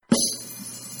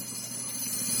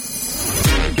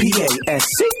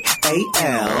Pascal.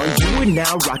 You are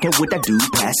now rocking with that dude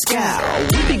Pascal.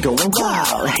 We be going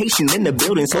wild, Haitian in the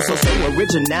building, so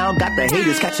original. Got the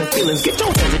haters catching feelings. Get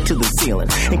your hands to the ceiling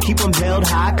and keep them held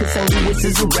high. Cause St. Louis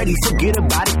isn't ready. Forget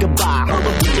about it, goodbye. Hold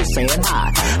up, we just saying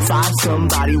hi. Five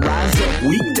somebody rise up.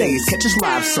 Weekdays, catch us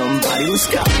live. Somebody, let's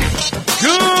go.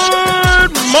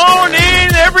 Good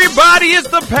morning, everybody. It's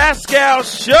the Pascal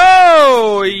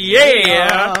Show.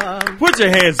 Yeah. Put your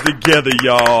hands together,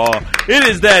 y'all. It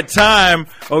is that time.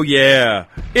 Oh, yeah.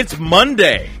 It's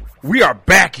Monday. We are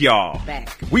back, y'all.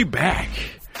 We back,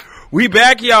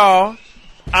 y'all.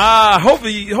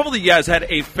 Hopefully you guys had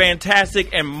a fantastic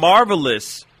and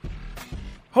marvelous.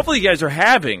 Hopefully you guys are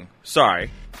having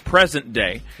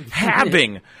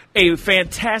a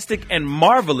fantastic and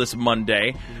marvelous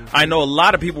Monday. I know a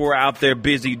lot of people were out there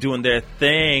busy doing their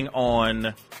thing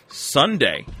on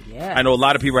Sunday. Yes. I know a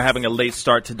lot of people are having a late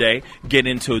start today,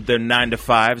 getting into their 9 to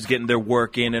 5s, getting their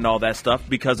work in and all that stuff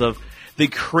because of the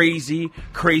crazy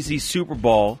Super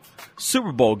Bowl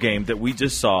game that we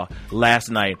just saw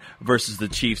last night versus the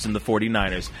Chiefs and the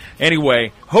 49ers.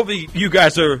 Anyway, hopefully you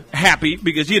guys are happy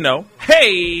because,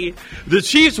 hey, the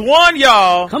Chiefs won,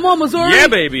 y'all. Come on, Missouri. Yeah,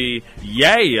 baby.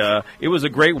 Yeah. It was a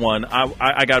great one.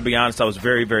 I got to be honest, I was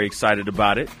very, very excited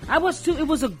about it. I was too. It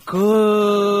was a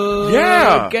good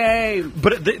game.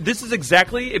 But this is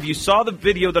exactly, if you saw the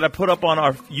video that I put up on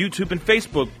our YouTube and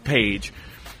Facebook page,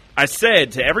 I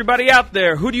said to everybody out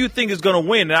there, who do you think is going to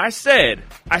win? And I said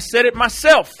it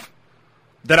myself,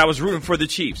 that I was rooting for the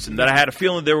Chiefs and that I had a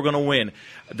feeling they were going to win.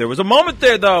 There was a moment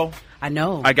there, though. I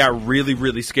know. I got really,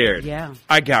 really scared. Yeah.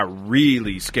 I got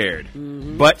really scared.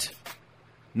 Mm-hmm. But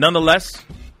nonetheless,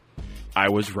 I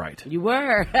was right. You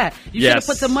were. You should have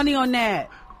put some money on that.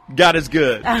 God is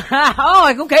good.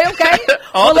 Oh, okay.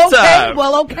 All the time.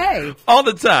 Well, okay. All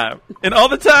the time. And all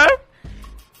the time?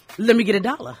 Let me get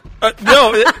 $1.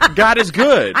 No, God is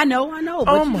good. I know. But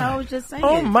I was just saying.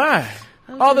 Oh my!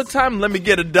 All the time, let me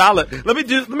get $1. Let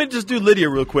me just do Lydia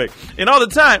real quick. And all the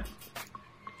time,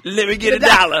 let me get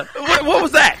 $1. What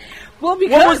was that? What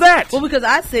was that? Well, because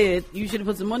I said you should have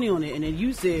put some money on it, and then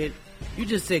you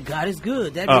just said God is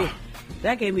good.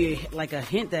 That gave me a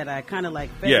hint that I kind of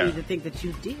fed me to think that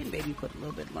you did maybe put a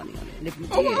little bit of money on it. And if you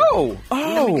did,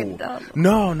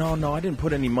 no, I didn't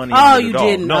put any money on it. Oh, you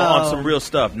didn't? No, on some real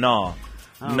stuff. No.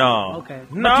 Okay.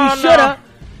 No, but you should have.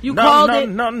 You called it?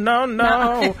 No.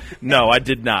 No, I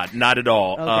did not. Not at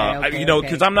all. Okay,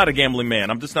 because I'm not a gambling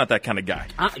man. I'm just not that kind of guy.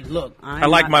 I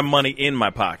like my money in my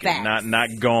pocket, not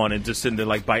gone and just sitting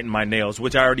there biting my nails,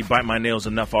 which I already bite my nails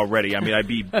enough already. I mean, I'd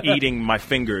be eating my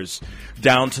fingers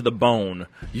down to the bone.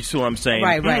 You see what I'm saying?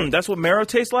 Right. That's what marrow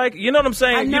tastes like? You know what I'm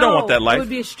saying? I know. You don't want that life. It would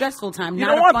be a stressful time, you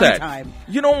not don't want a fun that. time.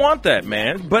 You don't want that,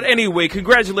 man. But anyway,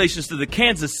 congratulations to the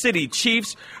Kansas City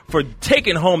Chiefs for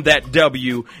taking home that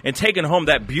W and taking home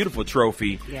that beautiful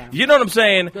trophy. Yeah. You know what I'm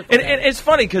saying? And it's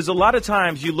funny because a lot of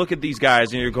times you look at these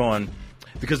guys and you're going,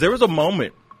 because there was a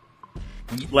moment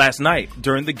last night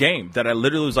during the game that I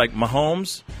literally was like,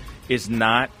 Mahomes is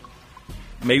not,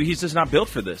 maybe he's just not built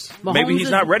for this. Maybe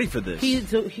he's not ready for this. He's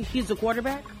the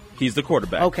quarterback? He's the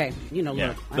quarterback. Okay.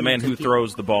 Look. The man who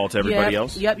throws the ball to everybody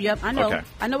else. Yep. I know. Okay.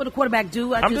 I know what a quarterback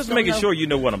do. I'm just making sure you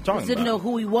know what I'm talking about. I didn't know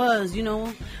who he was,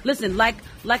 Listen, like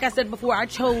I said before, I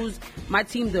chose my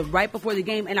team right before the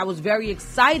game, and I was very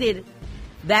excited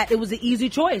that it was an easy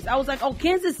choice. I was like, oh,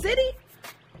 Kansas City?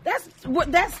 That's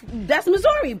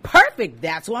Missouri. Perfect.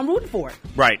 That's who I'm rooting for.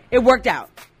 Right. It worked out.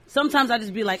 Sometimes I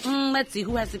just be like, let's see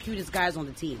who has the cutest guys on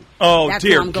the team. Oh, that's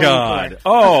dear who I'm going God. for.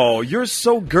 Oh, you're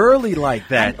so girly like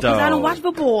that, though. I don't watch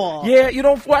football. Yeah, you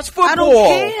don't watch football. I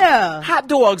don't care. Hot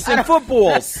dogs and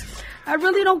footballs. I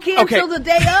really don't care until the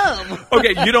day of.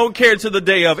 Okay, you don't care till the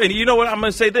day of. And you know what? I'm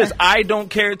going to say this. I don't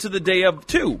care till the day of,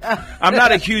 too. I'm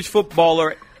not a huge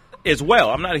footballer as well.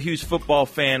 I'm not a huge football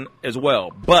fan as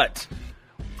well. But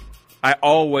I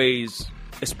always,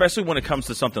 especially when it comes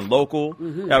to something local,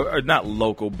 or not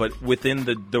local, but within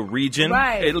the region,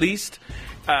 at least,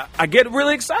 I get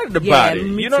really excited about it.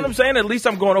 You know what I'm saying? At least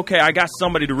I'm going, okay, I got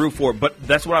somebody to root for. But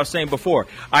that's what I was saying before.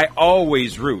 I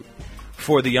always root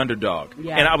for the underdog.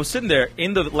 Yeah. And I was sitting there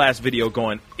in the last video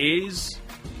going,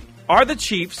 are the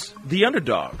Chiefs the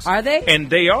underdogs? Are they? And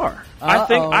they are.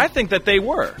 I think that they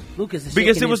were. Lucas is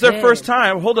because it was their first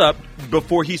time. Hold up,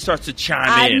 before he starts to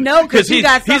chime in. I know, because he's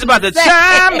about to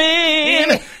chime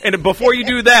in. And before you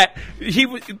do that, he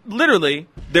literally,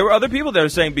 there were other people that were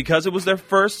saying because it was their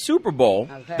first Super Bowl,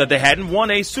 that they hadn't won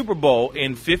a Super Bowl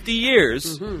in 50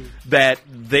 years, that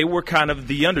they were kind of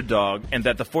the underdog, and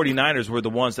that the 49ers were the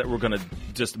ones that were going to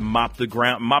just mop the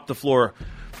floor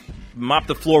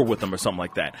with them or something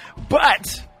like that.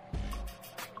 But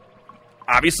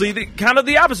obviously kind of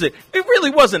the opposite. It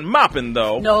really wasn't mopping,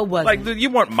 though. No, it wasn't. Like, you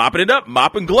weren't mopping it up,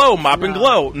 mop and glow.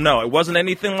 No, it wasn't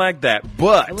anything like that.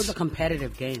 But it was a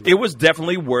competitive game. It was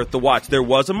definitely worth the watch. There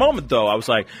was a moment, though. I was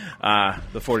like,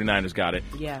 the 49ers got it.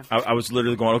 Yeah. I was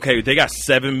literally going, okay, they got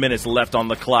 7 minutes left on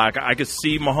the clock. I could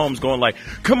see Mahomes going like,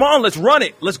 come on, let's run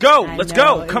it. Let's go. Let's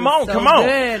go. Come on.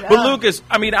 Good. But Lucas,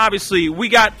 I mean, obviously,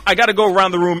 I got to go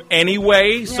around the room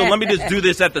anyway, so let me just do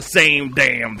this at the same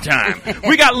damn time.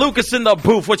 We got Lucas in the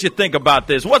booth. What you think about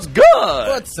this? What's good?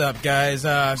 What's up, guys?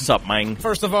 What's up, man?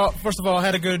 First of all, I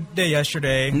had a good day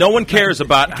yesterday. No one cares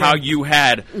about how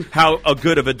a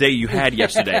good of a day you had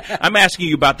yesterday. I'm asking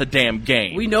you about the damn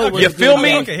game. We know. You feel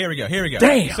me? Okay, here we go.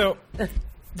 Damn. So,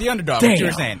 the underdog. What you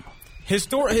were saying.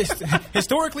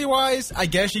 Historically wise, I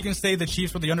guess you can say the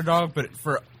Chiefs were the underdog, but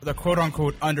for the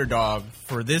quote-unquote underdog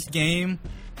for this game,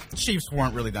 Chiefs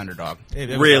weren't really the underdog.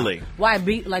 It really? Why?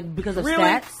 Because of really?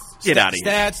 stats? Get out of here.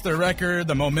 Stats, the record,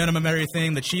 the momentum of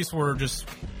everything. The Chiefs were just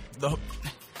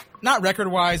not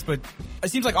record-wise, but it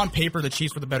seems like on paper the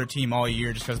Chiefs were the better team all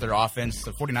year just because their offense,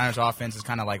 the 49ers offense is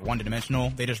kind of like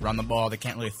one-dimensional. They just run the ball. They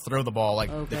can't really throw the ball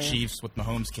like the Chiefs with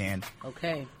Mahomes can.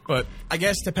 Okay. But I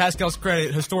guess to Pascal's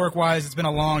credit, historic-wise, it's been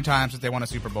a long time since they won a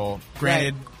Super Bowl.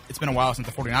 Granted, It's been a while since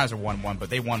the 49ers have won one, but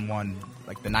they won one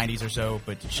like the 90s or so.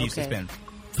 But the Chiefs has been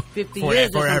 50 years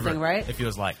or forever, something, right? it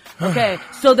feels like. Okay,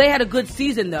 so they had a good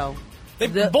season, though.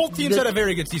 Both teams had a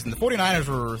very good season. The 49ers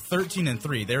were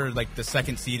 13-3. They were like the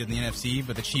second seed in the NFC,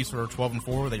 but the Chiefs were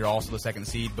 12-4. They were also the second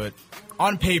seed. But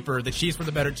on paper, the Chiefs were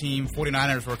the better team.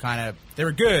 49ers were they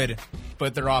were good,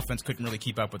 but their offense couldn't really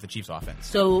keep up with the Chiefs' offense.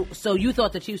 So you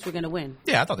thought the Chiefs were going to win?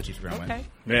 Yeah, I thought the Chiefs were going to win.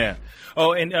 Yeah.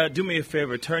 Oh, and do me a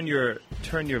favor. Turn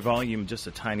your volume just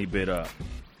a tiny bit up.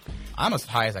 I'm as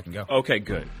high as I can go. Okay,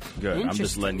 good. I'm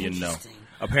just letting you know.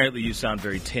 Apparently, you sound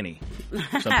very tinny.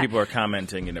 Some people are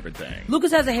commenting and everything.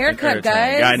 Lucas has a haircut,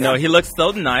 guys. I know. He looks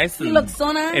so nice. He looks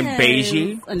so nice. And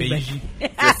beigey.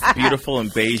 Just beautiful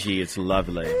and beigey. It's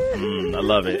lovely. I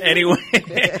love it.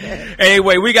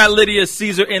 Anyway, we got Lydia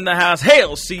Caesar in the house.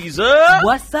 Hail, Caesar.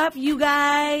 What's up, you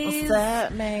guys? What's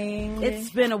up, man?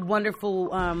 It's been a wonderful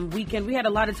weekend. We had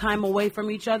a lot of time away from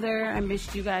each other. I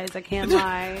missed you guys. I can't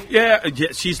lie. Yeah,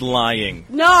 she's lying.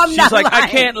 No, I'm not lying. She's like, I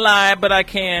can't lie, but I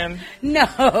can. No.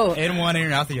 In one ear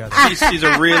and out the other. She's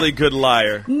a really good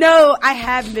liar. No, I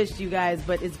have missed you guys,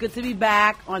 but it's good to be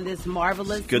back on this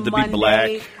marvelous good to Monday. Be black.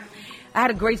 I had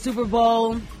a great Super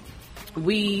Bowl.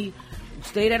 We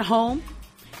stayed at home,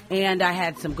 and I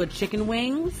had some good chicken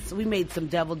wings. We made some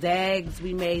deviled eggs.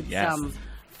 We made some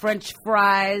French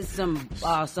fries, some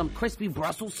crispy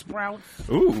Brussels sprouts.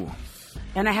 Ooh.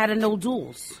 And I had a no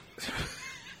duels.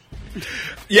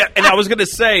 Yeah, and I was going to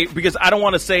say, because I don't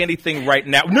want to say anything right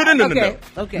now. No.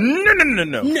 Okay.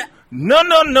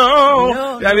 No.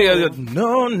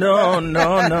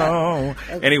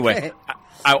 Anyway,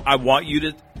 I want you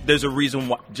to, there's a reason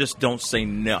why, just don't say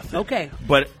nothing. Okay.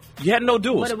 But you had no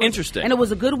duels. Interesting. And it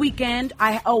was a good weekend.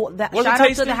 Shout out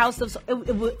to the House of...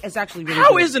 It's actually really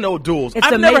How good. is an old duels? It's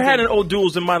I've amazing. never had an old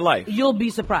duels in my life. You'll be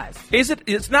surprised. Is it?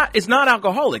 It's not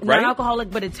alcoholic, right? Not alcoholic,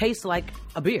 but it tastes like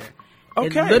a beer.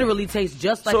 Okay. It literally tastes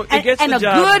just like... So it gets and the a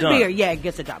job good done. beer. Yeah, it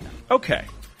gets the job done. Okay.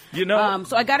 You know...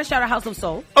 So I got to shout out House of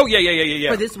Soul. Oh,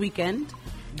 yeah. For this weekend.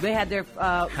 They had their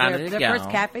first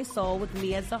Cafe Soul with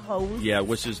me as a host. Yeah,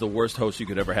 which is the worst host you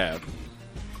could ever have.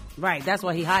 Right, that's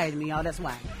why he hired me, y'all. That's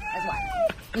why.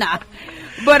 Nah.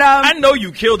 But I know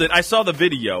you killed it. I saw the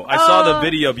video. I saw the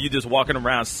video of you just walking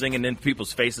around singing in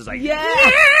people's faces like, yeah.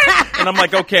 And I'm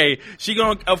like, okay,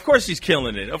 of course she's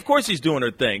killing it. Of course she's doing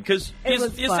her thing because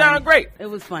you sound great. It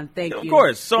was fun. Thank you. Of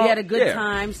course. So we had a good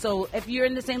time. So if you're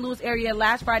in the St. Louis area,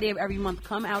 last Friday of every month,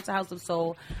 come out to House of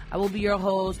Soul. I will be your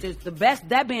host. It's the best.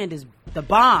 That band is the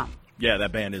bomb. Yeah,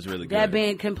 that band is really good. That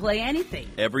band can play anything.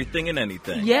 Everything and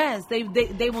anything. Yes,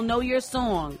 they will know your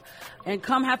song. And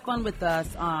come have fun with us.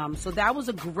 So that was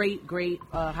a great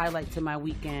highlight to my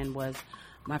weekend was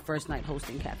my first night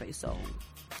hosting Cafe Soul.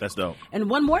 That's dope. And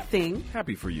one more thing.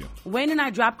 Happy for you. Wayne and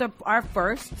I dropped our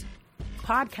first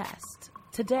podcast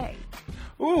today.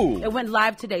 Ooh. It went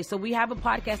live today. So we have a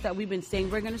podcast that we've been saying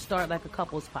we're going to start like a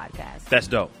couples podcast. That's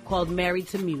dope. Called Married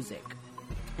to Music.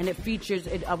 And it features,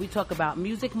 we talk about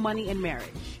music, money, and marriage.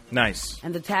 Nice.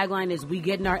 And the tagline is, we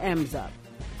getting our M's up.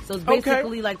 So it's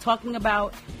basically like talking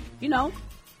about,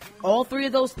 all three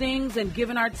of those things and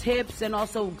giving our tips and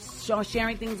also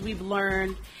sharing things we've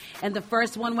learned. And the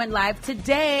first one went live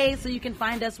today, so you can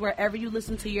find us wherever you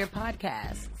listen to your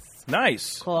podcasts.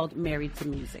 Nice. Called Married to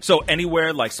Music. So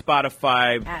anywhere like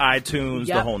Spotify, iTunes,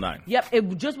 the whole nine. Yep.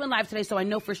 It just went live today, so I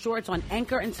know for sure it's on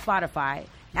Anchor and Spotify.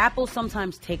 Apple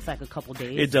sometimes takes like a couple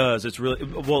days. It does. It's really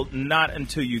not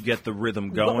until you get the rhythm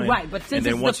going. Right, but since and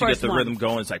then it's once the you first get the one, rhythm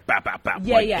going, it's like bap bap bap,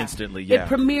 instantly. It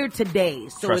premiered today,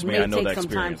 so Trust it me, may I know take that some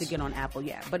time experience. to get on Apple.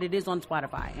 Yeah, but it is on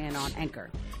Spotify and on Anchor.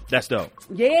 That's dope.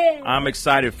 Yeah, I'm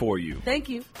excited for you. Thank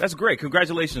you. That's great.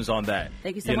 Congratulations on that.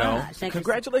 Thank you so much.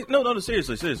 Congratulations. No,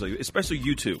 seriously, especially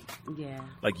you two. Yeah.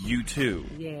 Like you two.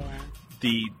 Yeah.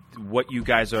 What you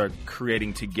guys are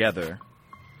creating together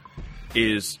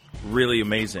is really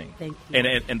amazing. Thank you.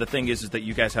 And the thing is that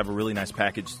you guys have a really nice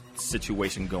package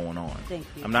situation going on. Thank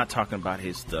you. I'm not talking about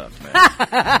his stuff,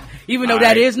 man. Even though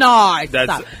that is nice. Get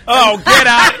out!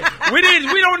 We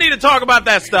don't need to talk about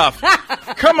that stuff.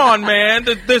 Come on, man.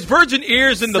 There's virgin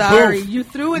ears in the booth. You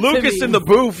threw it Lucas to me. in the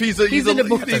booth. He's in the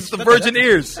booth. He's the virgin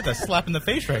ears. That's a slap in the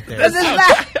face right there.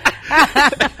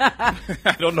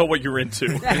 I don't know what you're into.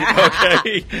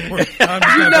 Okay.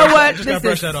 You know what? Just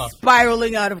This is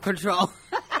spiraling out of control.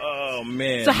 Oh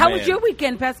man. So how was your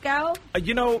weekend, Pascal?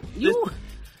 You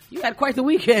had quite the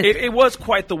weekend. It was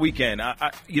quite the weekend.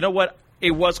 You know what?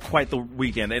 It was quite the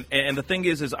weekend. And the thing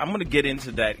is I'm going to get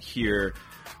into that here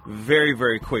very,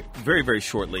 very quick, very, very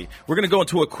shortly. We're going to go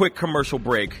into a quick commercial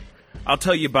break. I'll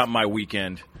tell you about my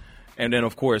weekend. And then,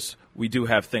 of course, we do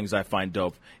have things I find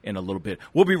dope in a little bit.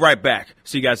 We'll be right back.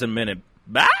 See you guys in a minute.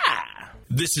 Bye.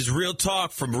 This is Real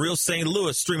Talk from Real St.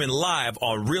 Louis, streaming live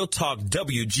on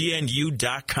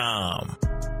RealTalkWGNU.com.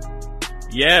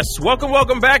 Yes,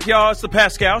 welcome back, y'all. It's the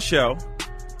Pascal Show.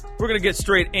 We're going to get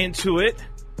straight into it.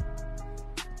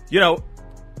 You know,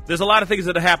 there's a lot of things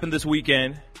that have happened this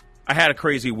weekend. I had a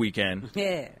crazy weekend.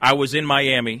 Yeah. I was in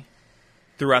Miami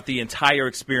throughout the entire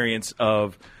experience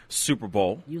of Super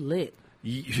Bowl. You lit.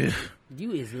 You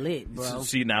is lit, bro.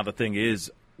 See, now the thing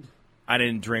is, I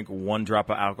didn't drink one drop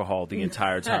of alcohol the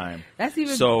entire time. That's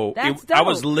dope. I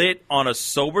was lit on a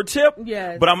sober tip.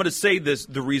 Yes. But I'm going to say this.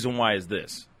 The reason why is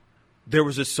this: there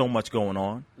was just so much going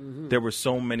on. Mm-hmm. There were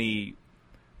so many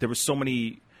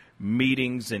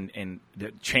meetings and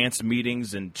chance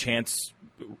meetings and chance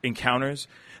encounters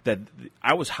that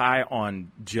I was high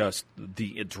on just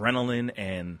the adrenaline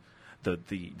and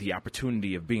the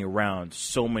opportunity of being around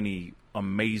so many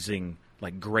amazing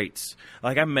greats.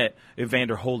 Like I met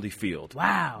Evander Holyfield.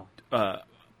 Wow.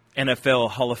 NFL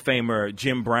Hall of Famer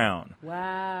Jim Brown.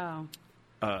 Wow.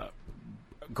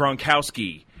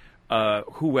 Gronkowski.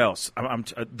 Who else?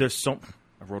 There's so.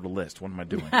 I wrote a list. What am I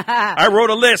doing? I wrote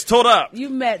a list. Hold up. You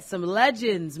met some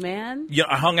legends, man. Yeah,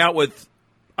 I hung out with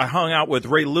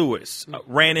Ray Lewis.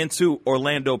 Ran into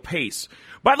Orlando Pace.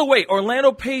 By the way,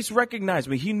 Orlando Pace recognized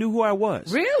me. He knew who I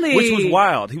was. Really? Which was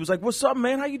wild. He was like, "What's up,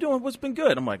 man? How you doing? What's been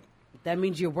good?" I'm like, "That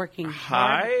means you're working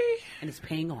hard, and it's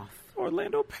paying off."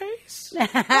 Orlando Pace.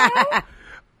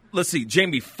 Let's see,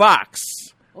 Jamie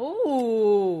Foxx.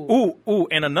 Ooh,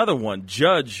 and another one,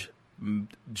 Judge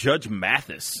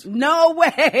Mathis. No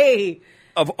way.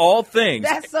 Of all things.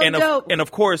 That's so dope. And of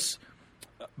course,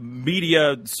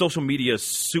 social media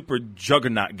super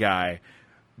juggernaut guy,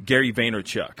 Gary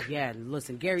Vaynerchuk. Yeah,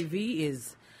 listen, Gary V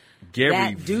is Gary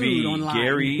that dude V. online.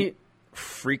 Gary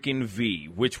freaking V,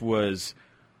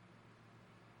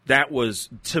 that was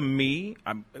to me.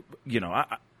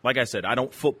 Like I said, I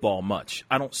don't football much.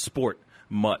 I don't sport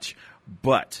much,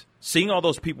 but seeing all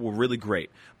those people were really great.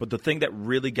 But the thing that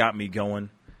really got me going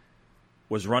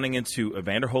was running into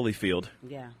Evander Holyfield.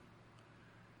 Yeah.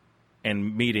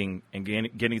 And meeting and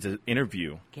getting to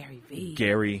interview Gary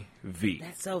V.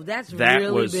 That's that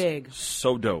really was big.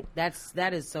 So dope. That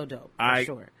is so dope. For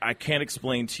sure. I can't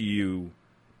explain to you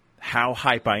how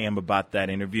hype I am about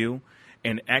that interview.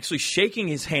 And actually shaking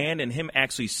his hand and him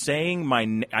actually saying my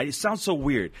name. It sounds so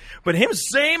weird, but him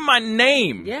saying my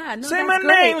name. Yeah, no, say my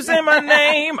name. Say my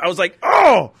name. I was like,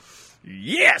 oh,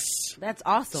 yes. That's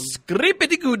awesome.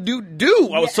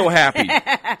 Skippity-goo-doo-doo. I was so happy.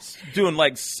 I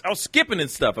was skipping and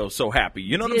stuff. I was so happy.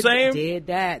 You know what I'm saying? Did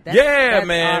that. That's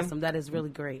man. Awesome. That is really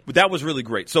great. That was really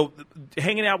great. So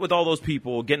hanging out with all those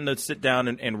people, getting to sit down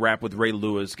and rap with Ray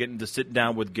Lewis, getting to sit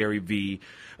down with Gary V,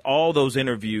 all those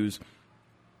interviews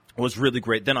was really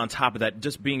great. Then on top of that,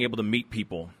 just being able to meet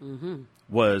people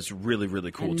was really, really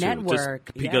cool and too.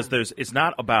 Network, just because it's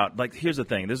not about here's the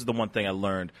thing. This is the one thing I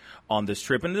learned on this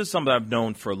trip, and this is something I've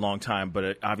known for a long time.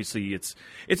 But obviously, it's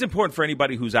important for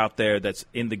anybody who's out there that's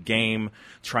in the game,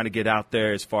 trying to get out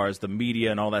there as far as the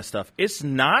media and all that stuff. It's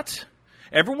not.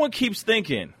 Everyone keeps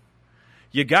thinking.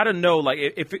 You got to know,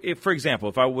 if for example,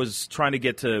 if I was trying to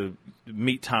get to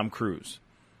meet Tom Cruise,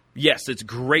 yes, it's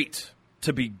great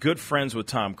to be good friends with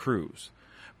Tom Cruise.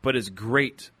 but it's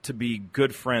great to be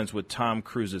good friends with Tom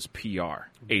Cruise's PR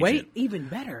agent. Wait, even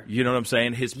better. You know what I'm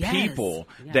saying? His people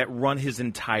that run his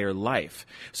entire life.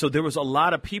 So there was a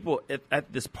lot of people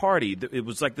at this party. It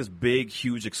was like this big,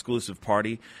 huge, exclusive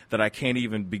party that I can't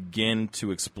even begin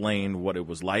to explain what it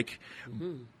was like.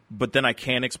 Mm-hmm. But then I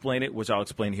can explain it, which I'll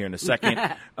explain here in a second.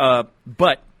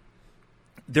 But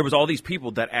there was all these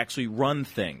people that actually run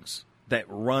things, that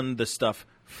run the stuff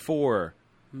for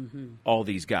all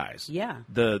these guys. Yeah.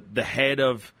 The head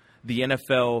of the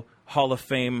NFL Hall of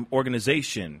Fame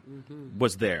organization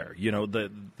was there. You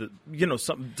know,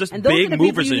 some just big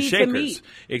movers and shakers.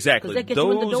 Exactly.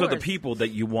 Those are the people that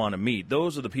you want to meet.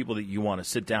 Those are the people that you want to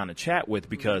sit down and chat with,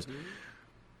 because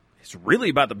it's really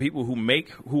about the people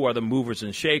who are the movers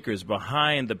and shakers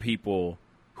behind the people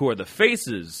who are the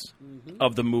faces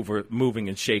of the moving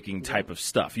and shaking type of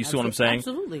stuff. You see what I'm saying?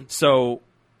 Absolutely. So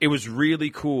it was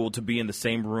really cool to be in the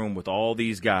same room with all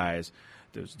these guys.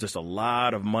 There's just a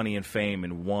lot of money and fame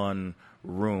in one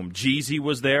room. Jeezy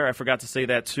was there. I forgot to say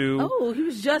that too. Oh, he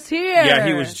was just here. Yeah,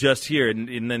 he was just here,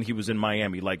 and then he was in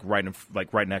Miami,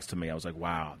 right next to me. I was like,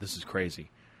 wow, this is crazy.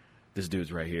 This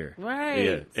dude's right here. Right.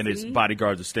 Yeah, and his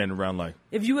bodyguards are standing around like,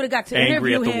 if you would have got to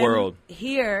angry interview at the him world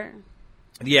here.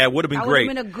 Yeah, it would have been great.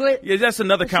 Been a good, yeah, that's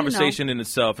another conversation in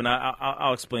itself, and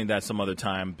I'll explain that some other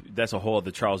time. That's a whole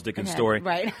other Charles Dickens story,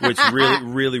 right? Which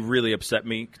really upset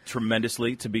me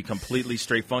tremendously, to be completely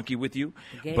straight funky with you.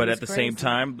 But at the same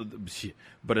time,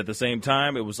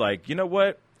 it was like, you know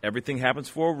what? Everything happens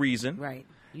for a reason, right?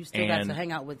 You still got to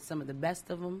hang out with some of the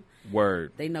best of them.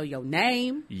 Word. They know your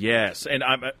name. Yes, and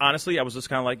honestly, I was just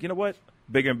kind of like, you know what?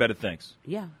 Bigger and better things.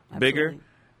 Yeah, absolutely.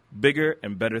 Bigger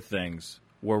and better things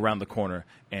were around the corner,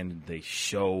 and the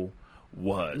show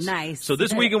was nice. So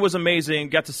this weekend was amazing.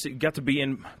 Got to be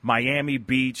in Miami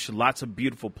Beach. Lots of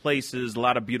beautiful places, a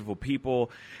lot of beautiful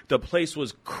people. The place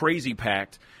was crazy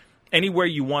packed. Anywhere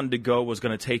you wanted to go was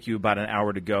going to take you about an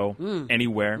hour to go,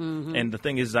 anywhere. Mm-hmm. And the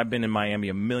thing is, I've been in Miami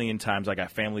a million times. I got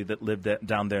family that lived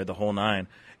down there, the whole nine.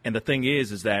 And the thing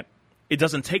is that it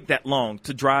doesn't take that long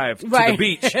to drive to the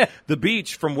beach. The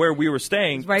beach from where we were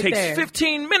staying takes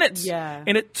 15 minutes. Yeah.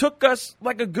 And it took us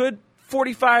like a good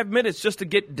 45 minutes just to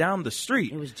get down the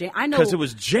street. It was I know, because it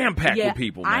was jam-packed with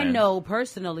people, man. I know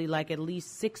personally like at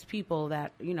least 6 people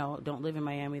that, don't live in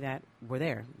Miami that were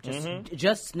there.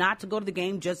 Just not to go to the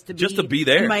game, just to be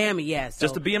there. In Miami, yes.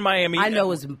 Just to be in Miami. I know it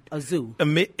was a zoo.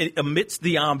 Amidst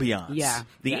the ambiance. Yeah.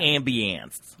 The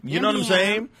ambience. You know what I'm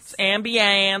saying? It's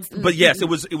ambience. But yes, it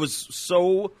was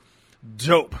so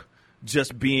dope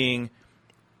just being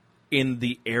in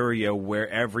the area where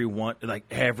everyone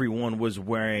was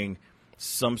wearing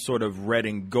some sort of red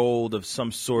and gold of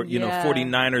some sort,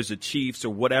 49ers or Chiefs or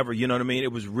whatever, you know what I mean?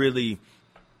 It was really,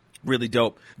 really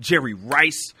dope. Jerry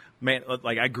Rice, man,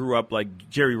 like I grew up, like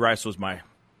Jerry Rice was my,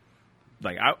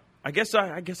 like, I guess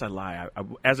I lie.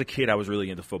 As a kid, I was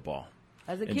really into football.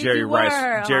 As a kid, Jerry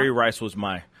Rice was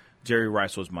my.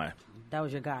 That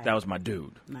was your guy. That was my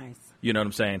dude. Nice. You know what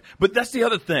I'm saying? But that's the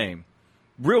other thing.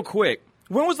 Real quick,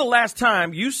 when was the last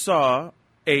time you saw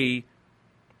a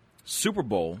Super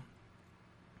Bowl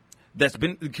that's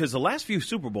been, because the last few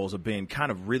Super Bowls have been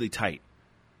kind of really tight.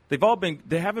 They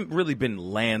haven't really been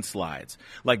landslides.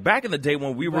 Like back in the day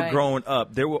when we were growing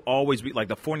up, there will always be, like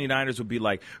the 49ers would be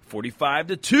like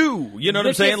 45-2. You know what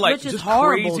I'm saying? Like just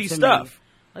crazy stuff.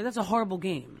 Like that's a horrible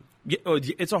game. Yeah,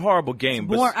 it's a horrible game.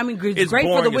 It's great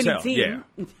for the winning team.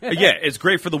 Yeah, it's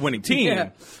great for the winning team. Yeah.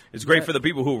 It's great for the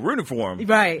people who are rooting for them.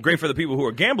 Right. Great for the people who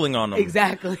are gambling on them.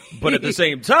 Exactly. But at the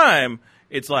same time,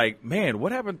 it's like, man,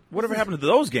 whatever happened to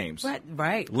those games?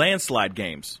 Right. Landslide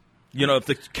games. If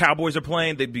the Cowboys are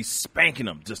playing, they'd be spanking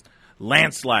them. Just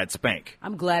landslide spank.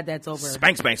 I'm glad that's over.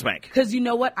 Spank, spank, spank. Because you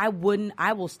know what? I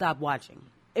will stop watching.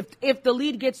 If the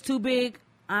lead gets too big,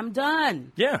 I'm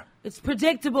done. Yeah. It's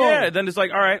predictable. Yeah, then it's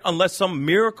like, all right, unless some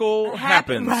miracle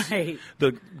happens. Right.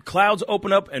 The clouds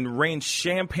open up and rain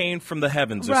champagne from the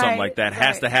heavens or something like that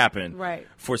has to happen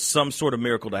for some sort of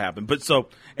miracle to happen. But so,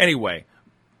 anyway,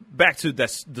 back to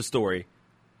the story.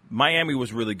 Miami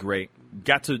was really great.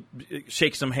 Got to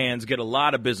shake some hands, get a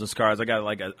lot of business cards. I got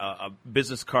like a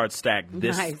business card stack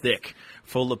this thick,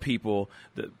 full of people,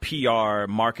 the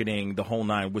PR, marketing, the whole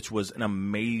nine, which was an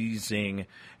amazing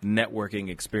networking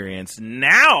experience.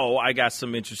 Now I got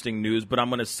some interesting news, but I'm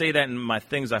going to say that in my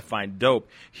things I find dope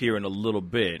here in a little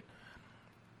bit.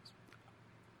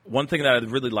 One thing that I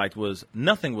really liked was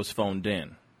nothing was phoned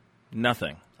in.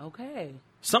 Nothing. Okay.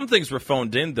 Some things were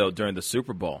phoned in, though, during the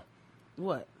Super Bowl.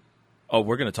 What? Oh,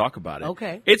 we're going to talk about it.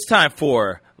 Okay. It's time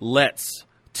for Let's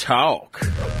Talk.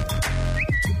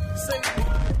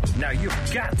 Now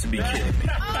you've got to be kidding me.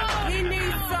 Oh, he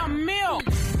needs some milk.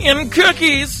 and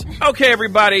cookies. Okay,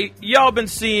 everybody, a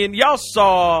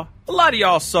lot of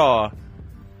y'all saw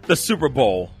the Super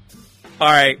Bowl.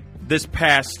 All right, this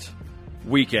past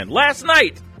weekend. Last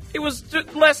night. It was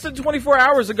just less than 24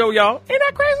 hours ago, y'all. Ain't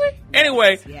that crazy?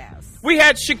 Anyway, yes. We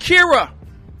had Shakira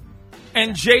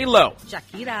and J-Lo.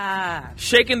 Shakira.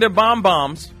 Shaking their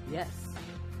bombs. Yes.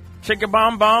 Shake a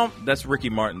bomb. That's Ricky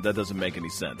Martin. That doesn't make any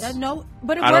sense. No,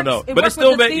 but it I don't know. But it's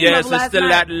still been, yes, it's the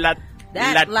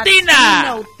that Latina.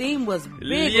 Latino theme was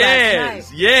big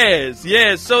last night.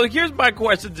 Yes. So here's my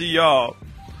question to y'all.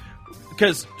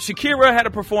 Because Shakira had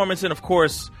a performance, and of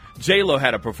course, J-Lo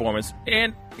had a performance.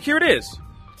 And here it is.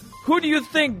 Who do you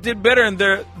think did better in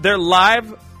their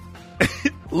live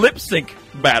lip sync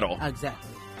battle?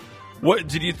 Exactly. What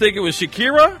did you think it was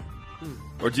Shakira,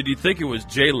 or did you think it was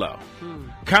J-Lo?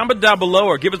 Comment down below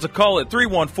or give us a call at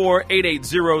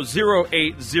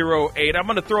 314-880-0808. I'm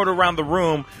going to throw it around the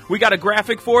room. We got a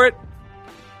graphic for it.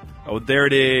 Oh, there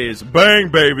it is. Bang,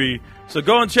 baby. So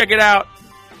go and check it out.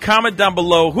 Comment down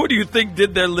below. Who do you think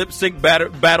did their lip sync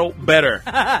battle better?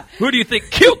 Who do you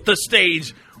think killed the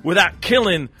stage without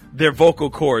killing their vocal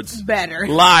cords? Better.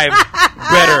 Live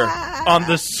better on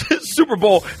the Super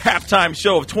Bowl halftime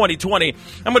show of 2020.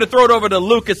 I'm going to throw it over to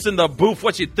Lucas in the booth.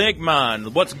 What you think,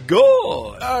 man? What's good?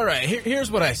 All right,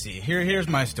 here's what I see. Here's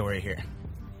my story here.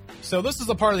 So this is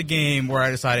a part of the game where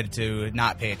I decided to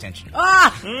not pay attention.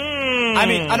 I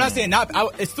mean, I'm not saying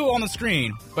it's still on the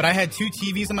screen, but I had two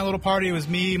TVs in my little party. It was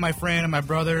me, my friend, and my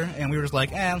brother, and we were just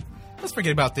like, let's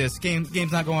forget about this.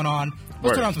 Game's not going on.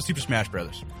 Let's turn on some Super Smash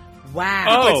Brothers.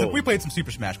 Wow. We played some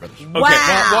Super Smash Brothers. Okay.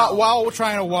 Wow. While we're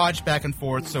trying to watch back and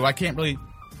forth, so I can't really...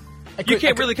 You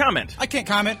can't really comment. I can't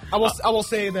comment. I will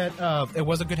say that it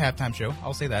was a good halftime show.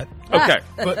 I'll say that. Okay.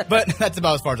 But that's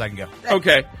about as far as I can go.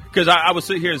 Okay. Because I would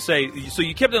sit here and say, so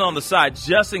you kept it on the side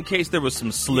just in case there was some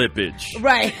slippage.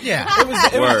 Right. Yeah.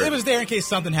 It was there in case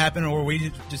something happened or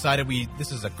we decided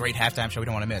this is a great halftime show we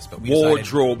don't want to miss. But we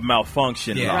Wardrobe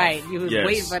malfunction. Yeah. Right. You was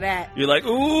waiting for that. You're like,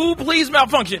 ooh, please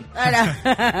malfunction. I know.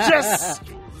 Just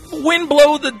wind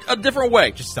blow a different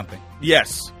way. Just something.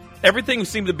 Yes. Everything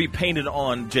seemed to be painted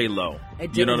on J-Lo.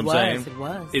 You know what I'm saying? It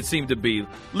was. It seemed to be.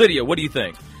 Lydia, what do you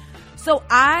think? So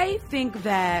I think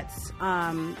that,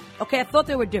 I thought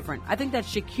they were different. I think that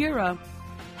Shakira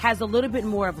has a little bit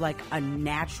more of like a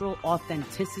natural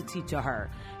authenticity to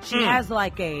her. She has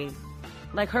like her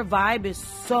vibe is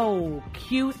so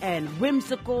cute and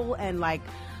whimsical and like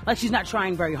she's not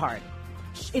trying very hard.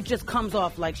 It just comes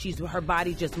off like her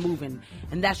body just moving,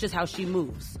 and that's just how she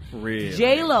moves. Really?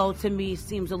 J-Lo to me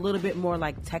seems a little bit more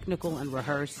like technical and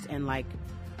rehearsed and like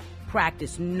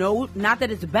practiced. No, not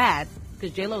that it's bad,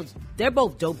 because they're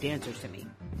both dope dancers to me,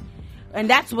 and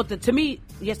that's what to me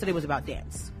yesterday was about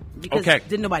dance, because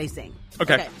didn't nobody sing.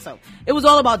 Okay, so it was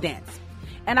all about dance,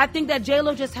 and I think that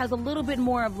J-Lo just has a little bit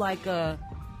more of like a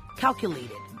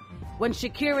calculated. When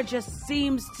Shakira just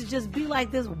seems to just be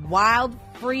like this wild,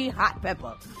 free hot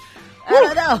pepper. I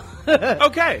don't know.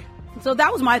 Okay. So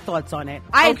that was my thoughts on it.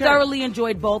 I thoroughly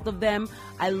enjoyed both of them.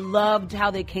 I loved how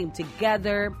they came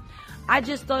together. I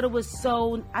just thought it was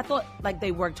I thought like they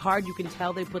worked hard. You can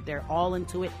tell they put their all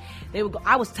into it.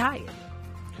 I was tired.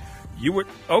 You were,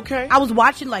 okay. I was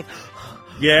watching like,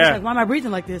 yeah. I was like, why am I breathing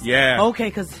like this? Yeah. Okay,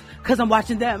 because I'm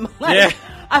watching them. Like,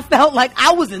 I felt like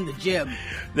I was in the gym.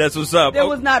 That's what's up. There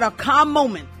was not a calm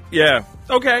moment. Yeah.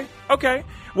 Okay.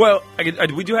 Well,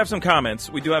 we do have some comments.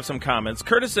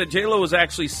 Curtis said J-Lo was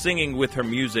actually singing with her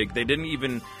music. They didn't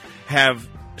even have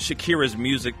Shakira's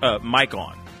music mic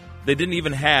on. They didn't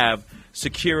even have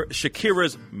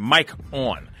Shakira's mic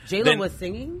on. J-Lo was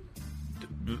singing?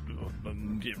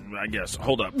 I guess.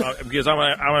 Hold up. Because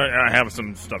I have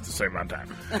some stuff to say about that.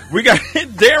 We got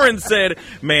Darren said,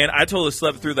 man, I totally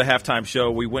slept through the halftime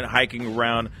show. We went hiking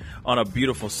around on a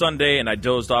beautiful Sunday, and I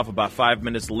dozed off about 5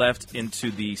 minutes left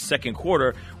into the second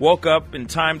quarter. Woke up in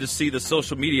time to see the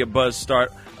social media buzz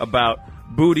start about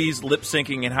booties, lip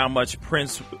syncing, and how much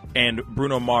Prince and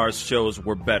Bruno Mars shows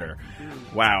were better.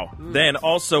 Wow. Then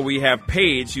also we have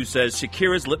Paige, who says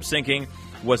Shakira's lip syncing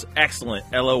was excellent,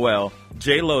 LOL.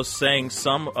 J-Lo sang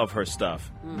some of her stuff,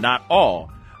 not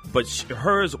all, but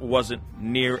hers wasn't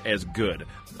near as good.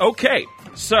 Okay,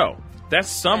 so that's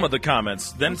some of the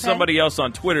comments. Then somebody else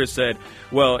on Twitter said,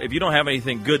 well, if you don't have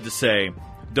anything good to say,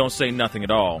 don't say nothing at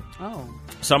all. Oh.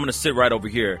 So I'm going to sit right over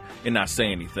here and not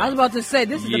say anything. I was about to say,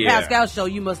 this is the Pascal Show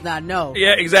you must not know.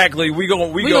 Yeah, exactly. We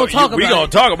gonna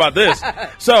talk about this.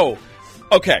 So,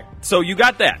 okay, so you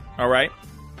got that, all right?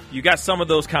 you got some of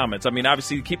those comments. I mean,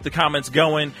 obviously, keep the comments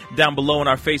going down below in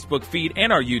our Facebook feed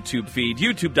and our YouTube feed,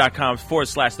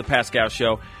 youtube.com/The Pascal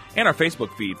Show, and our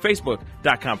Facebook feed,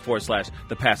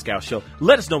 facebook.com/The Pascal Show.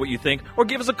 Let us know what you think, or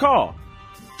give us a call.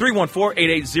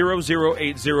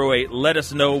 314-880-0808. Let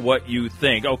us know what you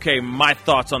think. Okay, my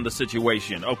thoughts on the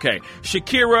situation. Okay,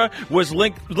 Shakira was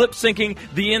lip-syncing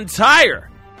the entire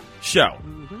show.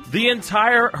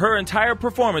 Her entire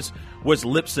performance was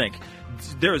lip-sync.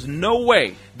 There is no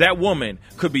way that woman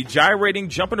could be gyrating,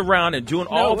 jumping around, and doing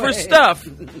all of her stuff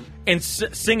and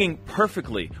singing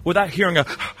perfectly without hearing a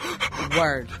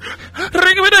word.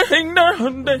 Right.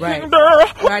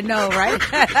 I know, right?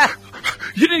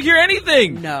 You didn't hear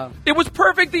anything. No. It was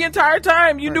perfect the entire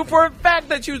time. You knew for a fact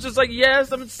that she was just like, yes,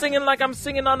 I'm singing like I'm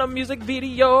singing on a music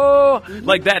video.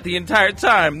 Like that the entire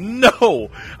time. No,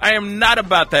 I am not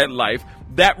about that life.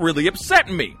 That really upset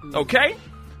me. Okay?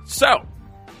 So,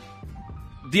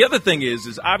 the other thing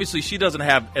is obviously she doesn't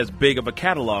have as big of a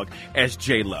catalog as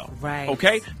J-Lo. Right.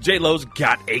 Okay? J-Lo's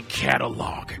got a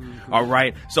catalog. All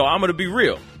right? So I'm going to be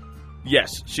real.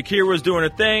 Yes, Shakira was doing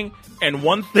her thing, and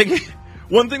one thing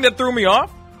that threw me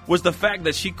off was the fact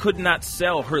that she could not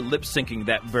sell her lip syncing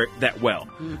that well.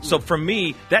 So for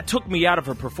me, that took me out of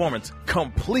her performance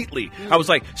completely. I was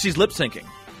like, she's lip syncing.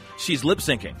 She's lip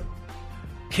syncing.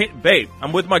 Babe,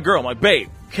 I'm with my girl. I'm like, babe,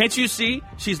 can't you see?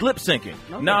 She's lip syncing.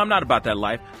 Okay. No, I'm not about that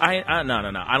life. No.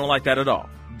 I don't like that at all.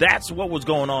 That's what was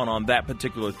going on that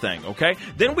particular thing, okay?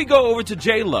 Then we go over to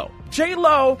J-Lo.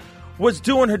 J-Lo was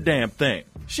doing her damn thing.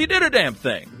 She did her damn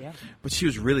thing. Yeah. But she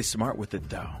was really smart with it,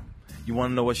 though. You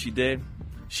want to know what she did?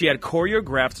 She had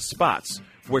choreographed spots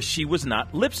where she was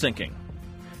not lip syncing.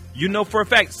 You know for a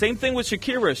fact, same thing with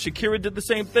Shakira. Shakira did the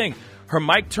same thing. Her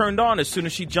mic turned on as soon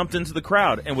as she jumped into the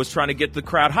crowd and was trying to get the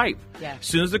crowd hype. Yeah. As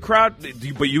soon as the crowd,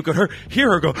 but you could hear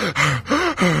her go,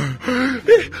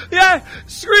 yeah,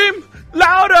 scream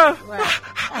louder.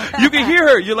 Right. You can hear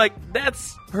her. You're like,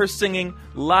 that's her singing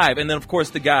live. And then, of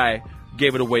course, the guy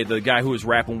gave it away. The guy who was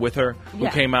rapping with her, who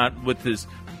came out with his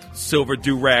silver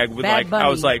do-rag with Bad Bunny. I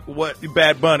was like, what?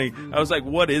 Bad Bunny. I was like,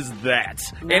 what is that?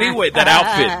 Anyway, that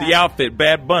outfit,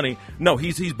 Bad Bunny. No,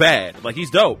 he's bad. Like, he's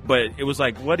dope. But it was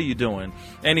like, what are you doing?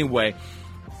 Anyway,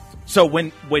 so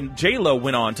when J-Lo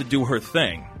went on to do her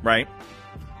thing, right,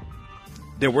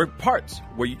 there were parts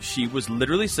where she was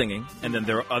literally singing, and then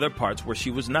there were other parts where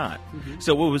she was not.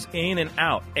 So it was in and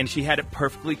out, and she had it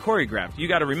perfectly choreographed. You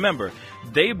got to remember,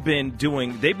 they've been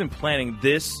planning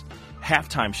this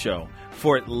halftime show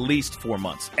for at least 4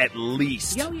 months. At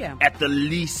least. Oh, yeah. At the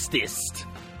leastest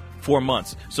 4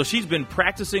 months. So she's been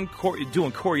practicing,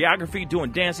 doing choreography,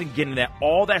 doing dancing, getting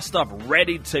all that stuff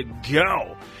ready to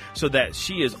go so that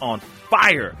she is on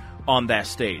fire on that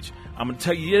stage. I'm going to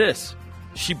tell you this.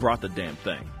 She brought the damn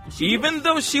thing. Even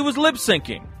though she was lip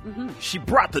syncing, she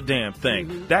brought the damn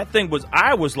thing. That thing was,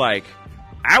 I was moving.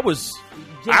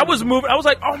 I was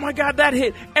like, oh my God, that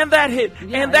hit, and that hit,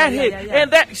 and that hit,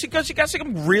 and that. She got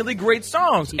some really great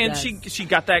songs, she's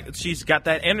got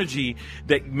that energy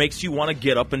that makes you want to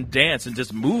get up and dance and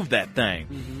just move that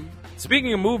thing.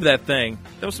 Speaking of move that thing,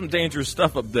 there was some dangerous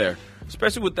stuff up there,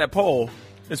 especially with that pole.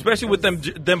 Especially with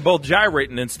them both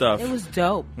gyrating and stuff. It was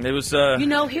dope. It was.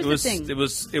 Here's the thing.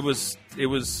 It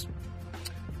was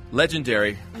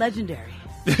legendary. Legendary.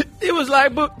 It was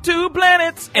like two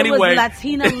planets. Anyway, it was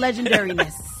Latina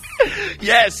legendariness.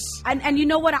 Yes. And you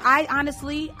know what? I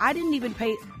honestly didn't even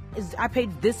I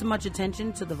paid this much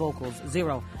attention to the vocals.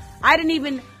 Zero. I didn't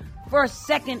even for a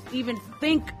second even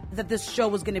think that this show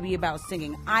was going to be about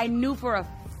singing. I knew for a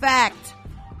fact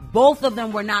both of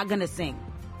them were not going to sing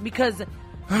because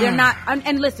they're not.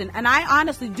 And listen, and I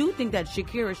honestly do think that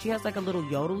Shakira, she has like a little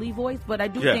yodely voice, but I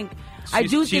do think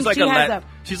she's like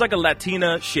she's like a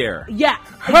Latina Cher. Yeah.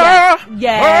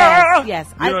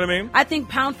 Yes. You know what I mean? I think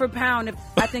pound for pound,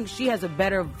 I think she has a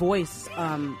better voice,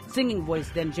 singing voice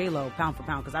than J-Lo, pound for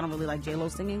pound, because I don't really like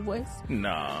J-Lo's singing voice.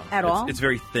 No. At all? It's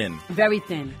very thin. Very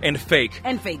thin. And fake.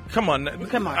 Come on.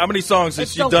 How many songs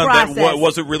has she done that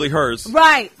wasn't really hers?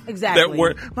 Right. Exactly. That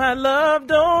were, my love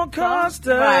don't cost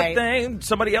a thing.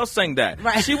 Somebody else sang that.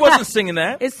 Right. She wasn't singing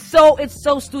that. It's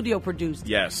so studio produced.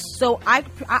 Yes. So I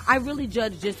really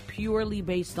judge just purely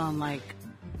based on like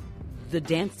the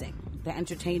dancing, the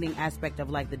entertaining aspect of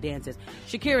like the dances.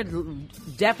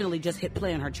 Shakira definitely just hit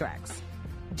play on her tracks.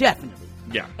 Definitely.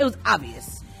 Yeah. It was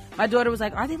obvious. My daughter was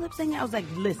like, are they lip syncing? I was like,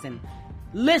 listen,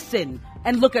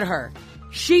 and look at her.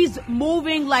 She's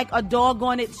moving like a dog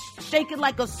on it, shaking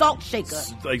like a salt shaker.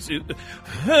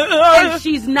 And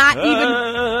she's not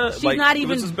even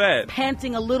this is bad.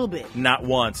 Panting a little bit. Not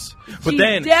once. But she's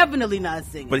then definitely not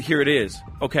singing. But here it is.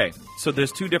 Okay, so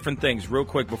there's two different things real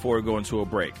quick before we go into a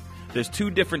break. There's two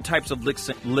different types of lip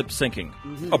syncing,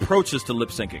 approaches to lip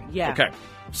syncing. Yeah. Okay,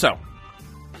 so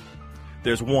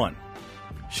there's one,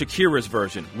 Shakira's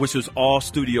version, which was all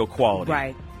studio quality.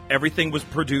 Right. Everything was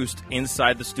produced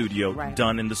inside the studio, right.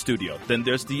 done in the studio. Then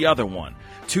there's the other one.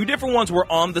 Two different ones were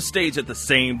on the stage at the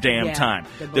same damn time.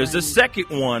 There's the second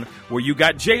one where you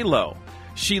got J-Lo.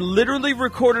 She literally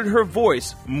recorded her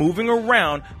voice moving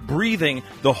around, breathing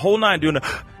the whole nine, doing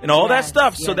and all that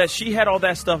stuff, so that she had all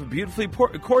that stuff beautifully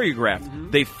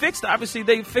choreographed. They fixed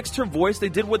her voice. They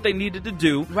did what they needed to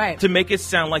do to make it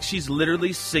sound like she's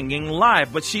literally singing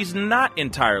live, but she's not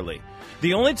entirely.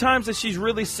 The only times that she's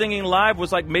really singing live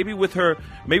was like maybe with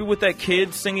that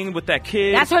kid singing with that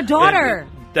kid. That's her daughter.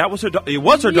 That was her daughter. It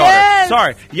was her daughter.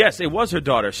 Sorry. Yes, it was her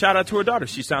daughter. Shout out to her daughter.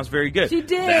 She sounds very good. She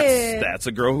did. That's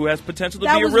a girl who has potential to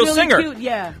be a real really singer. Cute,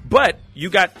 yeah. But you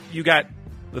got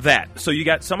that. So you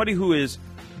got somebody who is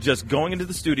just going into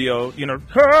the studio,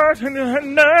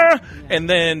 and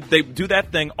then they do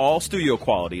that thing all studio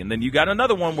quality. And then you got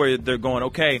another one where they're going,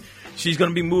 okay, she's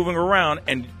going to be moving around,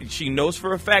 and she knows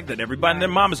for a fact that everybody and their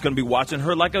mom is going to be watching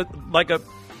her like a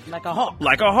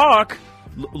hawk.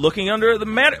 Looking under the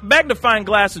magnifying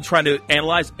glass and trying to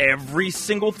analyze every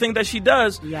single thing that she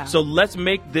does. Yeah. So let's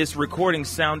make this recording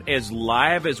sound as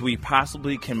live as we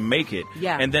possibly can make it.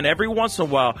 Yeah. And then every once in a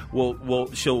while,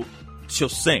 she'll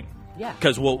sing. Yeah.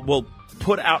 Because we'll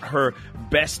put out her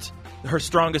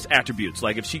strongest attributes.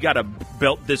 Like if she got to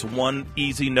belt this one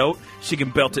easy note, she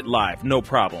can belt it live, no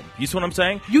problem. You see what I'm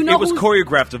saying? It was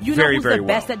choreographed very, very well. You know who's the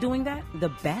best at doing that? The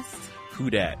best? Who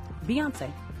dat?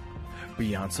 Beyonce.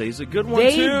 Beyonce's a good one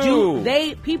too.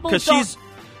 Because she's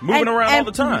moving around all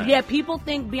the time. Yeah, people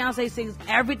think Beyonce sings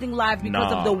everything live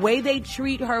because of the way they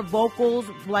treat her vocals,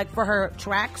 like for her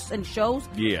tracks and shows.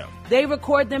 Yeah, they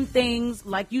record them things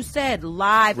like you said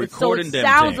live, so it them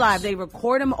sounds things. Live. They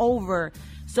record them over,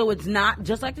 so it's not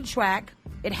just like the track.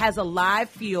 It has a live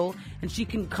feel, and she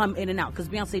can come in and out because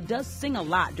Beyonce does sing a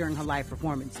lot during her live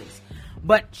performances,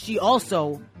 but she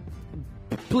also,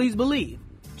 please believe,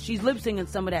 she's lip singing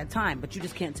some of that time, but you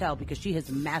just can't tell because she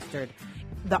has mastered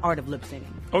the art of lip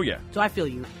singing. Oh yeah. So I feel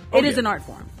you. It is an art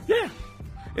form. Yeah.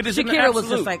 It is. Shakira was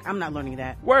just like, I'm not learning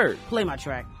that. Word. Play my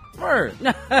track. Word.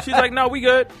 She's like, no, we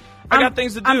good. I got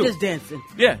things to do. I'm just dancing.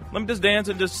 Yeah. Let me just dance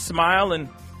and just smile and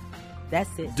that's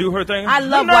it. Do her thing. I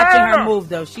love watching her move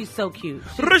though. She's so cute.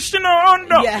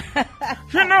 Yeah.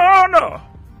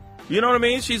 You know what I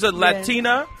mean? She's a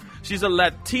Latina. She's a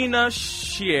Latina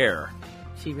Cher.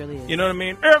 She really is. You know what I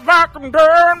mean? If I can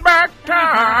turn back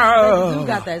time. You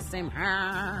got that same.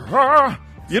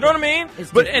 You know what I mean?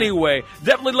 But anyway,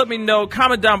 definitely let me know.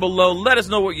 Comment down below. Let us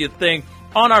know what you think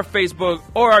on our Facebook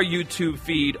or our YouTube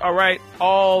feed. All right?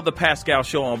 All the Pascal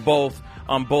Show on both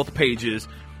pages.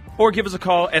 Or give us a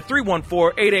call at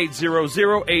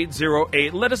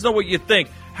 314-880-0808. Let us know what you think.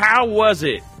 How was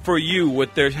it for you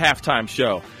with their halftime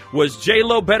show? Was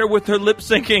J-Lo better with her lip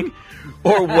syncing?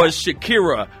 Or was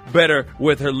Shakira better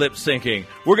with her lip syncing?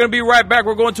 We're going to be right back.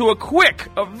 We're going to a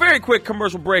very quick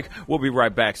commercial break. We'll be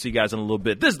right back. See you guys in a little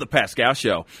bit. This is the Pascal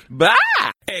Show. Bye!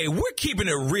 Hey, we're keeping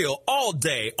it real all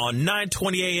day on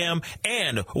 920 AM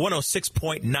and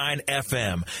 106.9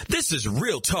 FM. This is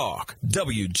Real Talk,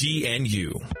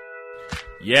 WGNU.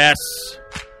 Yes.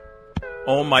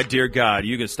 Oh, my dear God.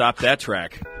 You can stop that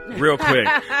track real quick.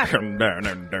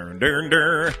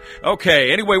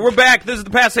 Okay, anyway, we're back. This is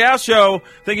the Pascal Show.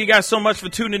 Thank you guys so much for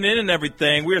tuning in and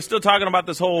everything. We are still talking about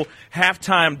this whole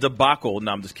halftime debacle.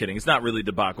 No, I'm just kidding. It's not really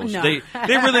debacle. No. They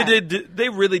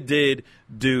really did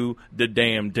do the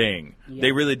damn thing. Yeah.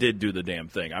 They really did do the damn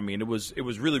thing. I mean, it was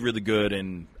really, really good,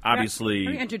 and obviously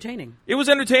very entertaining. It was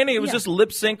entertaining. It was just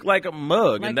lip sync like a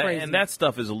mug, like and that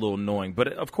stuff is a little annoying.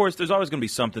 But of course, there's always going to be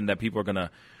something that people are going to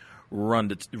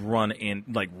run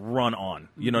on.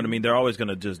 You know what I mean? They're always going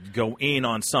to just go in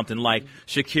on something like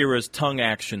Shakira's tongue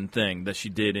action thing that she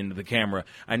did into the camera.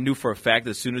 I knew for a fact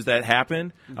that as soon as that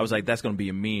happened, I was like, that's going to be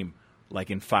a meme. Like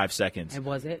in 5 seconds. And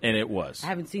was it? And it was. I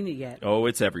haven't seen it yet. Oh,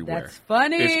 it's everywhere. That's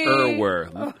funny. It's everywhere.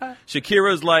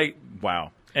 Shakira's like,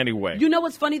 wow. Anyway. You know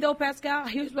what's funny though, Pascal?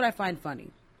 Here's what I find funny.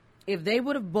 If they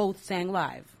would have both sang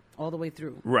live all the way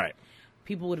through. Right.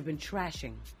 People would have been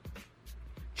trashing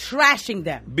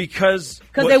them. Because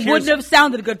they wouldn't have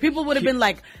sounded good. People would have been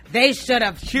like, they should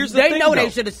have. They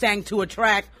should have sang to a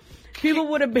track. People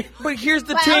would have been. But here's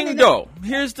the ting though.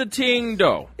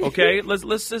 Okay,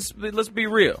 let's be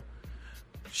real.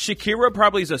 Shakira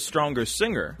probably is a stronger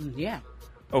singer. Yeah.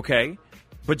 Okay.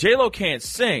 But J-Lo can't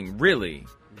sing, really.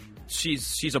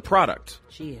 She's a product.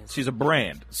 She is. She's a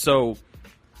brand. So,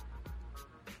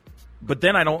 but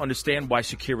then I don't understand why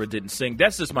Shakira didn't sing.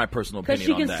 That's just my personal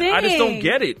opinion on that. Sing. I just don't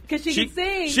get it. Because she can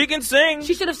sing. She can sing.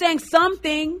 She should have sang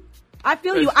something. I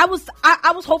feel you. I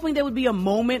was hoping there would be a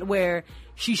moment where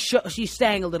she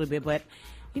sang a little bit, but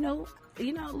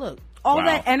look, all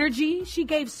that energy, she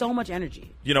gave so much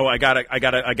energy. You know, I got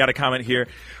a comment here.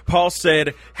 Paul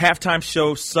said halftime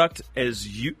show sucked as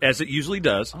it usually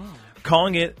does. Oh.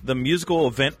 Calling it the musical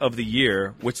event of the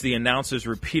year, which the announcers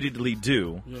repeatedly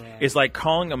do, is like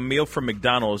calling a meal from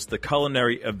McDonald's the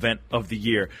culinary event of the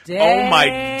year. Dang. Oh,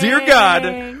 my dear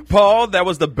God. Paul, that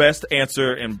was the best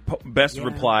answer and best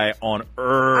reply on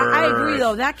earth. I agree,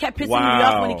 though. That kept pissing me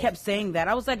off when he kept saying that.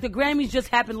 I was like, the Grammys just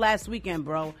happened last weekend,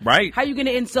 bro. Right. How are you going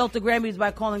to insult the Grammys by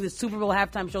calling the Super Bowl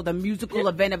halftime show the musical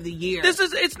event of the year?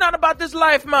 It's not about this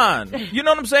life, man. You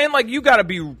know what I'm saying? Like, you got to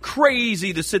be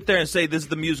crazy to sit there and say this is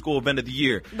the musical event of the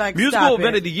year. Like, musical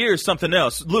event of the year is something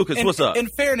else. Lucas, what's up? In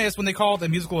fairness, when they call it the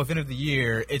musical event of the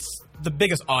year, it's the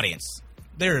biggest audience.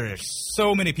 There are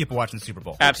so many people watching the Super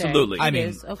Bowl. Absolutely. I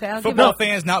mean, I'll football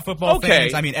fans, not football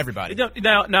fans. I mean, everybody.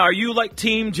 Now, are you like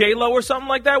Team J-Lo or something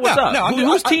like that? What's up? No,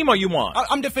 whose team are you on?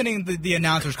 I'm defending the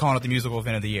announcers calling it the musical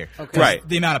event of the year. Okay. Right.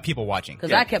 The amount of people watching.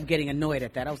 Because I kept getting annoyed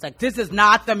at that. I was like, this is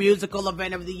not the musical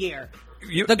event of the year.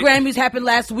 The Grammys happened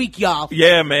last week, y'all.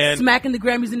 Yeah, man. Smacking the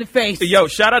Grammys in the face. Yo,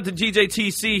 shout out to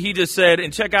GJTC. He just said,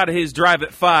 and check out his Drive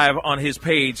at 5 on his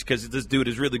page because this dude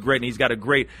is really great and he's got a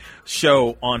great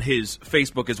show on his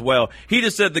Facebook as well. He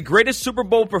just said the greatest Super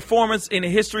Bowl performance in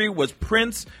history was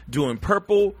Prince doing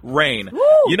Purple Rain. Woo!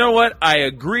 You know what? I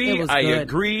agree. I good.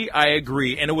 agree.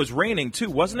 And it was raining too,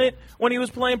 wasn't it? When he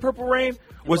was playing Purple Rain?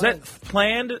 Was that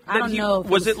planned? I don't know.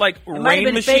 Was it like it rain might have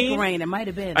been machine? Fake rain. It might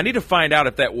have been. I need to find out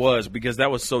if that was because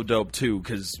that was so dope too.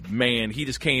 Because man, he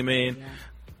just came in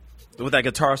with that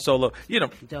guitar solo.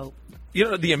 Dope. You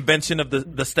know the invention of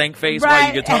the stank face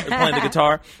right. while you playing the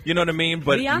guitar. You know what I mean?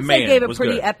 But Beyonce man, gave a was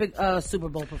pretty good. epic Super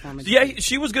Bowl performance. Yeah,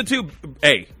 she was good too.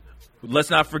 Hey, let's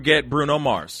not forget Bruno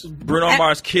Mars. Bruno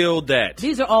Mars killed that.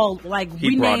 These are all like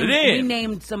we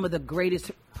named some of the greatest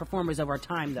performers of our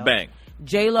time, though. Bang.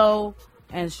 J-Lo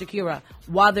and Shakira,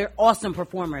 while they're awesome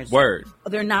performers,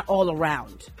 they're not all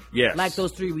around. Yes. Like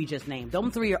those three we just named.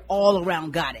 Them three are all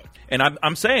around got it. And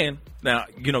I'm saying, now,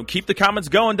 keep the comments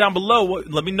going down below.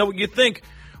 Let me know what you think.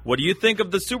 What do you think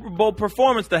of the Super Bowl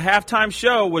performance? The halftime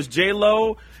show was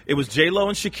J-Lo. It was J-Lo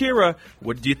and Shakira.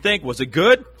 What do you think? Was it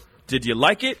good? Did you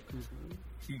like it?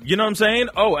 You know what I'm saying?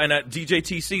 Oh, and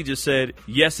DJTC just said,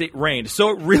 yes, it rained.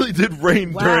 So it really did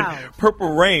rain during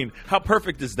Purple Rain. How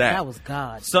perfect is that? That was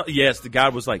God. So, yes, the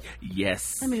God was like,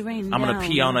 yes. Let me rain I'm going to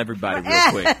pee on everybody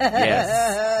real quick.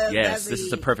 Yes, this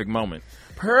is a perfect moment.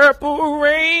 Purple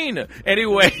Rain.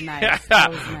 Anyway. Nice.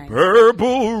 That was nice.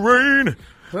 Purple Rain.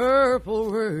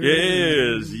 Purple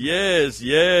Rain. Yes.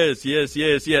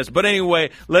 But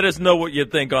anyway, let us know what you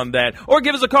think on that. Or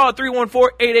give us a call at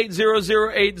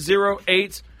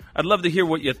 314-880-0808. I'd love to hear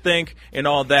what you think and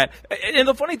all that. And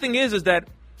the funny thing is that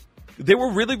they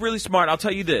were really, really smart. I'll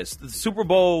tell you this. The Super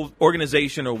Bowl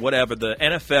organization or whatever, the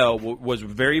NFL was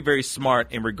very, very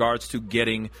smart in regards to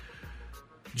getting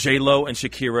J-Lo and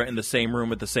Shakira in the same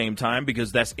room at the same time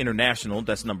because that's international.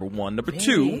 That's number one. Number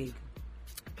two,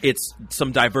 it's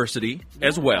some diversity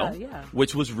as well,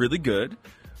 which was really good.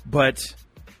 But,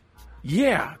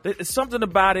 yeah, it's something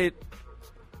about it.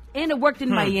 And it worked in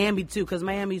Miami, too, because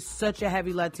Miami's such a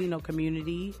heavy Latino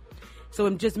community. So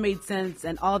it just made sense.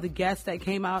 And all the guests that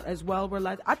came out as well were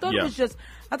Latino. I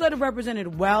thought it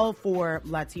represented well for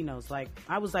Latinos. Like,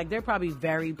 I was like, they're probably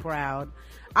very proud.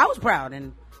 I was proud.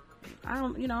 And I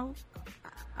don't,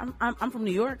 I'm from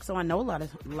New York, so I know a lot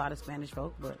of Spanish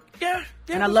folk, but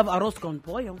and I love arroz con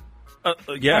pollo.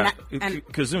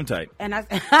 Gesundheit. And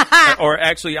or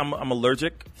actually, I'm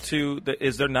allergic to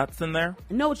is there nuts in there?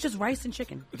 No, it's just rice and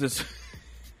chicken. It's just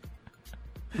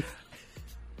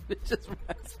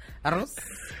rice. Arroz.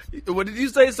 What did you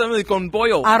say? Something con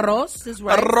pollo. Arroz is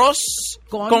rice. Arroz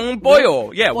con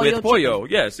pollo. Yeah, with pollo.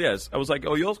 Chicken. Yes. I was like,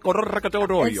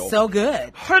 It's so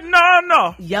good.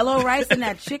 No. Yellow rice and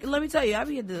that chicken. Let me tell you, I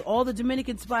be at all the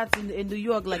Dominican spots in New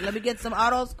York. Like, let me get some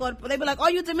arroz con. They be like, "Oh,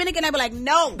 you Dominican?" I be like,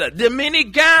 "No, the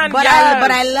Dominican." But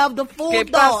I love the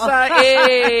food though.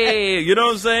 Hey, you know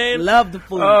what I'm saying? Love the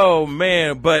food. Oh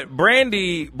man, but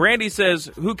Brandy says,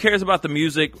 "Who cares about the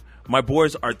music? My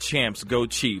boys are champs. Go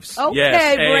Chiefs." Okay,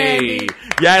 yes, Brandy.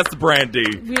 Yes,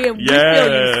 Brandy. We feel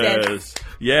you, sis.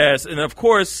 Yes, and of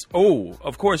course,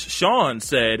 Sean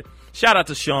said, shout out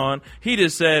to Sean. He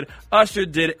just said, Usher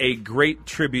did a great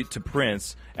tribute to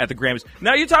Prince, at the Grammys.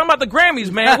 Now you're talking about the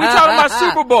Grammys, man. We're talking about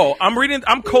Super Bowl.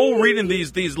 I'm cold reading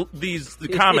these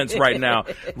comments right now.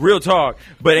 Real talk.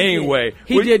 But anyway.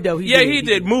 He did, though. He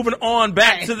did. Moving on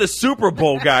back to the Super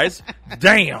Bowl, guys.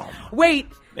 Damn. Wait.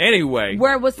 Anyway.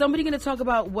 Was somebody going to talk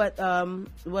about what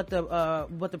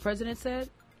the president said?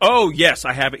 Oh, yes.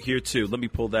 I have it here, too. Let me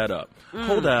pull that up.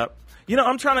 Hold up. You know,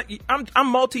 I'm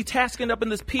multitasking up in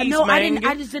this piece, no, man.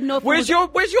 I just didn't know if Where's your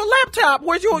laptop?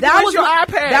 Where's your iPad?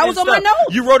 That was on my notes.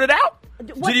 You wrote it out?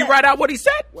 Did he write out what he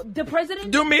said? The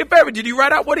president? Do me a favor. Did he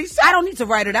write out what he said? I don't need to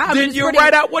write it out. Did you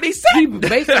write out what he said?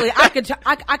 Basically, I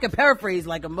could paraphrase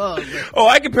like a mug. Oh,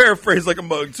 I can paraphrase like a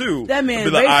mug, too. That man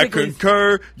be like, I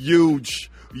concur. Huge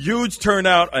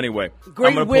turnout. Anyway, great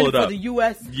I'm going to win pull it up. For the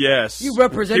U.S. Yes. You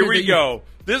represented Here we go.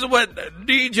 This is what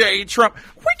DJ Trump,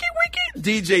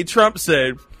 DJ Trump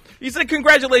said. He said,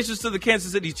 congratulations to the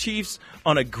Kansas City Chiefs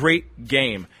on a great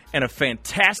game and a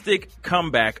fantastic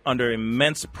comeback under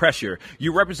immense pressure.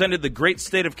 You represented the great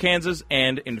state of Kansas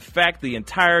and, in fact, the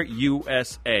entire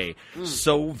USA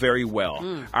so very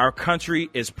well. Our country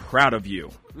is proud of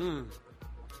you.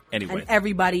 Anyway. And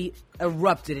everybody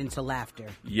erupted into laughter.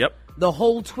 Yep. The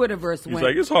whole Twitterverse went. He's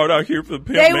like, it's hard out here for the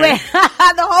pimp, man.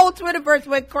 The whole Twitterverse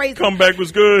went crazy. Comeback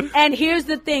was good. And here's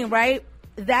the thing, right?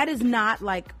 That is not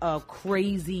like a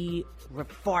crazy,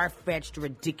 far-fetched,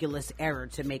 ridiculous error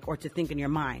to make or to think in your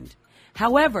mind.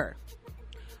 However,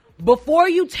 before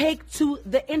you take to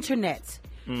the internet,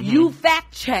 you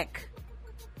fact check.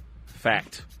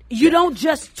 Fact. You don't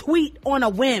just tweet on a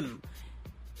whim.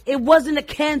 It wasn't a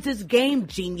Kansas game,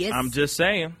 genius. I'm just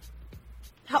saying.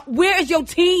 Where is your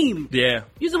team? Yeah.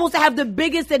 You're supposed to have the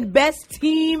biggest and best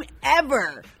team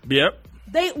ever. Yep.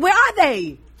 Where are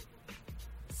they?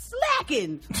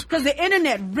 Slacking. Because the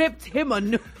internet ripped him a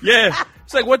new. Yeah.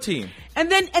 It's like, what team?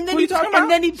 And then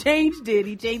he changed it.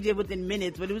 He changed it within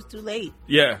minutes, but it was too late.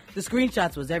 Yeah. The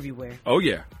screenshots was everywhere. Oh,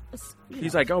 yeah.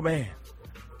 He's like, oh, man.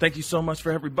 Thank you so much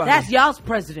for everybody. That's y'all's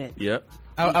president. Yep.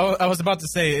 I was about to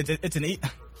say, it's an...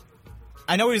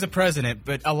 I know he's a president,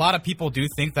 but a lot of people do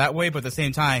think that way, but at the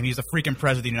same time, he's a freaking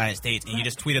president of the United States, and you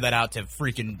just tweeted that out to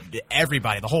freaking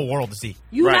everybody, the whole world to see.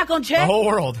 You're not going to check? The whole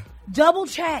world. Double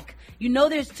check. You know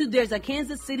there's two. There's a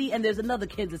Kansas City and there's another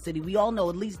Kansas City. We all know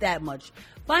at least that much.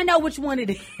 Find out which one it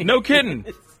is. No kidding.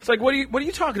 It's like, what are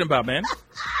you talking about, man?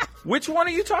 Which one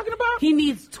are you talking about? He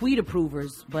needs tweet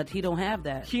approvers, but he don't have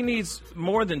that. He needs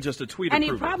more than just a tweet and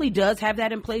approver. And he probably does have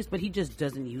that in place, but he just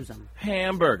doesn't use them.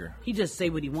 Hamburger. He just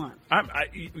say what he wants.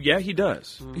 Yeah, he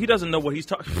does. He doesn't know what he's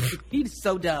talking about. He's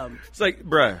so dumb. It's like,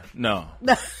 bruh, no.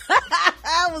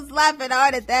 I was laughing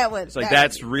hard at that one. It's like,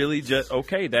 that's really just,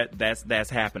 okay, that's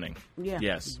happening. Yeah.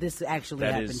 Yes. This actually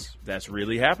happened. That's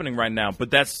really happening right now. But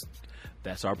that's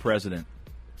our president.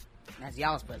 That's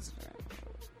y'all's president.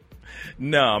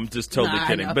 No, I'm just totally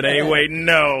kidding. But anyway,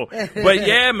 no. But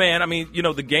yeah, man, I mean, you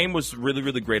know, the game was really,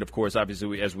 really great, of course,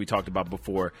 obviously, as we talked about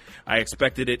before. I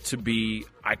expected it to be,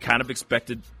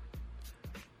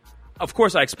 of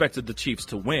course, I expected the Chiefs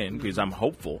to win because I'm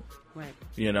hopeful. Right.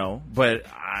 You know, but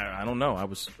I don't know.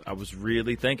 I was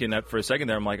really thinking that for a second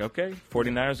there. I'm like, okay,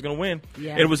 49ers are going to win.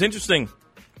 Yeah. And it was interesting,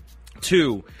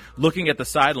 too, looking at the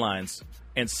sidelines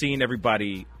and seeing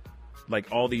everybody,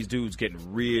 like all these dudes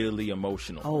getting really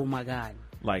emotional. Oh, my God.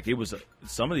 Like, it was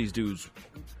some of these dudes.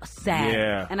 Sad.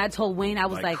 Yeah. And I told Wayne, I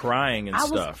was like crying and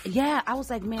stuff. Yeah, I was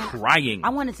like, man. Crying. I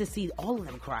wanted to see all of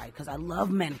them cry because I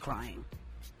love men crying.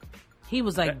 He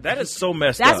was like, that is so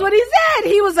messed up. That's what he said.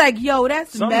 He was like, yo,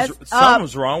 that's messed up.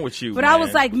 Something's wrong with you, But man. I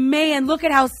was like, man, look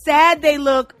at how sad they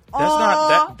look.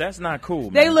 That's not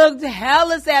cool, man. They looked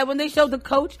hella sad when they showed the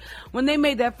coach. When they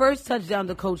made that first touchdown,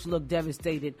 the coach looked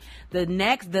devastated.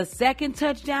 The second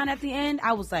touchdown at the end,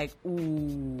 I was like,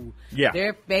 ooh. Yeah.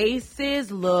 Their faces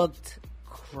looked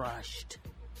crushed.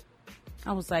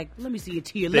 I was like, let me see a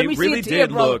tear. They let me really see a tear,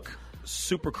 did bro. look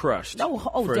super crushed for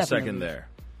definitely. a second there.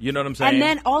 You know what I'm saying? And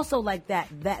then also like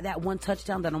that one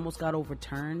touchdown that almost got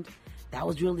overturned, that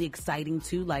was really exciting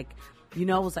too. Like, you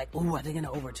know, I was like, oh, are they going to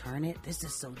overturn it? This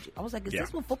is so I was like, is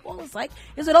this what football is like?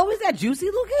 Is it always that juicy,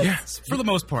 Lucas? Yes, for the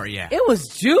most part, yeah. It was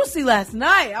juicy last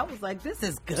night. I was like, this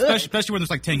is good. Especially when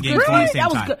there's like 10 games going at the same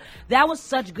time. Good. That was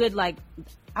such good,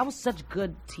 such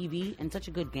good TV and such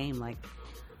a good game. Like,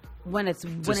 when a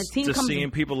team comes...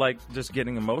 seeing people, like, just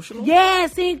getting emotional? Yeah,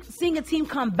 seeing a team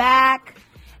come back...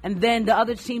 And then the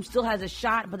other team still has a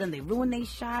shot, but then they ruin their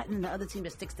shot, and the other team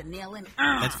just sticks the nail in.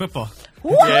 That's football.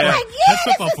 What? Yeah. That's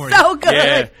football for you. So good.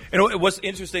 Yeah. And what's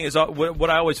interesting is what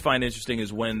I always find interesting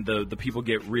is when the people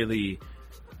get really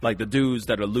like the dudes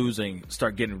that are losing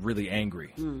start getting really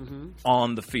angry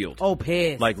on the field. Oh,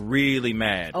 pissed. Like really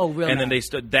mad. Oh, really? And then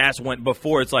that's when,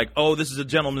 before it's like, oh, this is a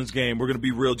gentleman's game. We're going to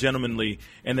be real gentlemanly.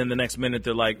 And then the next minute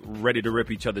they're like ready to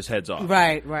rip each other's heads off.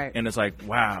 Right. And it's like,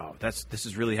 wow, this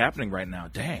is really happening right now.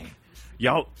 Dang.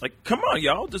 Y'all, like, come on,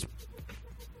 y'all. Just,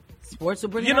 sports will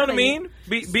bring you know what I mean?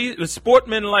 Be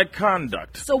sportsman-like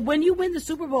conduct. So when you win the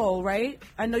Super Bowl, right?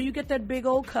 I know you get that big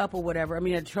old cup or whatever. I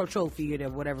mean, a trophy or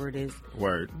whatever it is.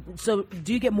 Word. So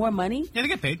do you get more money? Yeah, they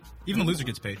get paid. Even the loser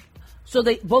gets paid. So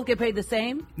they both get paid the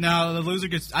same? No, the loser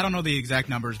gets, I don't know the exact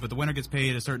numbers, but the winner gets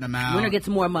paid a certain amount. Winner gets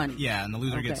more money. Yeah, and the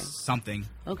loser gets something.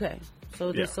 Okay. So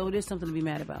it is something to be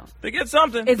mad about. They get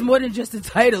something. It's more than just the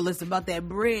title. It's about that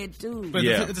bread, too. But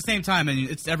at the same time, and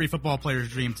it's every football player's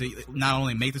dream to not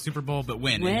only make the Super Bowl, but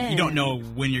win. And you don't know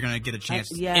when you're going to get a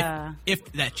chance.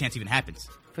 If that chance even happens.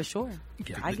 For sure.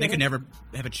 They could never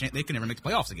have a chance. They could never make the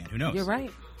playoffs again. Who knows? You're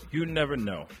right. You never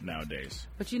know nowadays.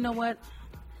 But you know what?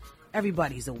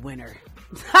 Everybody's a winner.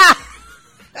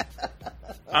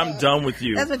 I'm done with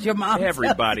you. That's what your mom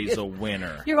Everybody's tells you. a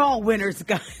winner. You're all winners,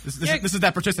 guys. This is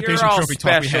that participation You're all trophy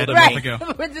talk we had a special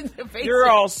month ago. You're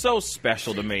all so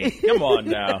special to me. Come on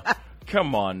now.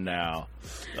 Come on now.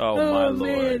 Oh, my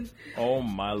Lord. Man. Oh,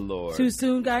 my Lord. Too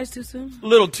soon, guys? Too soon? A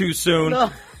little too soon.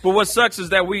 No. But what sucks is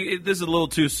that this is a little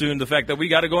too soon, the fact that we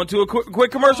got to go into a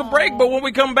quick commercial break. But when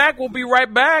we come back, we'll be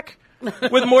right back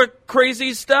with more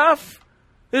crazy stuff.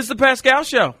 This is the Pascal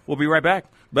Show. We'll be right back.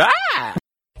 Bye.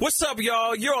 What's up,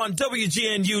 y'all? You're on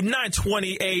WGNU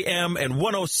 920 AM and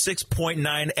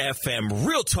 106.9 FM.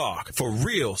 Real talk for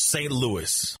real St.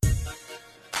 Louis.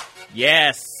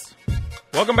 Yes.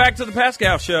 Welcome back to the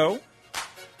Pascal Show.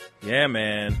 Yeah,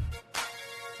 man.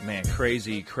 Man,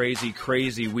 crazy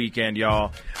weekend,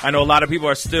 y'all. I know a lot of people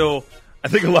are still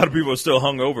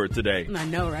hungover today. I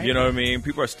know, right? You know what I mean?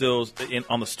 People are still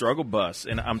on the struggle bus.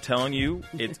 And I'm telling you,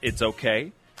 it's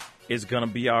okay. It's going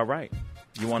to be all right.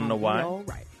 You want to know why? All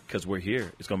right. Because we're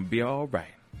here. It's going to be all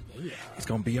right. Yeah. It's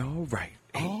going to be all right.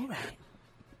 All right.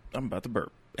 I'm about to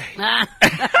burp.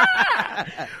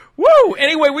 Woo!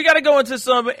 Anyway, we got to go into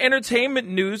some entertainment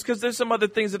news because there's some other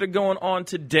things that are going on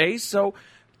today. So,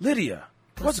 Lydia,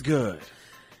 what's good?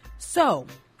 So,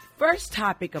 first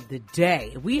topic of the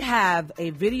day. We have a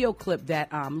video clip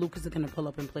that Lucas is going to pull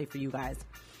up and play for you guys.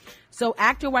 So,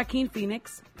 actor Joaquin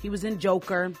Phoenix, he was in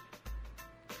Joker.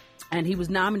 And he was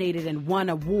nominated and won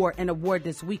an award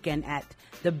this weekend at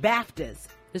the BAFTAs.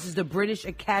 This is the British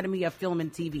Academy of Film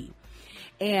and TV.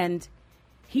 And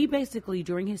he basically,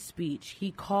 during his speech,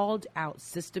 he called out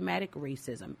systematic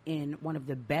racism in one of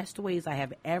the best ways I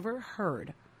have ever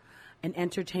heard an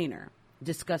entertainer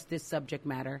discuss this subject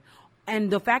matter. And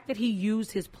the fact that he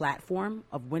used his platform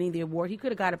of winning the award, he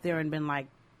could have got up there and been like,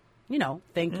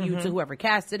 thank you to whoever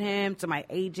casted him, to my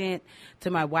agent, to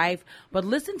my wife. But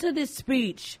listen to this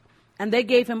speech. And they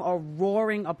gave him a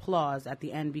roaring applause at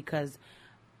the end because,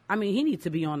 I mean, he needs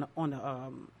to be on the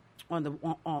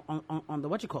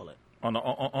what you call it, on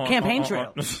the campaign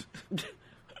trail.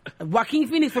 Joaquin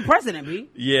Phoenix for president, B.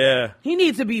 Yeah, he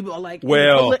needs to be like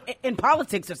in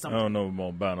politics or something. I don't know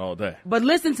about all that. But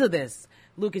listen to this,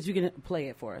 Lucas. You can play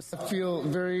it for us. I feel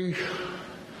very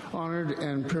honored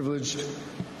and privileged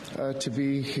to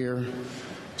be here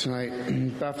tonight.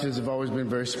 BAFTAs have always been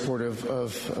very supportive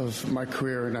of my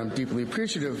career, and I'm deeply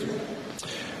appreciative.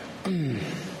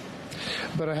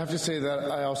 But I have to say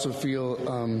that I also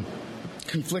feel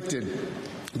conflicted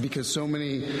because so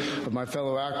many of my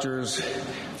fellow actors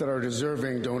that are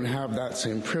deserving don't have that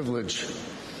same privilege.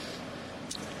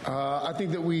 I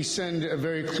think that we send a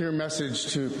very clear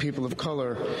message to people of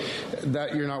color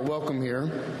that you're not welcome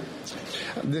here.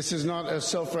 This is not a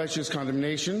self-righteous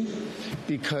condemnation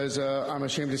because I'm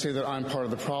ashamed to say that I'm part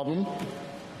of the problem.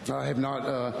 I have not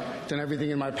done everything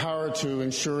in my power to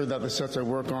ensure that the sets I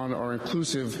work on are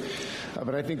inclusive,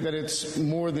 but I think that it's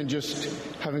more than just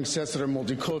having sets that are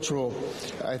multicultural.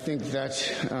 I think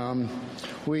that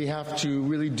we have to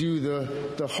really do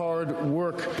the hard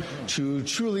work to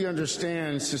truly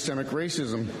understand systemic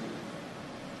racism.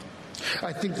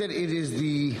 I think that it is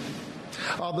the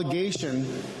obligation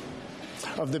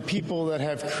of the people that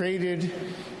have created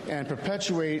and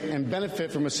perpetuate and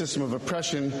benefit from a system of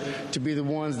oppression to be the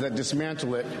ones that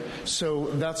dismantle it. So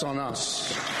that's on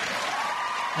us.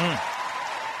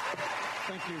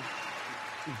 Thank you.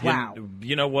 Wow.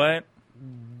 You know what?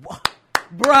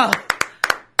 Bruh.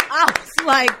 I was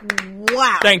like,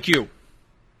 wow. Thank you.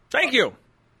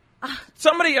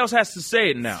 Somebody else has to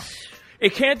say it now.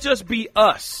 It can't just be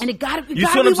us. And it gotta be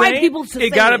white people to say it.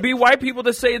 It gotta be white people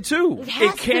to say it too.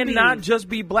 It cannot just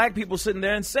be black people sitting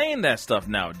there and saying that stuff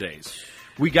nowadays.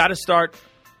 We gotta start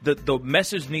the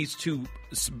message needs to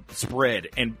spread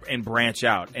and branch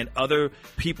out, and other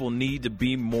people need to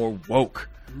be more woke.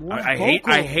 I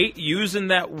hate using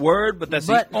that word, but that's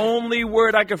the only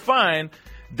word I can find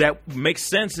that makes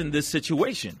sense in this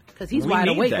situation. Because he's wide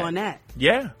awake on that.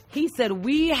 Yeah. He said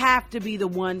we have to be the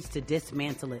ones to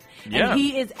dismantle it. Yeah. And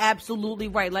he is absolutely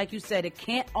right. Like you said, it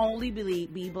can't only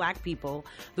be black people,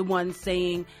 the ones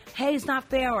saying, hey, it's not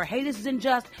fair, or hey, this is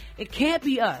unjust. It can't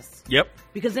be us. Yep.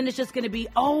 Because then it's just going to be,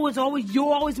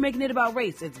 you're always making it about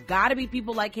race. It's got to be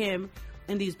people like him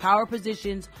in these power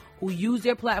positions who use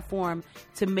their platform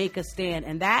to make a stand.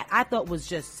 And that, I thought, was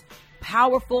just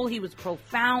powerful. He was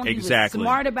profound. Exactly. He was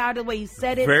smart about the way he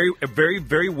said it. Very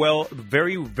well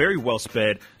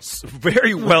said.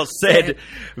 Very well said.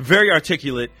 Very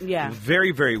articulate. Yeah.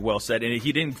 Very, very well said. And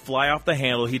he didn't fly off the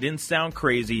handle. He didn't sound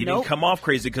crazy. He didn't come off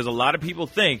crazy, because a lot of people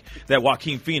think that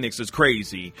Joaquin Phoenix is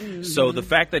crazy. Mm-hmm. So the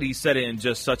fact that he said it in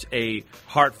just such a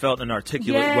heartfelt and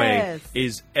articulate way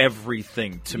is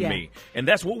everything to me. And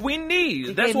that's what we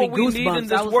need. That's what we need in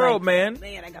this world, man.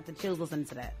 Man, I got the chills listening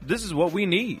to that. This is what we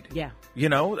need. Yeah. You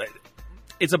know,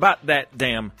 it's about that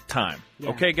damn time.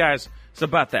 Yeah. Okay, guys? It's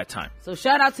about that time. So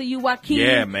shout out to you, Joaquin.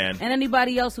 Yeah, man. And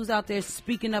anybody else who's out there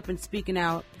speaking up and speaking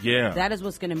out. Yeah. That is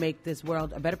what's going to make this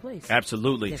world a better place.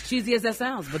 Absolutely. As cheesy as that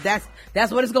sounds, but that's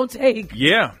what it's going to take.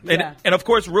 Yeah. And of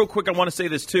course, real quick, I want to say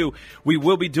this too.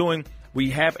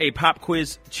 We have a pop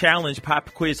quiz challenge,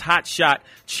 pop quiz hot shot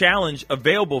challenge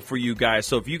available for you guys.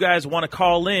 So if you guys want to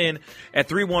call in at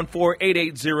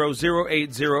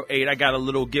 314-880-0808, I got a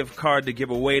little gift card to give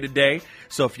away today.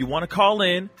 So if you want to call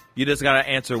in, you just got to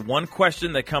answer one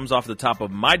question that comes off the top of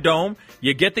my dome.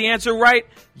 You get the answer right,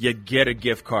 you get a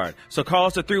gift card. So call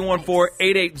us at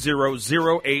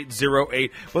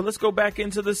 314-880-0808. But let's go back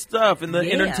into the stuff in the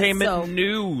entertainment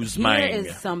news, man. Here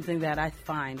is something that I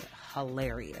find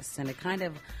hilarious, and it kind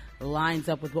of lines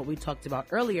up with what we talked about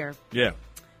earlier. Yeah.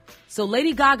 So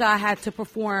Lady Gaga had to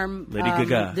perform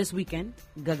this weekend.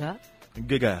 Gaga.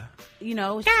 You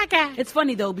know, Gaga. It's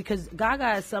funny though, because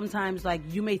Gaga is sometimes, like,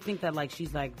 you may think that, like,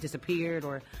 she's like disappeared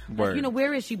or like, you know,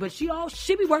 where is she? But she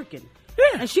be working.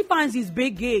 Yeah. And she finds these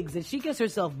big gigs and she gets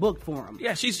herself booked for them.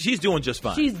 Yeah, she's doing just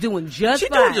fine. She's doing just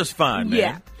fine, man.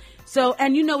 Yeah. So,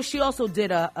 and you know, she also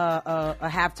did a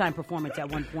halftime performance at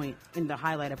one point in the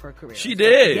highlight of her career. She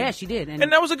did. Yeah, she did.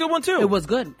 And that was a good one, too. It was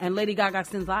good. And Lady Gaga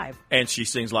sings live. And she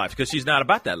sings live because she's not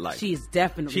about that life. She's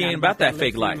definitely She ain't about that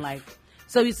fake life.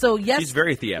 So yes. She's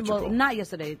very theatrical. Well, not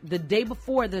yesterday. The day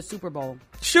before the Super Bowl.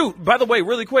 Shoot, by the way,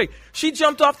 really quick, she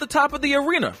jumped off the top of the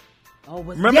arena. Oh,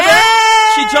 remember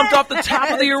that? She jumped off the top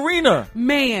of the arena.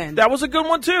 Man. That was a good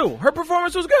one, too. Her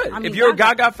performance was good. I mean, if you're a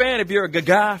Gaga fan, if you're a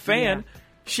Gaga fan,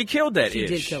 she killed that She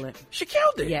did kill it. She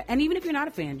killed it. Yeah, and even if you're not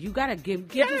a fan, you got to give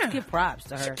props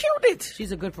to her. She killed it.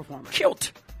 She's a good performer.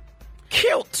 Killed.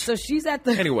 So she's at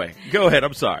the... Anyway, go ahead.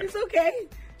 I'm sorry. It's okay.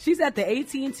 She's at the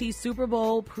AT&T Super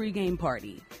Bowl pregame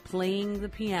party, playing the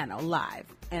piano live.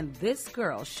 And this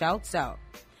girl shouts out.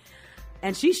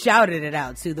 And she shouted it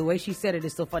out, too. The way she said it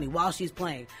is so funny. While she's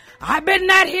playing, I better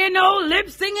not hear no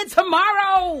lip singing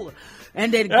tomorrow.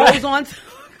 And then goes on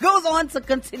to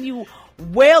continue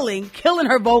wailing, killing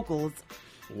her vocals.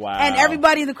 Wow. And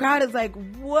everybody in the crowd is like,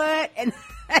 what? And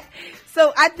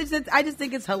so I just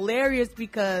think it's hilarious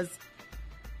because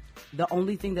the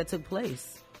only thing that took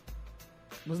place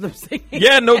was lip singing.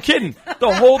 Yeah, no kidding.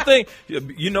 The whole thing.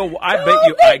 You know,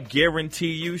 I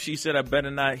guarantee you, she said, I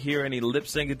better not hear any lip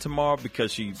singing tomorrow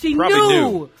because she probably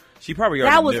knew. She probably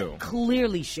already knew. That was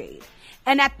clearly shade.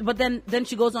 But then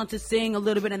she goes on to sing a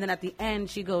little bit, and then at the end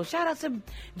she goes, shout out to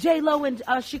J-Lo and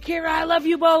Shakira, I love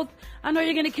you both. I know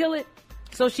you're going to kill it.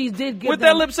 So she did give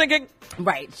that lip syncing?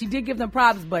 Right. She did give them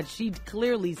props, but she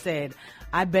clearly said,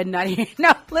 I better not hear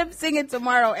no lip singing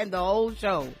tomorrow, and the whole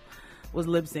show was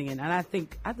lip singing. And I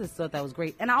just thought that was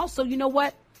great. And also, you know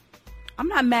what? I'm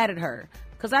not mad at her,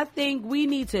 because I think we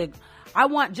need to,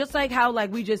 just like how, like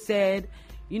we just said,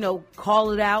 you know,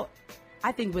 call it out.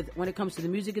 I think when it comes to the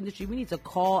music industry, we need to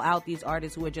call out these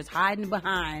artists who are just hiding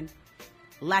behind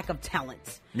lack of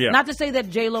talent. Yeah. Not to say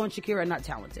that J-Lo and Shakira are not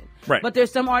talented. Right. But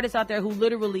there's some artists out there who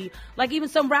literally, like even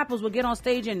some rappers will get on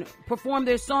stage and perform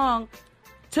their song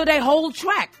to their whole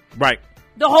track. Right.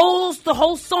 The whole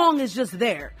song is just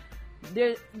there.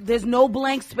 There's no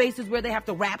blank spaces where they have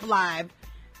to rap live.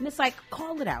 And it's like,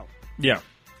 call it out. Yeah.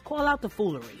 Call out the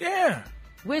foolery. Yeah.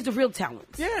 Where's the real talent?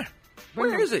 Yeah.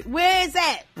 Where is it? Where is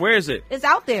that? Where is it? It's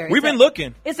out there. We've been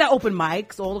looking. It's at open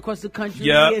mics all across the country.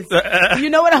 Yeah. You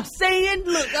know what I'm saying?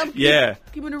 Look, I'm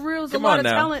keeping it real. There's a lot of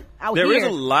talent out here. There is a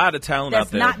lot of talent out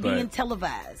there. That's not being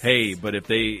televised. Hey, but if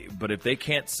they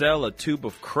can't sell a tube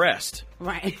of Crest,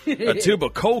 right, a tube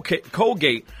of Colgate,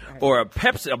 right, or a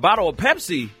bottle of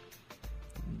Pepsi,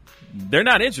 they're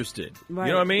not interested. Right.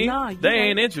 You know what I mean? No, they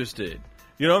ain't interested.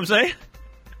 You know what I'm saying?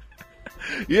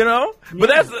 You know, but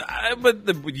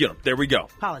there we go.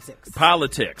 Politics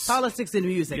in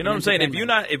music. You know what I'm saying? If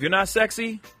you're not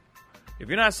sexy, if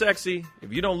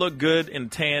you don't look good in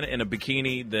tan in a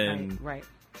bikini, then right.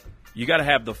 You got to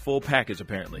have the full package.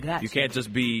 Apparently, gotcha. You can't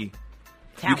just be.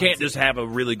 Talented. You can't just have a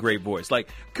really great voice. Like,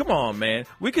 come on, man.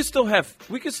 We could still have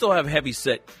heavy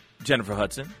set Jennifer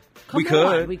Hudson. We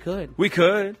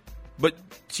could. But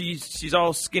she's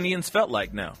all skinny and svelte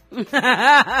like now. You know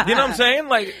what I'm saying?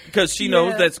 Like, because she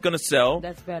knows that's going to sell.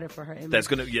 That's better for her image. It's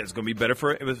going to be better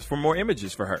for more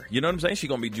images for her. You know what I'm saying? She's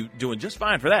going to be doing just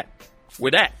fine for that.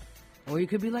 With that. Or you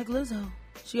could be like Lizzo.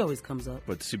 She always comes up.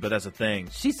 But that's the thing.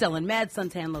 She's selling mad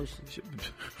suntan lotion.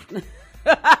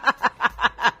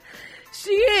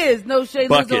 She is. No shade,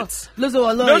 buckets. Lizzo,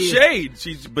 I love no you. No shade.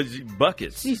 She's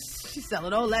buckets. She's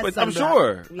selling all that. But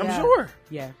sunblock. I'm sure.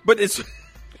 Yeah. But it's.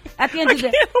 At the end of the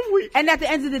day, and at the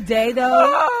end of the day,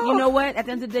 though, you know what? At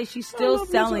the end of the day, she's still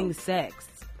selling sex.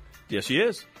 Yes, she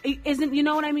is. Isn't, you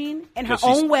know what I mean? In her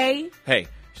own way. Hey,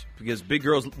 because big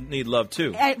girls need love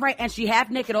too. Right, and she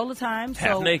half naked all the time.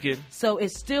 Half naked. So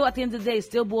it's still, at the end of the day, it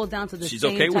still boils down to the she's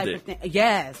same okay type with of thing.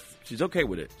 Yes. She's okay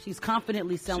with it. She's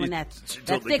confidently selling that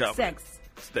totally thick sex.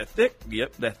 It's that thick,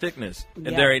 that thickness. And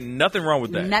there ain't nothing wrong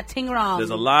with that. Nothing wrong. There's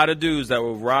a lot of dudes that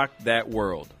will rock that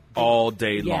world all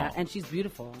day long. Yeah, and she's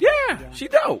beautiful. Yeah, she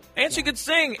dope. And she can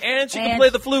sing, and she can play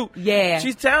the flute. Yeah.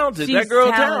 She's talented. That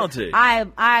girl's talented.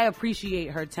 I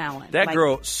appreciate her talent. That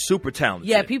girl, super talented.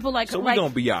 Yeah, people like her. So we're going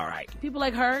to be all right. People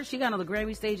like her, she got on the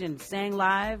Grammy stage and sang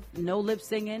live, no lip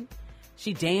singing.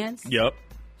 She danced. Yep.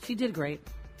 She did great.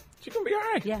 She's going to be all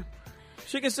right. Yeah.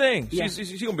 She can sing. Yeah.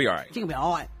 She's going to be all right. She's going to be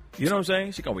all right. You know what I'm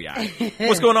saying? She's going to be all right.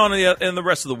 What's going on in the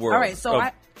rest of the world? All right, so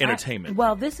entertainment.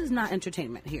 Well, this is not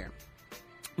entertainment here.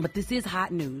 But this is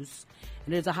hot news,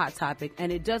 and it's a hot topic,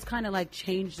 and it does kind of like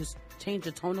change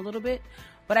the tone a little bit.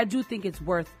 But I do think it's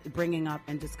worth bringing up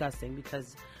and discussing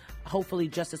because hopefully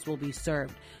justice will be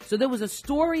served. So there was a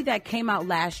story that came out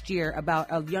last year about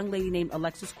a young lady named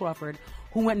Alexis Crawford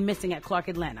who went missing at Clark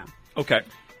Atlanta. Okay.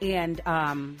 And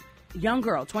young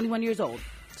girl, 21 years old.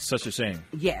 Such a shame.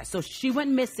 Yeah, so she went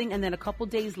missing, and then a couple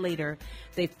days later,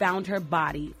 they found her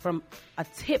body from a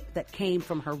tip that came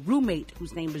from her roommate,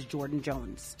 whose name was Jordan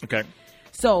Jones. Okay.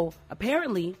 So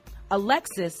apparently,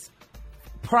 Alexis,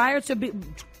 prior to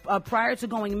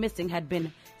going missing, had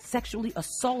been sexually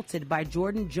assaulted by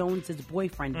Jordan Jones's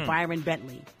boyfriend, Byron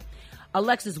Bentley.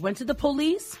 Alexis went to the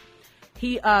police.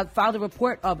 He filed a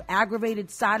report of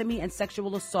aggravated sodomy and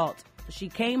sexual assault. She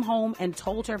came home and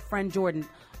told her friend Jordan,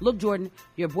 "Look, Jordan,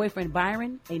 your boyfriend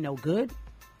Byron ain't no good.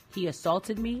 He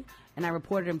assaulted me, and I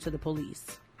reported him to the police."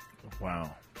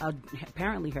 Wow.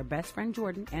 Apparently, her best friend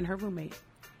Jordan and her roommate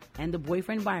and the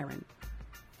boyfriend Byron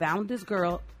found this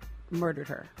girl, murdered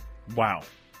her. Wow.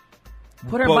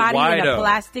 Put her body in a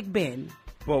plastic bin.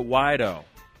 But why though?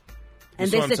 And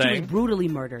they said she was brutally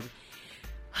murdered.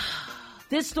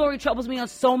 This story troubles me on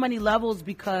so many levels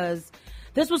because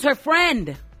this was her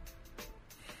friend.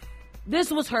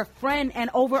 This was her friend and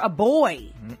over a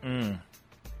boy.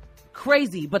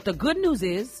 Crazy. But the good news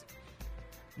is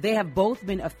they have both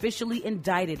been officially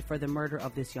indicted for the murder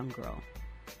of this young girl.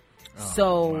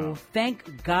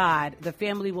 Thank God the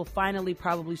family will finally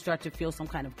probably start to feel some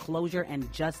kind of closure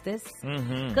and justice.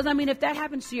 Because, I mean, if that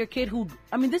happens to your kid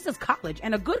this is college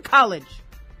and a good college.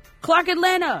 Clark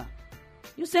Atlanta.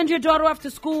 You send your daughter off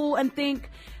to school and think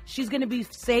she's going to be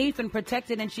safe and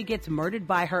protected, and she gets murdered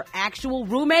by her actual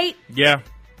roommate? Yeah.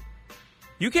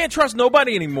 You can't trust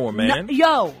nobody anymore, man. You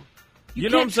know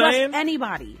what I'm saying? Trust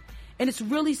anybody. And it's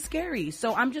really scary.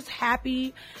 So I'm just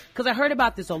happy because I heard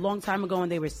about this a long time ago,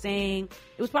 and they were saying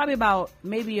it was probably about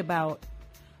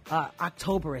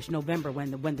October-ish, November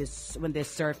when this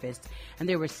surfaced, and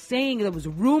they were saying there was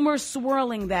rumors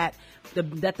swirling that the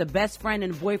best friend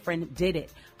and boyfriend did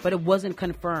it, but it wasn't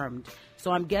confirmed.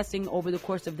 So I'm guessing over the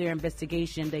course of their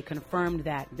investigation, they confirmed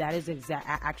that is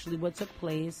actually what took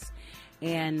place,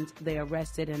 and they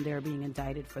arrested and they're being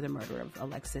indicted for the murder of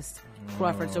Alexis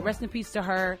Crawford. So rest in peace to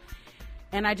her,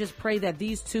 and I just pray that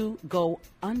these two go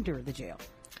under the jail.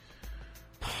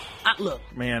 Look,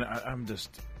 man, I'm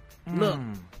just look.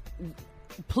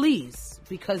 Please,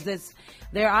 because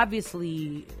there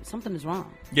obviously something is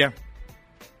wrong. Yeah.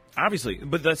 Obviously,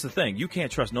 but that's the thing. You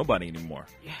can't trust nobody anymore.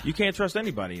 Yeah. You can't trust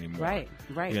anybody anymore.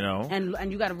 Right. You know?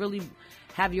 And you got to really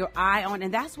have your eye on.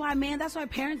 And that's why, man, that's why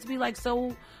parents be like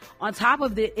so on top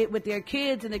of it with their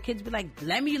kids. And the kids be like,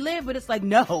 let me live. But it's like,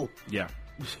 no. Yeah.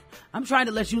 I'm trying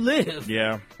to let you live.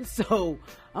 Yeah. So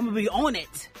I'm going to be on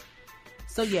it.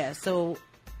 So, yeah. So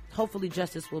hopefully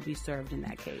justice will be served in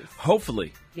that case.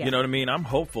 Hopefully. Yeah. You know what I mean? I'm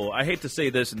hopeful. I hate to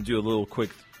say this and do a little quick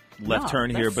left turn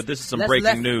here, but this is some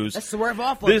breaking news. Let's swerve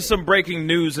off. This is some breaking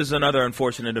news. This is another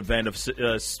unfortunate event of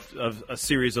a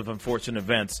series of unfortunate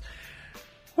events.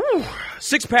 Whew.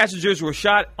 6 passengers were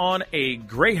shot on a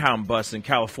Greyhound bus in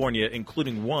California,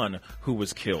 including one who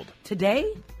was killed.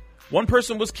 Today? 1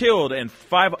 person was killed and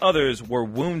 5 others were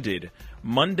wounded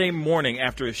Monday morning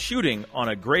after a shooting on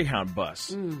a Greyhound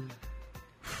bus.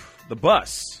 The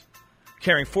bus,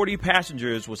 carrying 40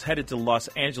 passengers, was headed to Los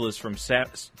Angeles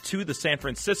to the San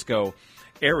Francisco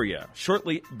area.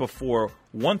 Shortly before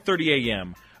 1:30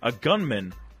 a.m., a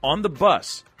gunman on the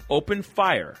bus opened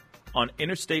fire on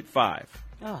Interstate 5.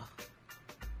 Oh.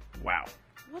 Wow.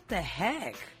 What the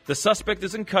heck? The suspect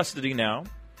is in custody now,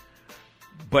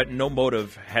 but no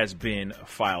motive has been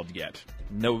filed yet.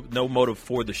 No motive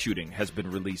for the shooting has been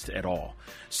released at all.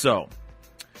 So,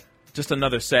 just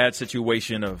another sad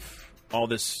situation of all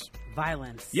this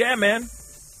violence. Yeah, man.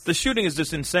 The shooting is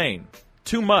just insane.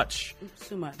 Too much.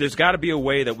 Too much. There's got to be a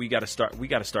way that we got to start.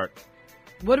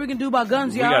 What are we going to do about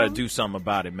guns, y'all? We got to do something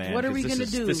about it, man. What are we going to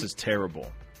do? This is terrible.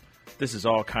 This is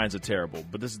all kinds of terrible.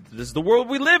 But this is the world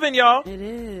we live in, y'all. It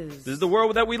is. This is the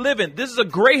world that we live in. This is a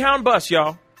Greyhound bus,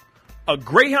 y'all. A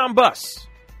Greyhound bus.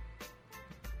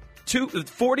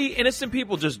 40 innocent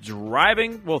people just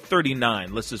driving. Well,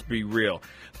 39. Let's just be real.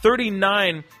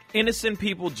 39 innocent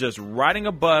people just riding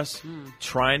a bus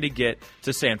trying to get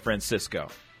to San Francisco.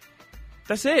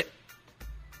 That's it.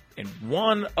 And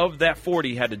one of that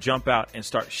 40 had to jump out and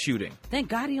start shooting. Thank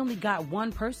God he only got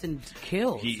 1 person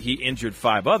killed. He injured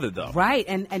 5 other though. Right,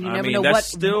 and you never know that's what.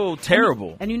 Still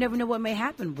terrible. And you never know what may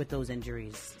happen with those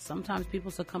injuries. Sometimes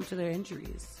people succumb to their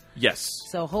injuries. Yes.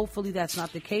 So hopefully that's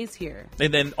not the case here.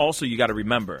 And then also you got to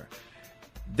remember,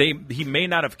 he may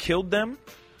not have killed them,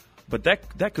 but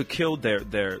that could kill their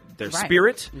right.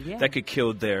 Spirit. Yeah. That could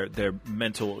kill their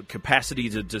mental capacity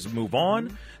to just move on.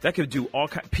 Mm-hmm. That could do all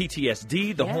kind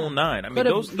PTSD, the whole nine. I mean,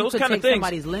 those kind of things.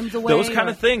 Somebody's limbs away, those kind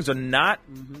of things are not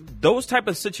those type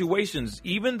of situations.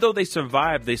 Even though they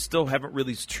survived, they still haven't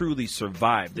really truly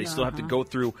survived. They still have to go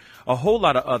through a whole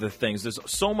lot of other things. There's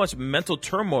so much mental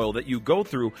turmoil that you go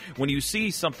through when you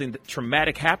see something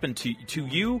traumatic happen to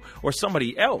you or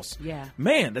somebody else. Yeah,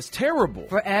 man, that's terrible.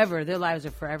 Forever, their lives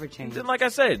are forever changed. Then, like I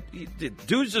said,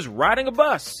 dude's just riding a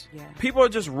bus. Yeah. People are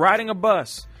just riding a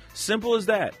bus. Simple as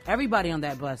that. Everybody on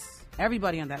that bus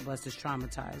is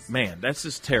traumatized. Man, that's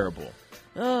just terrible.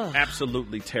 Ugh.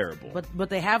 Absolutely terrible. But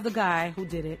they have the guy who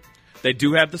did it. They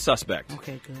do have the suspect.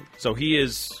 Okay, good. So he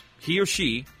or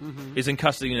she is in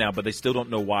custody now, but they still don't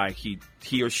know why he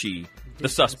or she, the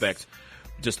suspect,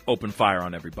 just opened fire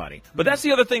on everybody. But that's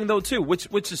the other thing, though, too,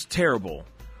 which is terrible,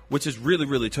 which is really,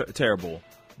 really terrible.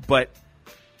 But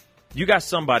you got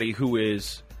somebody who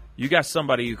is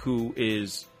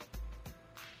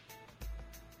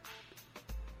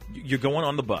you're going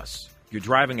on the bus. You're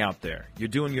driving out there. You're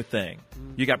doing your thing.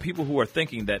 You got people who are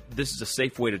thinking that this is a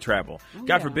safe way to travel.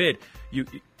 God forbid you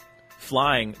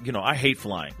flying. You know, I hate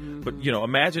flying, but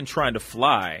imagine trying to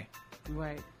fly.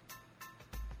 Right.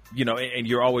 And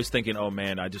you're always thinking, oh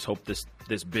man, I just hope this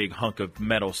big hunk of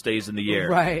metal stays in the air.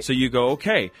 Right. So you go,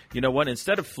 okay, you know what?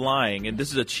 Instead of flying, and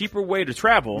this is a cheaper way to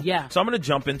travel. Yeah. So I'm going to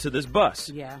jump into this bus.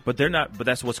 Yeah. But they're not. But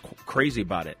that's what's crazy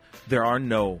about it. There are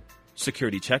no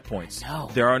security checkpoints. No.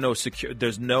 There are no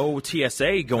there's no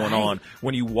TSA going on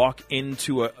when you walk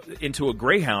into a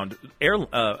Greyhound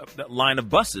line of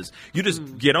buses. You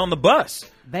just get on the bus.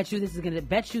 Bet you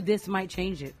this might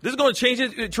change it. This is going to change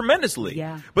it tremendously.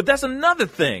 Yeah. But that's another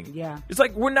thing. Yeah. It's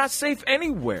like we're not safe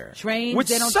anywhere. Trains, which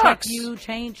they don't sucks. check you.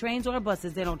 Trains or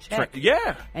buses, they don't check.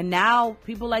 Yeah. And now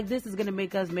people like this is going to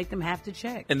make them have to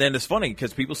check. And then it's funny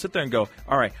because people sit there and go,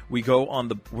 all right, we're going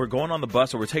on the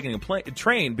bus or we're taking a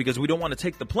train because we don't want to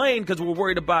take the plane because we're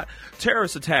worried about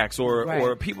terrorist attacks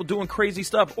or people doing crazy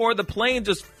stuff or the plane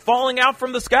just falling out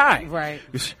from the sky. Right.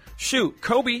 Shoot,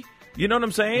 Kobe. You know what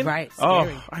I'm saying? Right.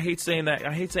 Scary. Oh, I hate saying that.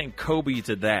 I hate saying Kobe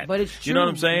to that. But it's true. You know what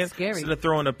I'm saying? It's scary. Instead of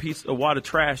throwing a wad of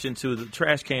trash into the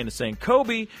trash can and saying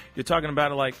Kobe, you're talking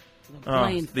about it like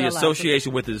the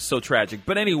association with it is so tragic.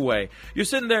 But anyway, you're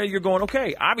sitting there, you're going,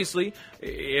 okay, obviously,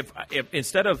 if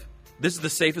instead of this is the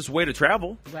safest way to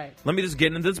travel, right? Let me just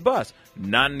get into this bus.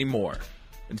 Not anymore.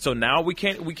 And so now we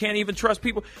can't even trust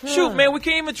people. Shoot, man, we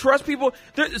can't even trust people.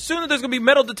 Soon there's going to be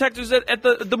metal detectors at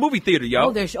the movie theater,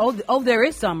 yo. There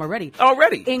is some already.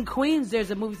 Already. In Queens, there's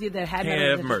a movie theater that had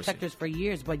metal detectors for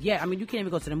years. But, yeah, I mean, you can't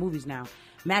even go to the movies now.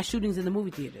 Mass shootings in the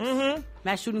movie theaters. Mm-hmm.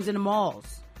 Mass shootings in the malls.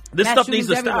 This stuff needs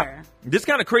to stop. This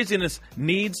kind of craziness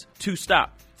needs to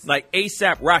stop. Like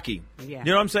ASAP Rocky. Yeah. You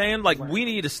know what I'm saying? Like, we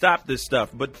need to stop this stuff.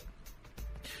 But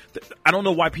I don't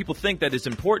know why people think that it's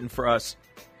important for us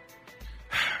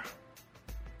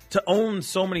to own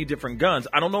so many different guns.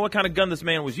 I don't know what kind of gun this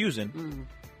man was using.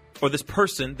 Or this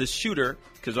person, this shooter,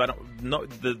 because I don't know,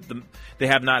 they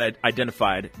have not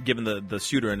identified, given the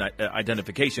shooter and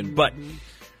identification. But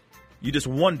you just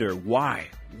wonder why.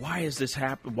 Why is this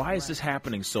happen? Why is this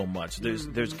happening so much?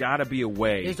 There's got to be a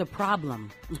way. There's a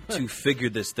problem to figure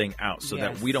this thing out, so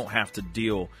that we don't have to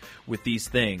deal with these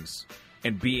things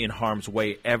and be in harm's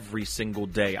way every single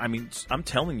day. I mean, I'm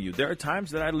telling you, there are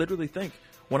times that I literally think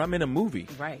when I'm in a movie,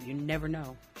 right? You never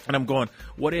know, and I'm going,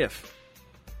 what if?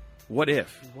 What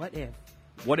if? What if?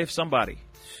 What if somebody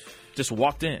just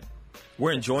walked in?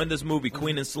 We're enjoying this movie,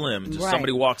 Queen and Slim. Just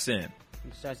somebody walks in,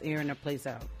 and starts airing the place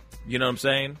out. You know what I'm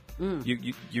saying?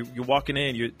 You're walking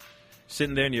in, you're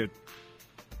sitting there, and you're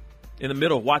in the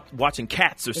middle watching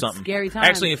Cats or something. Scary time.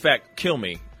 Actually, in fact, kill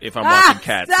me if I'm watching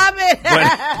Cats. Stop it!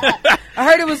 But I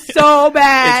heard it was so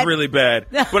bad. It's really bad.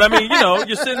 But I mean,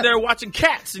 you're sitting there watching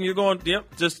Cats, and you're going,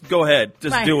 "Yep, just go ahead,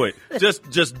 just do it,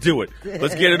 just do it.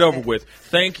 Let's get it over with."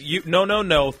 Thank you.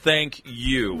 No. Thank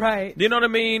you. Right. You know what I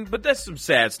mean? But that's some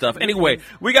sad stuff. Anyway,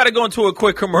 we got to go into a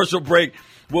quick commercial break.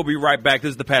 We'll be right back. This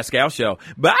is the Pascal Show.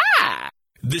 Bye.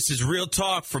 This is Real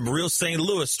Talk from Real St.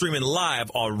 Louis, streaming live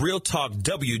on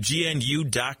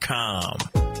RealTalkWGNU.com.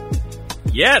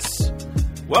 Yes.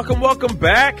 Welcome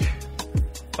back.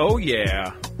 Oh,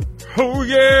 yeah.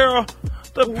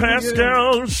 The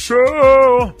Pascal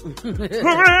Show.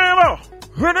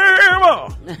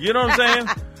 You know what I'm saying?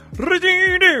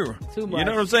 Too much. You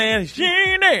know what I'm saying? She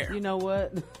ain't there. You know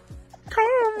what?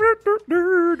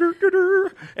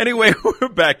 Anyway, we're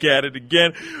back at it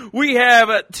again. We have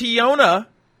Tiona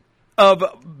of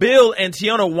Bill and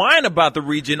Tiona Wine About the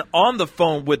Region on the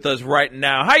phone with us right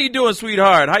now. How you doing,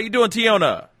 sweetheart? How you doing,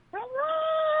 Tiona?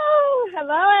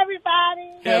 Hello,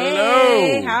 everybody. Hello.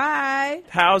 Hey, hi.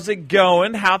 How's it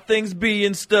going? How things be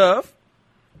and stuff?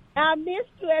 I missed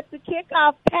you at the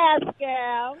kickoff,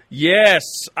 Pascal. Yes,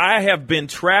 I have been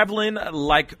traveling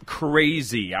like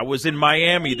crazy. I was in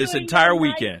Miami this entire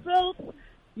weekend.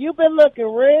 You've been looking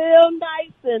real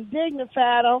nice and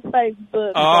dignified on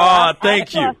Facebook. Oh,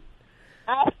 thank you.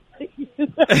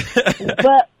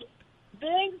 But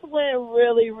things went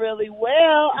really, really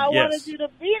well. I wanted you to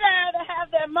be there to have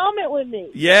that moment with me.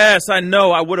 Yes, I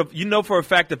know. I would have. You know for a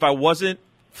fact if I wasn't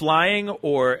flying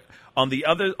or on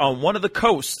one of the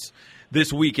coasts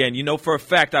this weekend, you know for a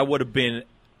fact I would have been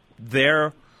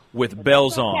there with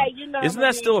bells on. Isn't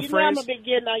that still a phrase? You know I'm going to be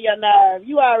getting on your nerve.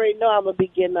 You already know I'm going to be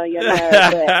getting on your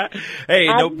nerve. Hey,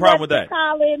 no problem with that. I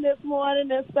call in this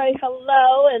morning and say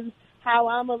hello and how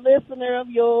I'm a listener of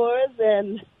yours.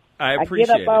 And I appreciate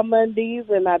get up on Mondays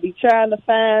and I be trying to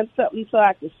find something so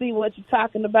I can see what you're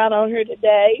talking about on here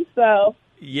today. So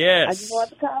yes, I just want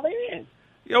to call in.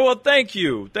 Yeah, well, thank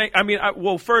you.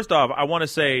 First off, I want to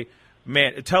say,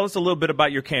 man, tell us a little bit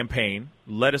about your campaign.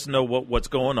 Let us know what's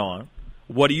going on.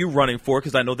 What are you running for?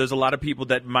 Because I know there's a lot of people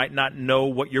that might not know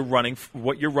what you're running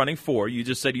for. You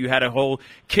just said you had a whole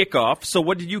kickoff. So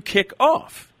what did you kick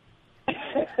off?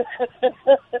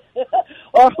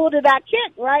 Or who did I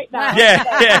kick right now?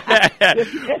 Yeah.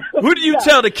 Who do you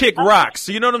tell to kick rocks?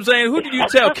 You know what I'm saying? Who did you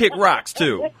tell kick rocks to?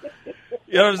 You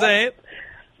know what I'm saying?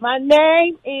 My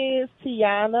name is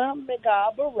Tiana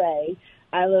McGaw-Beret.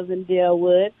 I live in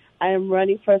Dalewood. I am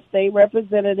running for state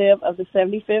representative of the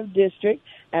 75th District,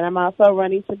 and I'm also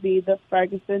running to be the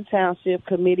Ferguson Township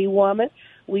Committee woman.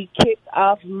 We kicked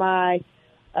off my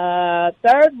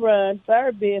third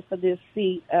bid for this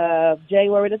seat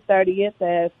January the 30th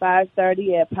at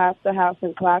 5:30 at Pasta House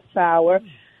and Clock Tower.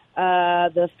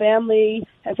 The family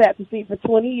has had the seat for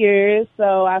 20 years,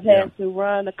 so I've had to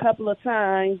run a couple of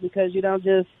times because you don't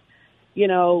just,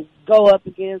 go up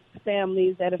against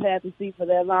families that have had the seat for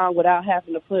that long without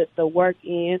having to put the work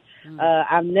in.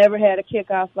 I've never had a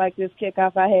kickoff like this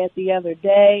kickoff I had the other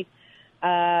day.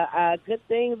 Good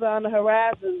things on the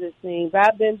horizon, it seems.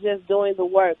 I've been just doing the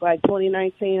work. Like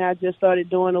 2019, I just started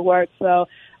doing the work, so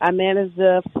I managed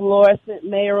the fluorescent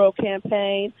mayoral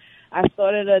campaign. I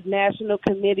started a national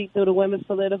committee through the Women's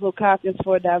Political Caucus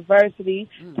for Diversity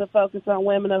to focus on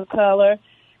women of color.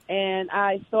 And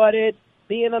I started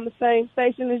being on the same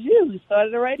station as you. We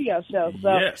started a radio show.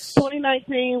 So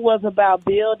 2019 was about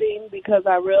building because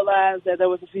I realized that there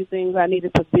was a few things I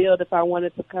needed to build if I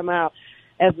wanted to come out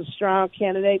as a strong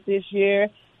candidate this year.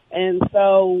 And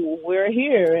so we're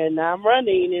here, and I'm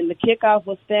running, and the kickoff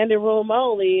was standing room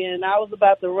only, and I was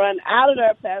about to run out of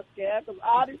there, Pascal, because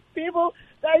all these people,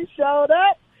 they showed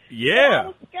up. Yeah. I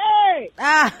was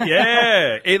scared.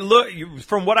 Yeah. It looked,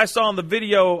 from what I saw in the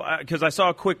video, because I saw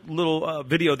a quick little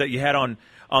video that you had on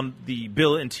the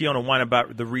Bill and Tiona Wine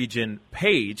About the Region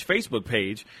page, Facebook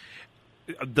page.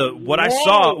 What I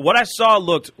saw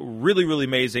looked really, really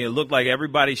amazing. It looked like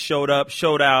everybody showed up,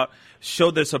 showed out,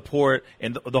 showed their support,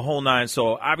 and the whole nine.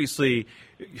 So obviously,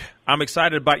 I'm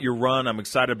excited about your run. I'm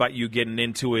excited about you getting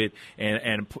into it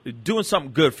and doing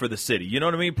something good for the city. You know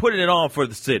what I mean? Putting it on for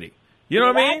the city. You know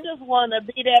what I mean? I just want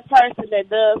to be that person that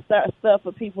does stuff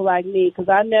for people like me because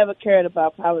I never cared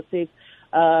about politics.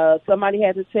 Somebody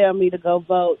had to tell me to go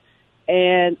vote.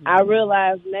 And I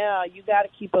realize now you got to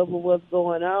keep up with what's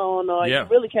going on or you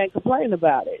really can't complain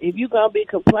about it. If you're going to be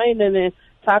complaining and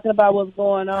talking about what's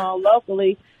going on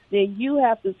locally, then you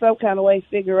have to some kind of way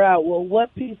figure out, well,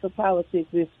 what piece of politics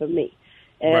is for me?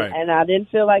 And I didn't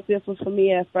feel like this was for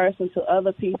me at first until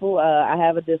other people. I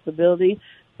have a disability,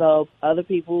 so other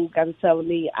people got to tell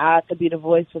me I could be the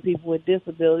voice for people with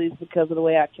disabilities because of the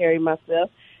way I carry myself.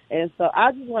 And so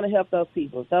I just want to help those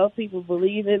people. Those people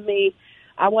believe in me.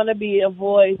 I want to be a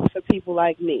voice for people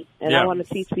like me, and I want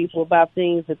to teach people about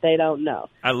things that they don't know.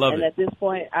 I love it. And at this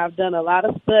point, I've done a lot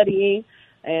of studying,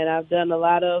 and I've done a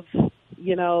lot of,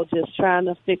 just trying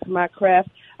to fix my craft.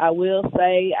 I will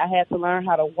say I had to learn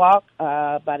how to walk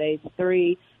about age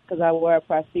 3 because I wear a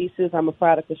prosthesis. I'm a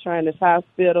product of Shriners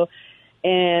Hospital.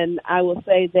 And I will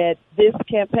say that this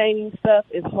campaigning stuff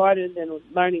is harder than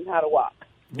learning how to walk.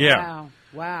 Yeah.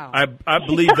 Wow. I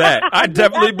believe that. I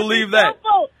definitely believe that.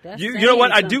 You know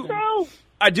what? I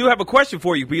do have a question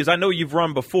for you because I know you've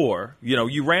run before.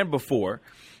 You ran before.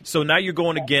 So now you're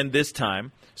going again this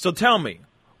time. So tell me,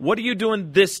 what are you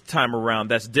doing this time around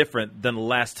that's different than the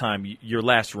last time, your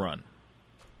last run?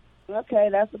 Okay,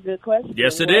 that's a good question.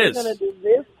 Yes, it is. What we're going to do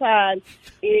this time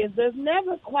is there's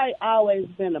never quite always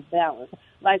been a balance.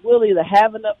 Like we'll either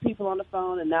have enough people on the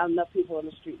phone and not enough people on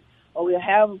the street. Or we'll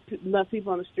have enough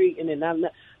people on the street and then not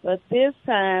enough. But this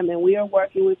time, and we are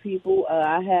working with people,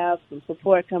 I have some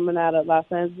support coming out of Los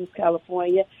Angeles,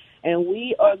 California, and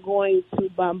we are going to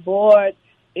bombard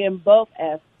in both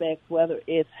aspects, whether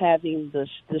it's having the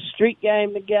street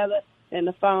game together and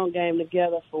the phone game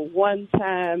together for one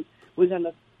time. We're going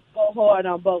to go hard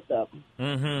on both of them.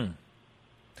 Mm-hmm.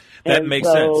 That makes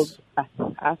sense.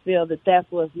 I feel that that's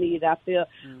what's needed. I feel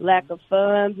lack of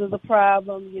funds is a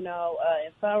problem, in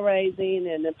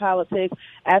fundraising and in politics.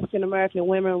 African-American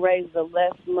women raise the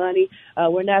less money.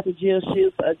 We're not the Jill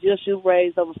Shoot. Jill Shoot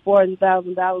raised over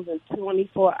 $40,000 in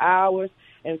 24 hours.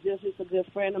 And Jill Shoot's a good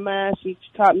friend of mine. She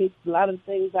taught me a lot of the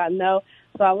things I know.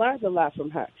 So I learned a lot from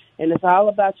her. And it's all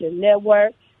about your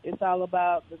network. It's all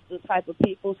about the type of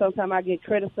people. Sometimes I get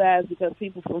criticized because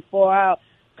people from far out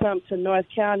come to North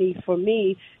County for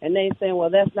me, and they saying, well,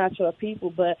 that's not your people,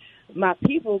 but my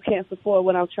people can't support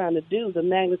what I'm trying to do, the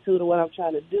magnitude of what I'm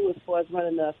trying to do as far as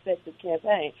running an effective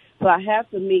campaign. So I have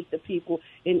to meet the people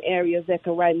in areas that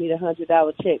can write me the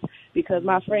 $100 checks because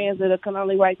my friends that can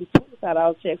only write the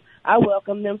 $25 checks, I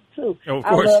welcome them too. Of I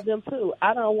course. love them too.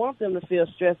 I don't want them to feel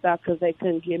stressed out because they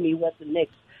couldn't give me what the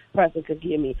next person could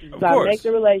give me. So I make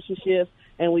the relationships,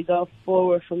 and we go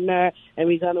forward from there, and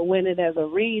we're going to win it as a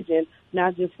region,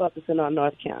 not just focusing on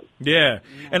North County. Yeah.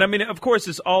 And, I mean, of course,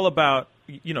 it's all about,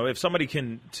 if somebody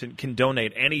can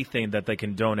donate anything that they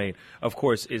can donate, of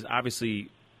course, is obviously,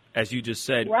 as you just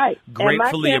said,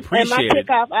 gratefully appreciated. At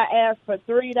my kickoff, I asked for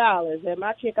 $3. At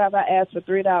my kickoff, I asked for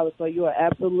 $3, so you are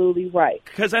absolutely right.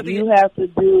 Because you have to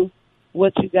do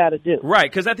what you got to do. Right,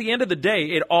 because at the end of the day,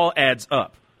 it all adds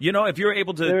up. If you're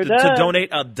able to donate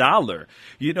 $1,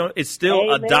 it's still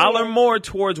 $1 more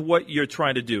towards what you're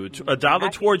trying to do.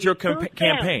 $1 towards your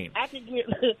campaign. I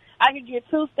can get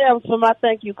 2 stamps for my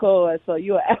thank you card. So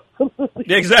you are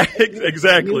absolutely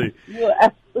exactly. You are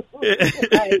absolutely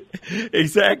right.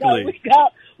 Exactly.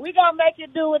 We're going to make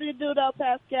it do what it do, though,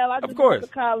 Pascal. I just want to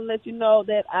call and let you know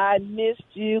that I missed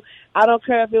you. I don't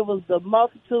care if it was the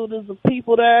multitudes of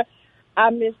people there. I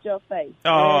missed your face,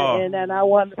 and I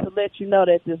wanted to let you know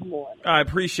that this morning. I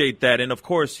appreciate that. And, of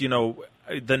course,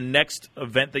 the next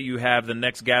event that you have, the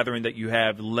next gathering that you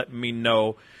have, let me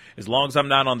know. As long as I'm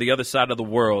not on the other side of the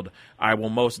world, I will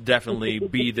most definitely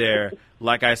be there,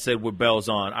 like I said, with bells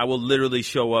on. I will literally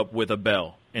show up with a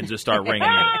bell and just start ringing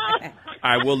it.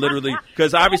 I will literally,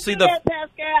 because obviously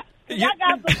I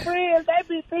got some friends. They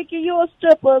be thinking you a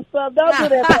stripper, so don't do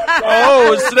that, Pascal.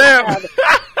 Oh, snap.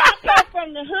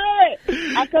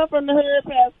 I come from the hood,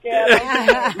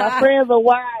 Pascal. My friends are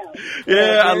wild.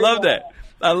 Yeah, I love that.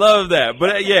 I love that.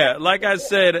 But, yeah, like I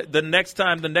said, the next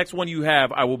one you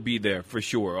have, I will be there for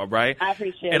sure, all right? I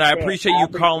appreciate it. And I appreciate you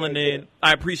calling in.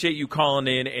 I appreciate you calling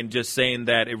in and just saying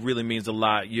that. It really means a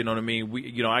lot. You know what I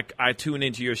mean? I tune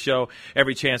into your show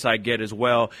every chance I get as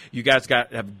well. You guys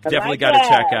have definitely got to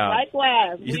check out.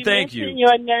 Likewise. Thank you.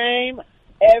 Your name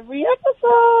every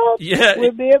episode. Yeah.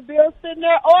 With Bill sitting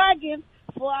there arguing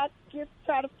before I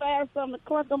try to find something to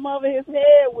clunk him over his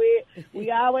head with. We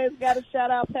always got to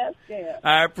shout out Pascal.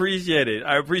 I appreciate it.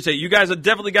 You guys have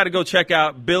definitely got to go check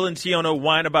out Bill and Tiona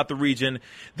Wine About the Region.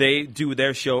 They do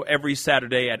their show every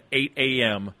Saturday at 8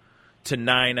 a.m. to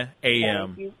 9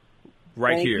 a.m.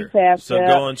 Right Thank here. You, Pascal. So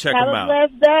go and check them out. Have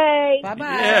a blessed day. Bye-bye.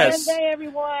 Yes. Blessed day,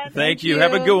 everyone. Thank you.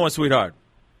 Have a good one, sweetheart.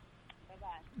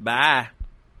 Bye.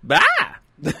 Bye.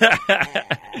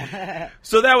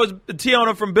 So that was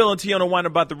Tiona from Bill and Tiona Wine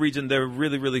About the Region. They're a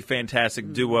really, really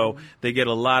fantastic duo. They get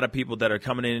a lot of people that are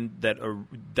coming in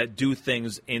that do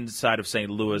things inside of St.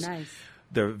 Louis. Nice.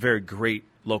 They're a very great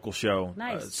local show,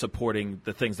 Nice. supporting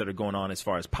the things that are going on as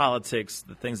far as politics,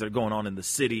 the things that are going on in the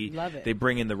city. Love it. They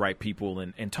bring in the right people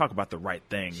and talk about the right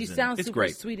things. She and sounds it's super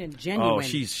great. sweet and genuine. Oh,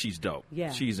 she's dope.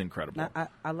 Yeah. She's incredible.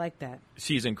 I like that.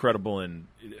 She's incredible, and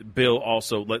Bill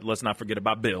also, let's not forget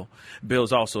about Bill.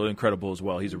 Bill's also incredible as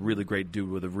well. He's a really great dude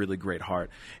with a really great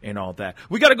heart and all that.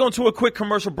 We got to go into a quick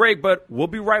commercial break, but we'll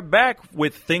be right back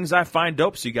with Things I Find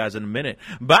Dope. See you guys in a minute.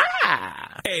 Bye!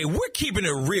 Hey, we're keeping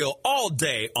it real all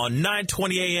day on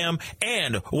 920 AM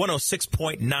and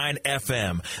 106.9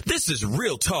 FM. This is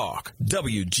Real Talk,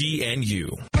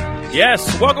 WGNU.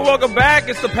 Yes, welcome back.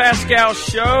 It's the Pascal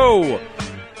Show.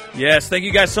 Yes, thank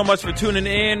you guys so much for tuning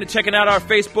in, checking out our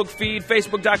Facebook feed,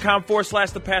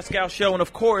 facebook.com/The Pascal Show, and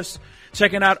of course,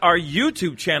 checking out our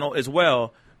YouTube channel as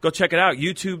well. Go check it out,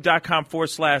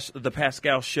 youtube.com/The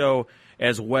Pascal Show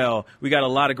as well. We got a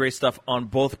lot of great stuff on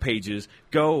both pages.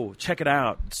 Go check it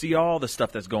out. See all the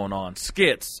stuff that's going on.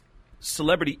 Skits,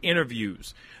 celebrity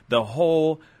interviews, the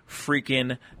whole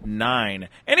freaking nine.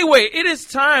 Anyway, it is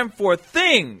time for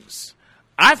Things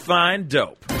I Find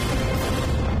Dope.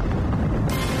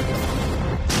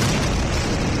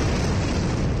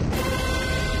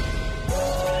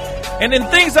 And in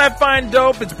Things I Find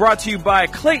Dope, it's brought to you by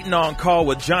Clayton On Call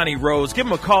with Johnny Rose. Give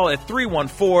him a call at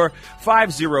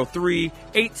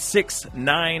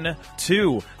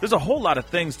 314-503-8692. There's a whole lot of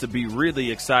things to be really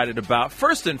excited about.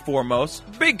 First and foremost,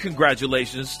 big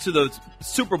congratulations to the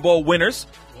Super Bowl winners.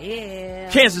 Yeah.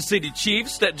 Kansas City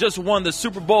Chiefs that just won the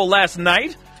Super Bowl last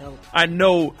night. Dope. I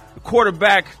know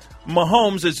quarterback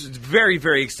Mahomes is very,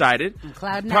 very excited.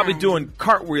 Cloud nine. Probably doing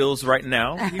cartwheels right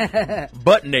now,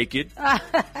 butt naked.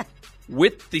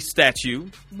 With the statue,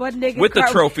 Butt naked with the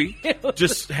cartwheels. trophy,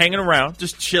 just hanging around,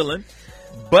 just chilling,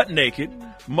 butt naked.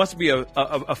 Must be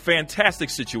a fantastic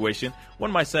situation. What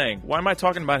am I saying? Why am I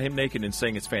talking about him naked and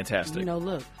saying it's fantastic? You know,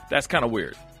 look. That's kind of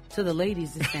weird. To the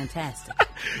ladies, it's fantastic.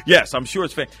 Yes, I'm sure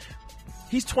it's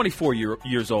He's 24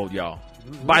 years old, y'all.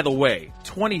 Mm-hmm. By the way,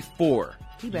 24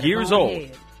 years old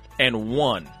and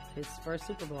won his first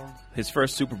Super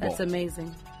Bowl. That's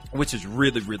amazing. Which is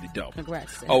really, really dope.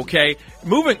 Congrats. Okay,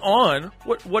 moving on.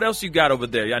 What else you got over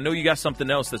there? I know you got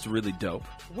something else that's really dope.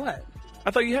 What?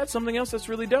 I thought you had something else that's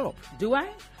really dope. Do I?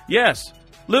 Yes.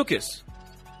 Lucas,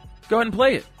 go ahead and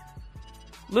play it.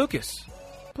 Lucas,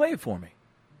 play it for me.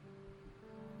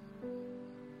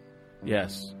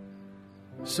 Yes.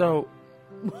 So,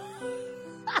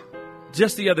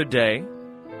 just the other day,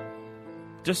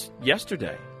 just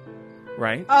yesterday,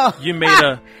 right? Oh. You made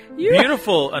a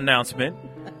beautiful announcement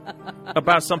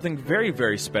about something very,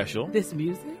 very special. This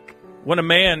music? When a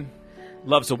man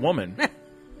loves a woman,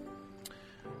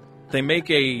 they make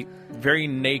a very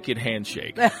naked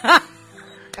handshake.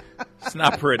 It's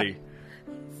not pretty,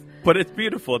 but it's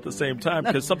beautiful at the same time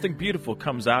because something beautiful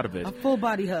comes out of it. A full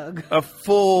body hug. A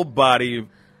full body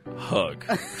hug.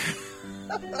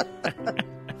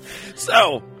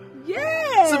 So,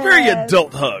 yeah, it's a very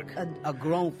adult hug. A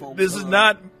grown folk. This is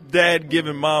not dad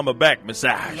giving mom a back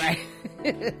massage. Right.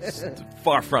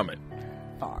 Far from it.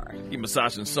 Far. He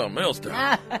massaging something else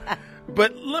down.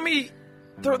 But let me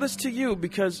throw this to you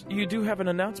because you do have an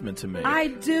announcement to make. I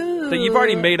do. That you've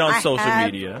already made on social have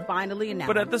media. Finally announced.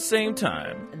 But at the same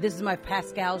time. This is my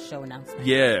Pascal Show announcement.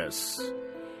 Yes.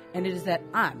 And it is that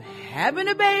I'm having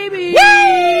a baby.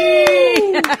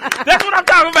 Woo! That's what I'm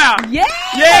talking about. Yeah.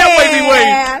 Yeah, baby,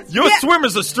 wait. Your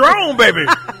swimmers are strong, baby.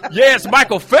 Yes,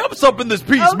 Michael Phelps up in this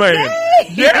piece, okay. man.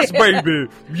 Yes, baby.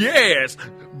 Yes.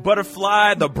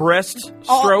 butterfly, the breast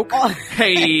stroke.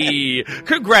 Hey,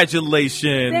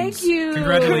 congratulations. Thank you.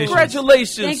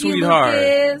 Congratulations, sweetheart.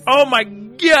 Lucas. Oh my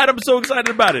God, I'm so excited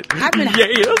about it. I've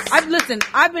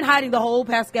been hiding the whole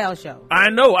Pascal show. I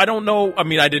know. I don't know. I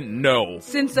mean, I didn't know.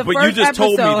 Since the but first you just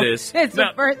episode, told me this. Since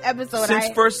the first episode. Since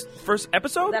first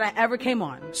episode? That I ever came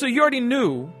on. So you already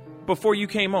knew before you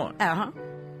came on? Uh-huh.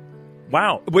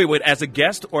 Wait, as a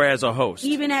guest or as a host?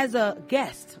 Even as a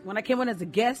guest. When I came on as a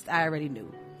guest, I already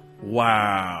knew.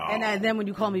 Wow. And then when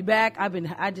you call me back,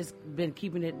 I just been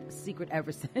keeping it secret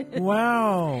ever since.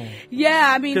 Wow.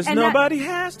 Yeah, I mean, because nobody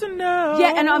has to know.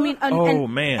 Yeah, and I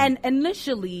mean, man. And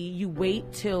initially, you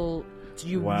wait till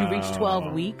you reach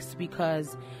 12 weeks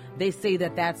because they say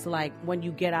that's like when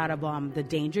you get out of the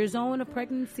danger zone of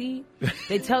pregnancy.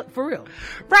 They tell for real.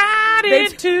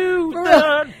 Into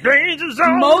the danger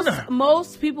zone.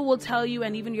 Most people will tell you,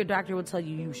 and even your doctor will tell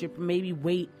you should maybe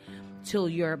wait till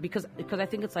you're because I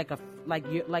think it's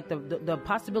the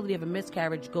possibility of a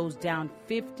miscarriage goes down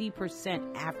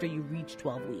 50% after you reach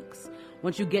 12 weeks.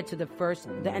 Once you get to the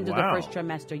end of the first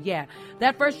trimester. Yeah.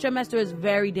 That first trimester is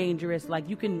very dangerous. Like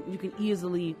you can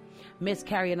easily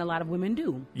miscarry, and a lot of women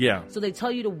do. Yeah. So they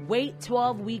tell you to wait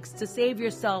 12 weeks to save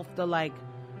yourself the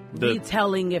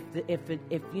retelling if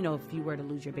you were to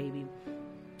lose your baby.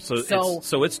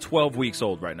 So it's 12 weeks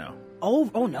old right now.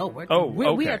 Oh no!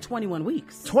 We are 21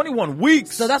 weeks. 21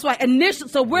 weeks. So that's why I'm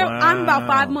about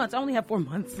 5 months. I only have 4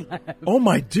 months left. Oh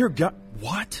my dear God!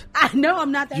 What? I know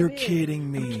I'm not that. You're big.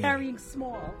 kidding me. I'm carrying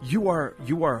small. You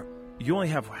only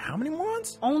have how many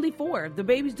months? Only 4. The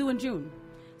baby's due in June.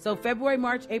 So February,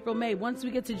 March, April, May. Once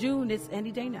we get to June, it's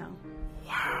any day now.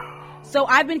 Wow. So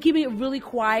I've been keeping it really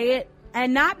quiet,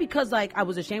 and not because I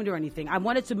was ashamed or anything. I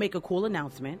wanted to make a cool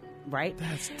announcement, right?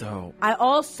 That's dope. I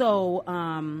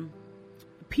also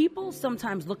people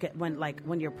sometimes look at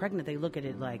when you're pregnant, they look at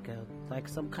it like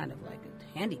some kind of a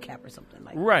handicap or something.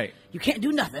 Like, right. You can't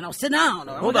do nothing. I'll sit down.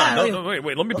 Or, Hold on. No,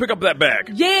 wait. Let me pick up that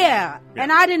bag. Yeah.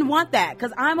 And I didn't want that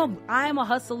because I'm a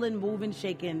hustling, moving,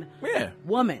 shaking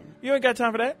woman. You ain't got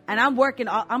time for that. And I'm working.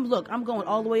 I'm going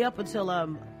all the way up until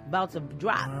I'm about to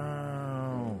drop.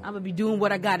 Wow. I'm gonna be doing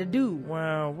what I gotta do.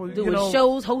 Wow. Well, doing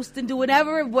shows, hosting, doing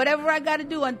whatever I gotta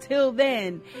do until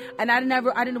then. And I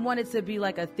didn't want it to be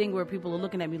like a thing where people are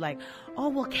looking at me like, oh,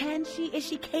 well, is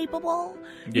she capable?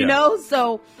 Yeah. You know?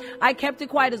 So I kept it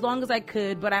quiet as long as I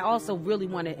could, but I also really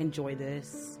want to enjoy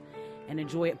this and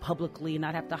enjoy it publicly and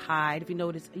not have to hide. If you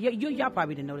notice, y'all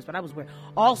probably didn't notice, but I was wearing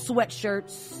all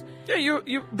sweatshirts. Yeah,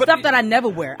 but stuff that I never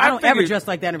wear. I don't ever dress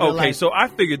like that in real life. Okay, so I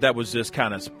figured that was just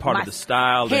kind of part of the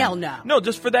style. Hell no. No,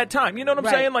 just for that time. You know what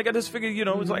I'm saying? Like I just figured,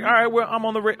 it's like, all right, well, I'm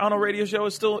on a radio show.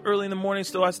 It's still early in the morning.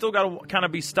 I still got to kind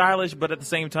of be stylish, but at the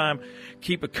same time,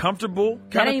 keep it comfortable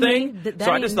kind of thing.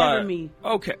 So I just thought, me.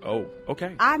 Okay. Oh,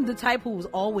 okay. I'm the type who was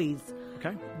always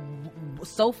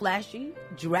so flashy,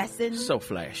 dressing. So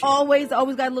flashy. Always got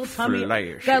a little tummy.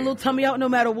 Flashy. Got a little tummy out no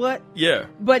matter what. Yeah.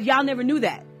 But y'all never knew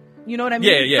that. You know what I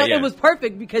mean? Yeah. It was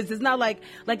perfect because it's not like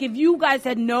if you guys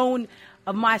had known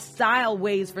of my style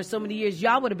ways for so many years,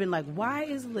 y'all would have been like, why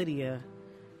is Lydia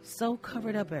so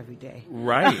covered up every day?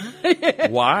 Right.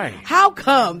 Why? How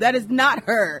come? That is not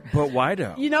her. But why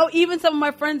though? Even some of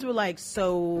my friends were like,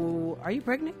 so are you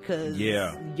pregnant? Because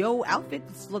your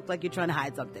outfits look like you're trying to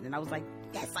hide something. And I was like,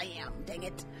 yes, I am. Dang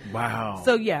it. Wow.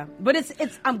 So yeah, but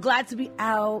I'm glad to be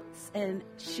out and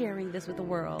sharing this with the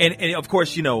world. And of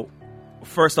course,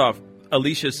 first off,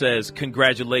 Alicia says,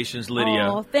 congratulations, Lydia.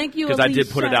 Oh, thank you, because I did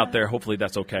put it out there. Hopefully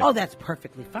that's okay. Oh, that's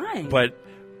perfectly fine. But,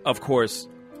 of course,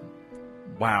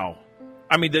 wow.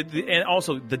 I mean, and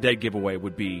also the dead giveaway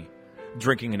would be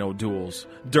drinking in O'Doul's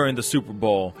during the Super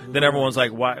Bowl. Lord. Then everyone's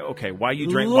like, why you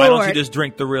drink? Lord. Why don't you just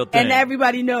drink the real thing? And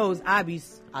everybody knows I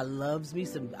love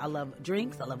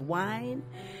drinks. I love wine.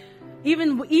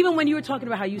 Even when you were talking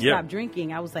about how you stopped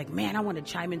drinking, I was like, man, I want to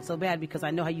chime in so bad because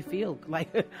I know how you feel.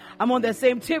 Like, I'm on that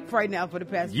same tip right now for the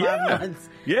past 5 months.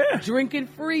 Yeah. Drinking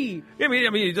free. I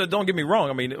mean, don't get me wrong.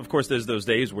 I mean, of course, there's those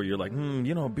days where you're like,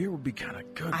 beer would be kind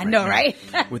of good. I know, right?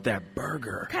 With that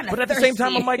burger. But at the same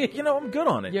time, I'm like, I'm good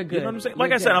on it. You're good. You know what I'm saying?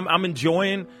 Like I said, I'm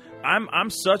enjoying. I'm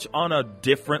such on a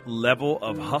different level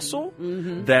of hustle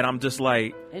that I'm just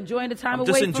like enjoying the time. I'm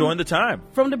just enjoying the time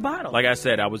from the bottle. Like I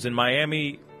said, I was in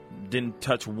Miami didn't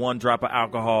touch one drop of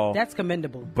alcohol. That's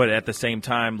commendable. But at the same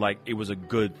time, like, it was a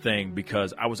good thing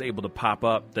because I was able to pop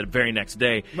up the very next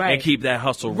day and keep that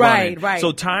hustle running. Right.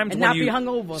 So times and when not you be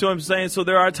hungover. So I'm saying, so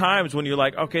there are times when you're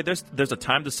like, okay, there's a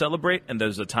time to celebrate and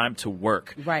there's a time to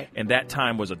work. Right. And that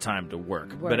time was a time to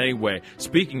work. But anyway,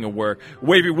 speaking of work,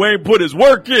 Wavy Wayne put his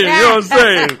work in. You know what I'm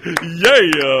saying?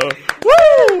 Yeah.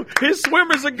 Woo! His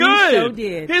swimmers are good. He so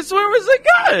did. His swimmers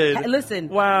are good. Listen.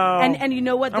 Wow. And you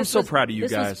know what? I'm so proud of you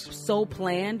guys. This was so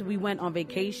planned. We went on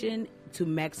vacation to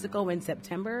Mexico in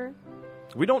September.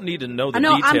 We don't need to know the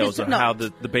details of how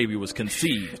the baby was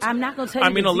conceived. I'm not going to tell you.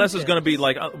 I mean, unless it's going to be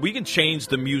like, we can change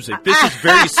the music. This is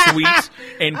very sweet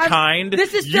and kind.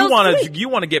 This is still sweet. You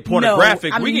want to get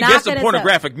pornographic? No, we can get some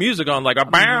pornographic music on, like a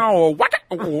bow or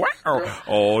wow.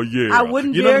 Oh yeah. I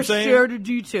wouldn't dare share the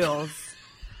details.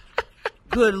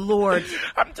 Good Lord.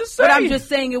 I'm just saying. But I'm just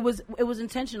saying it was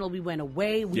intentional. We went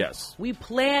away. We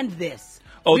planned this.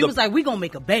 We was like, we're going to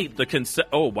make a baby.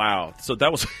 Oh, wow. So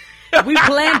that was... We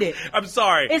planned it. I'm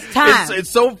sorry. It's time. It's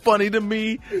so funny to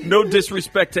me. No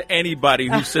disrespect to anybody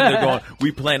who's sitting there going,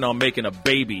 we plan on making a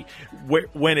baby.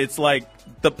 When it's like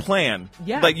the plan.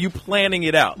 Yeah. Like you planning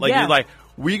it out. Like you're like,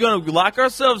 we're going to lock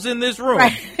ourselves in this room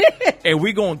and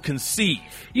we're going to conceive.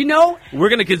 You know? We're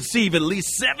going to conceive at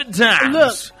least 7 times.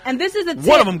 Look, and this is a tip.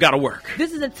 One of them got to work.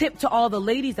 This is a tip to all the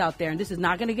ladies out there, and this is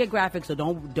not going to get graphic, so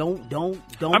don't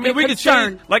I mean, we can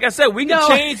change, like I said, we can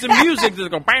change the music to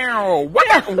go, bow,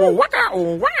 but a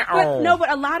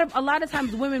lot of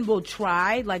times women will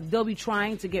try, like they'll be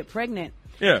trying to get pregnant.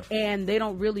 Yeah. And they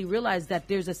don't really realize that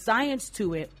there's a science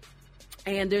to it.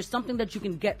 And there's something that you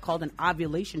can get called an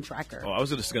ovulation tracker. Oh, I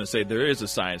was just going to say there is a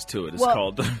science to it. It's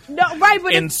called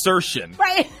insertion.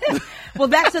 Right. Well,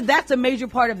 that's a major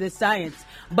part of this science.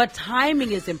 But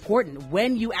timing is important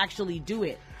when you actually do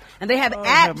it. And they have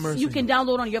apps you can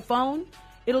download on your phone.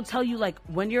 It'll tell you like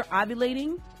when you're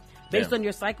ovulating based on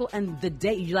your cycle and the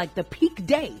day, like the peak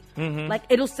day. Mm-hmm. Like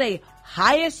it'll say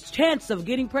highest chance of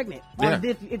getting pregnant on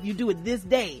this, if you do it this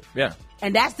day. Yeah.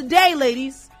 And that's the day,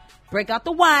 ladies. Break out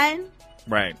the wine.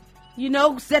 Right. You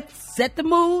know, set the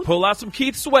mood. Pull out some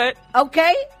Keith Sweat.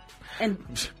 Okay. And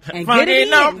get it in.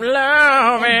 Love,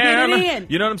 and get it in.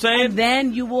 You know what I'm saying? And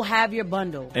then you will have your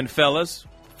bundle. And fellas,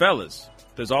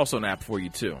 there's also an app for you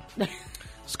too.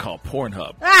 It's called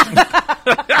Pornhub.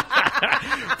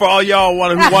 For all y'all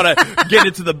who want to get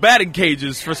into the batting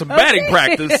cages for some batting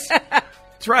practice,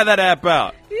 try that app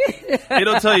out.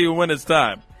 It'll tell you when it's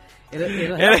time.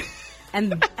 It'll help.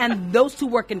 And those two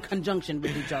work in conjunction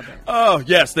with each other. Oh,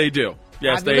 yes, they do.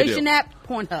 Yes, they do. Ovulation app,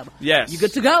 Pornhub. Yes. You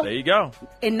good to go. There you go.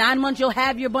 In 9 months, you'll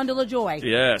have your bundle of joy.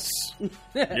 Yes.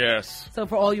 Yes. So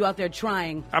for all you out there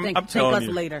trying, think us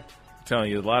later. I'm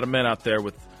telling you, a lot of men out there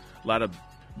with a lot of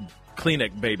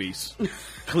Kleenex babies.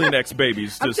 Kleenex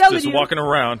babies just walking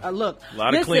around. Look, a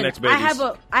lot of Kleenex babies.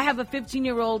 I have a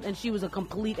 15-year-old, and she was a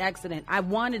complete accident. I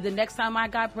wanted, the next time I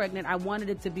got pregnant, I wanted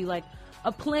it to be like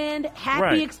a planned,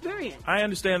 happy experience. I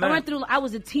understand that. I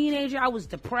was a teenager. I was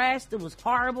depressed. It was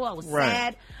horrible. I was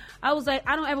sad. I was like,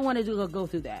 I don't ever want to go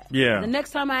through that. Yeah. The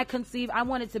next time I conceive, I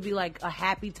want it to be like a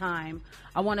happy time.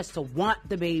 I want us to want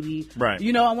the baby. Right.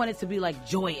 You know, I want it to be like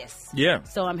joyous. Yeah.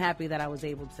 So I'm happy that I was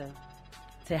able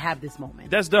to have this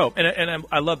moment. That's dope. And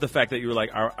I love the fact that you were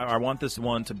like, I want this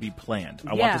one to be planned.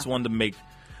 I want this one to make...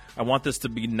 I want this to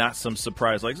be not some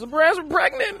surprise, like, surprise, I'm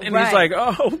pregnant. And he's like,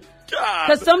 oh,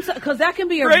 God. Because that can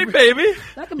be a great baby.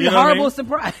 That can be a horrible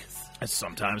surprise. And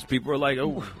sometimes people are like,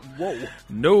 oh, whoa,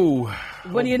 no.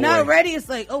 When you're not ready, it's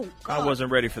like, oh, God. I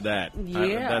wasn't ready for that.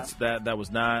 Yeah. That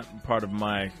was not part of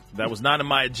that was not in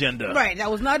my agenda. Right. That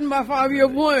was not in my 5-year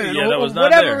plan. Yeah, that was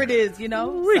not whatever there. It is, you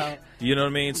know. So. You know what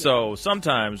I mean? Yeah. So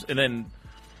sometimes, and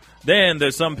then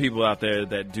there's some people out there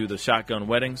that do the shotgun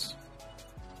weddings.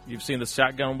 You've seen the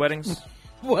shotgun weddings?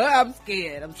 Well, I'm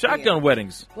scared. Shotgun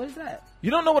weddings. What is that?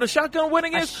 You don't know what a shotgun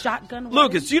wedding is? A shotgun wedding?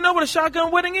 Lucas, do you know what a shotgun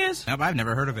wedding is? No, I've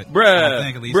never heard of it.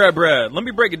 Bruh. Let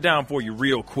me break it down for you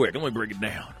real quick. Let me break it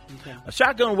down. Okay. A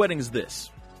shotgun wedding is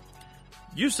this.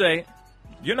 You say,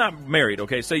 you're not married,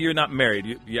 okay? Say you're not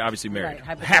married. You're obviously married.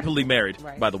 Right, happily married,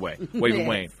 by the way. Waving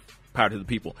Wayne. Power to the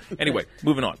people. Anyway,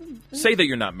 moving on. Say that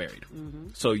you're not married.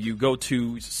 Mm-hmm. So you go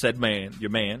to said man,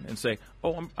 your man, and say,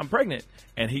 oh, I'm pregnant.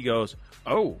 And he goes,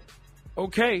 oh,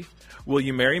 okay. Will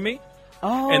you marry me?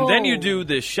 Oh. And then you do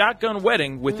this shotgun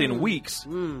wedding within weeks.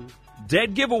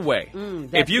 Dead giveaway.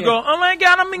 If you go, oh my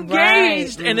God, I'm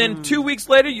engaged. Right. And then 2 weeks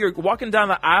later, you're walking down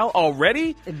the aisle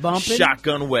already. Bumping.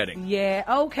 Shotgun wedding. Yeah,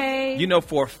 okay. You know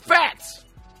for a fact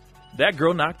That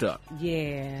girl knocked up.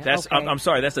 Yeah. That's. Okay. I'm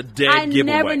sorry. That's a dead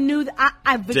giveaway. I never knew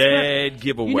that. Dead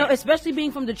giveaway. You know, especially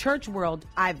being from the church world,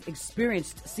 I've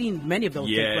seen many of those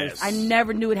take place. I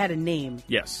never knew it had a name.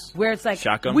 Yes. Where it's like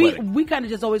shotgun wedding. We kind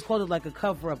of just always called it like a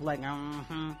cover up, like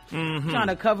trying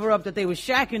to cover up that they were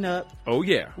shacking up. Oh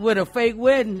yeah. With a fake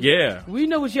wedding. Yeah. We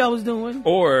know what y'all was doing.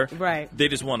 Or right. They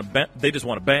just want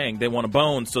to bang. They want to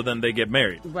bone, so then they get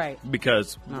married. Right.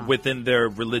 Because within their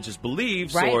religious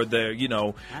beliefs or their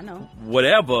I know.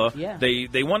 whatever,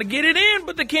 they want to get it in,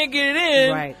 but they can't get it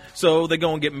in. Right. So they're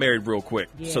going to get married real quick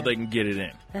so they can get it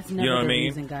in. That's never a good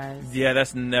reason, guys. Yeah,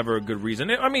 that's never a good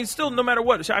reason. I mean, still, no matter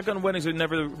what, shotgun weddings are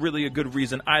never really a good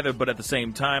reason either, but at the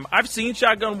same time, I've seen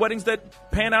shotgun weddings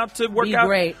that pan out to work out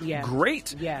great.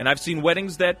 Yeah. And I've seen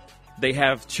weddings that they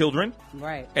have children.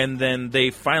 Right. And then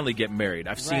they finally get married.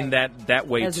 I've seen that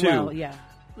way as too. Well, yeah.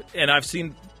 And I've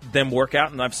seen them work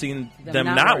out, and I've seen them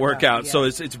not work out. So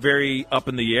it's very up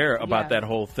in the air about that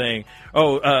whole thing.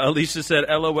 Oh, Alicia said,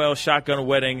 LOL, shotgun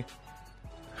wedding.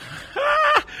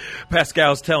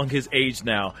 Pascal's telling his age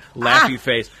now. Laughy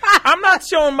face. I'm not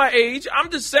showing my age.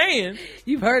 I'm just saying.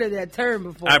 You've heard of that term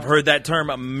before. I've heard that term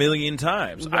a million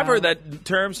times. Wow. I've heard that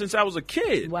term since I was a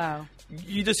kid. Wow.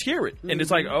 You just hear it, and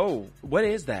it's like, oh, what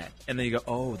is that? And then you go,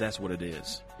 oh, that's what it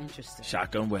is. Interesting.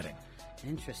 Shotgun wedding.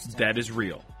 Interesting. That is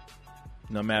real.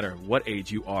 No matter what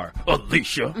age you are,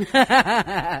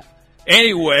 Alicia.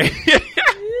 Anyway.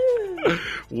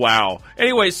 Wow.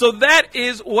 Anyway, so that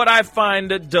is what I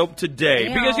find dope today.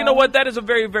 Damn. Because you know what? That is a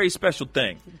very, very special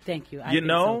thing. Thank you. I think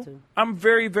so too. I'm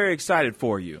very, very excited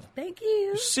for you. Thank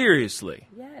you. Seriously.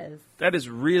 Yes. That is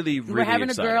really, really We're having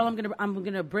exciting. a girl. I'm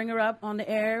gonna bring her up on the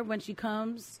air when she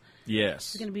comes.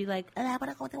 Yes. She's gonna be like, you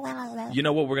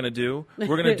know what we're gonna do?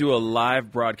 We're gonna do a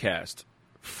live broadcast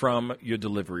from your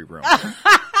delivery room.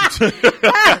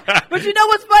 But you know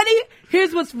what's funny?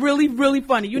 Here's what's really, really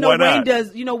funny. You know, Wayne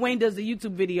does the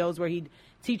YouTube videos where he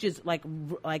teaches like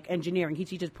engineering. He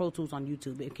teaches Pro Tools on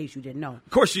YouTube. In case you didn't know. Of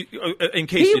course, in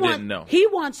case you didn't know, he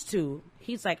wants to.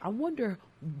 He's like, I wonder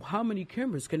how many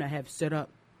cameras can I have set up,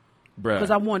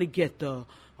 because I want to get the.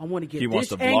 He wants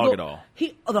to vlog it all.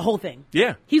 The whole thing.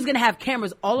 Yeah. He's gonna have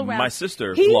cameras all around. My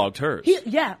sister vlogged hers.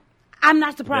 Yeah. I'm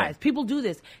not surprised. Yeah. People do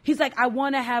this. He's like, I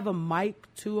want to have a mic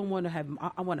too. I want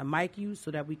to mic you so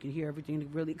that we can hear everything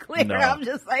really clear. No, I'm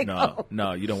just like,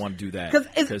 no, you don't want to do that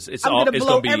because it's going to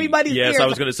blow everybody's ears. Yes, I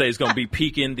was going to say it's going to be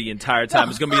peaking the entire time.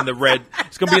 It's going to be in the red.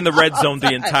 It's going to be in the red zone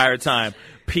the entire time,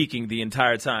 peaking the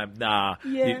entire time. Nah,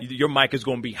 your mic is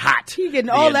going to be hot. He's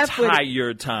getting all that the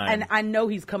entire time. And I know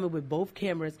he's coming with both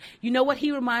cameras. You know what?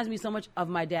 He reminds me so much of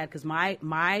my dad, because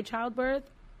my childbirth.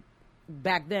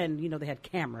 Back then, you know, they had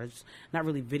cameras, not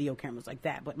really video cameras like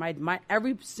that, but my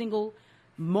every single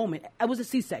moment, it was a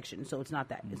C-section, so it's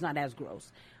not as gross.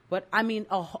 But I mean,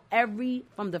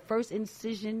 from the first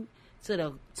incision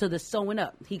to the sewing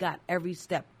up, he got every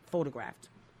step photographed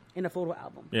in a photo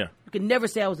album. Yeah, you could never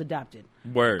say I was adopted.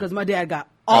 Word, because my dad got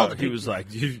all. He was like,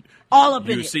 all up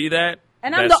in it. You see that?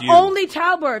 And I'm the only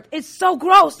childbirth. It's so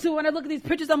gross, too. When I look at these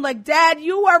pictures, I'm like, Dad,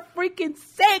 you are freaking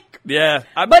sick. Yeah.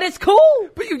 But it's cool.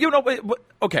 But you know,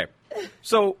 okay.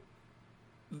 So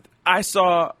I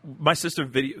saw my sister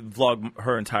vlog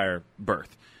her entire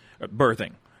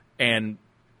birthing. And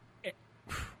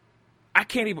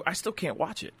I still can't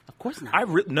watch it. Of course not.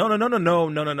 No. No,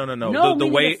 the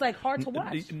way it's like hard to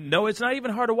watch. No, it's not even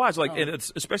hard to watch. Like, and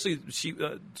it's especially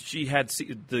she had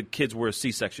the kids were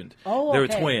C-sectioned. Oh, okay. They were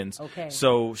twins. Okay.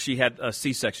 So she had a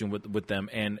C-section with them,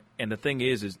 and the thing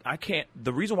is I can't.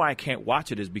 The reason why I can't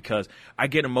watch it is because I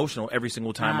get emotional every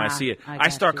single time I see it. I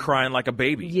start crying like a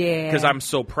baby. Yeah. Because I'm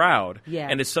so proud. Yeah.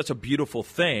 And it's such a beautiful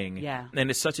thing. Yeah.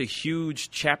 And it's such a huge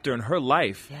chapter in her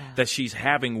life that she's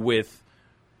having with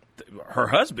her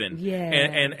husband.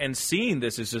 And seeing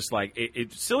this is just like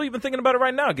it still, even thinking about it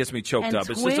right now, it gets me choked up.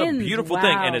 It's just a beautiful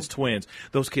thing. And it's twins.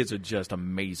 Those kids are just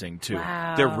amazing too.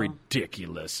 Wow. They're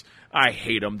ridiculous. I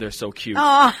hate them. They're so cute.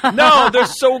 Oh. No, they're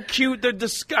so cute. They're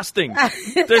disgusting.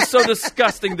 They're so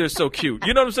disgusting. They're so cute.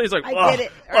 You know what I'm saying? It's like, I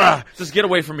get it. Just get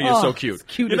away from me. You're so cute.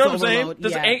 You know what I'm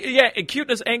saying?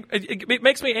 Cuteness. It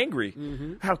makes me angry.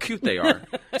 Mm-hmm. How cute they are.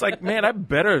 It's like, man, I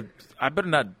better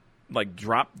not like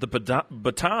drop the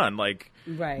baton. Like,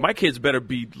 my kids better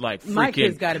be like freaking. My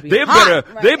kids gotta be. They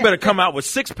better come out with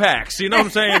 6-packs. You know what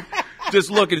I'm saying? Just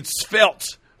look at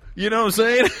svelte. You know what I'm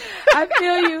saying? I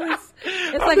feel you.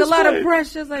 It's like a lot of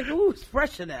pressure. It's like, ooh, it's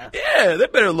pressure now. Yeah, they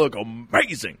better look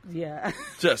amazing. Yeah,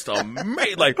 just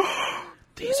amazing. Like,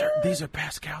 these are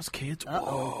Pascal's kids.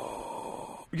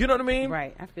 Whoa. You know what I mean?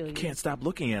 Right. I feel you. Can't stop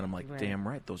looking at them. Like, damn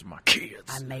right, those are my kids.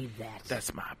 I made that.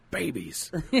 That's my babies.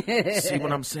 See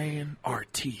what I'm saying?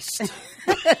 Artiste.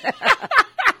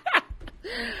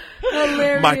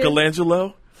 Hilarious.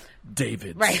 Michelangelo,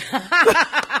 David. Right.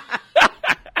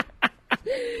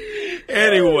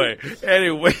 Anyway,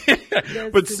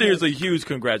 but seriously, huge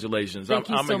congratulations. Thank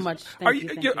you so much. Are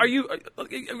you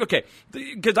okay?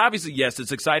 Because obviously, yes,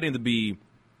 it's exciting to be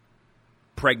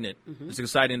pregnant. Mm-hmm. It's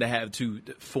exciting to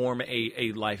form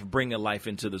a life, bring a life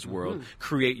into this world,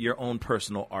 create your own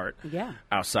personal art. Yeah.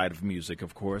 Outside of music,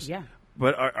 of course. Yeah.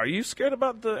 But are you scared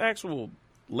about the actual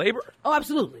labor? Oh,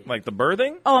 absolutely. Like the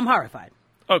birthing? Oh, I'm horrified.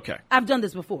 Okay. I've done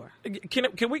this before.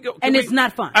 Can we go? And it's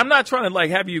not fun. I'm not trying to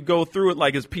like have you go through it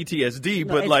like it's PTSD,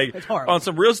 but it's horrible. On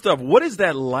some real stuff, what is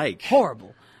that like?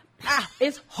 Horrible.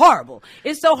 It's horrible.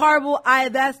 It's so horrible.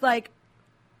 It's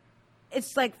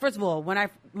like, first of all, when I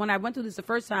went through this the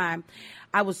first time,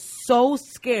 I was so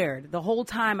scared the whole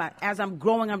time. As I'm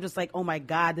growing, I'm just like, oh my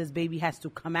God, this baby has to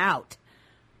come out.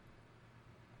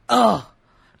 Ugh.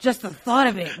 Just the thought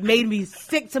of it made me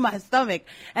sick to my stomach.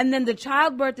 And then the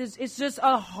childbirth it's just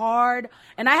a hard,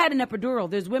 and I had an epidural.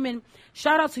 There's women,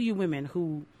 shout out to you women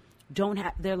who don't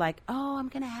have, they're like, oh, I'm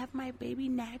going to have my baby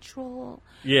natural.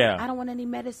 Yeah. I don't want any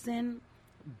medicine.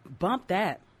 Bump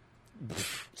that.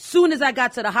 Soon as I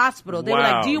got to the hospital, they were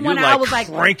like, do you want to, I was like,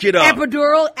 crank it up.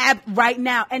 Epidural right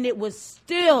now. And it was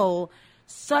still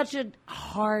such a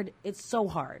hard, it's so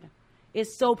hard.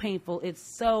 It's so painful.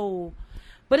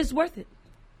 But it's worth it.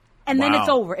 And then it's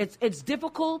over. It's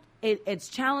difficult. It's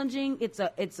challenging. It's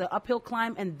a uphill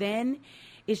climb, and then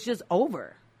it's just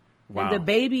over. Wow. And the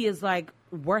baby is like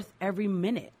worth every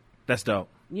minute. That's dope.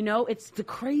 You know, it's the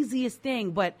craziest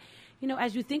thing. But you know,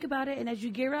 as you think about it and as you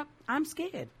gear up, I'm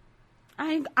scared.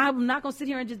 I'm not gonna sit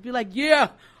here and just be like, yeah,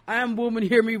 I am woman.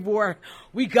 Hear me roar.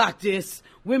 We got this.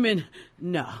 Women,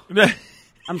 no.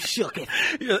 I'm shooketh.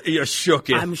 You're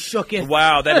shooketh. I'm shooketh.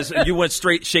 Wow, you went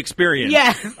straight Shakespearean.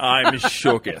 Yeah. I'm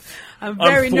shooketh. I'm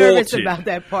very nervous about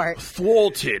that part.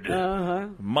 Thwarted.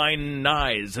 Mine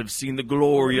eyes have seen the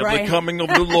glory of the coming of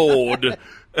the Lord.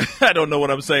 I don't know what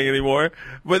I'm saying anymore.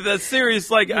 But that's serious.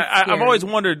 Like, I've always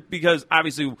wondered, because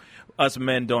obviously us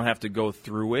men don't have to go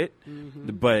through it.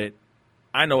 Mm-hmm. But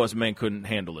I know us men couldn't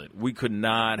handle it. We could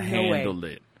not handle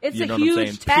it. It's a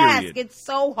huge task. Period. It's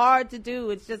so hard to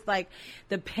do. It's just like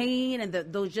the pain and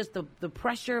the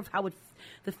pressure of how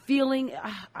the feeling.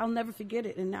 I'll never forget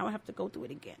it. And now I have to go through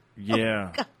it again.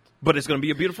 Yeah. Oh, but it's going to be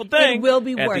a beautiful thing. It will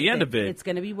be worth it. At the end of it. It's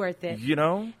going to be worth it. You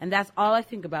know? And that's all I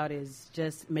think about is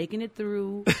just making it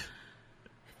through.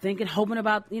 Hoping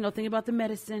about the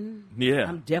medicine. Yeah.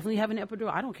 I'm definitely having an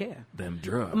epidural. I don't care. Them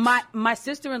drugs. My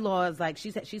sister-in-law is like,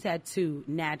 she's had 2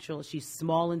 natural. She's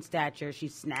small in stature. She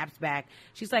snaps back.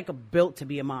 She's like built to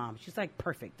be a mom. She's like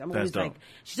perfect. I'm always like,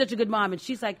 she's such a good mom. And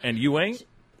she's like. And you ain't?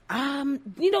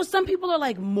 Some people are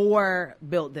like more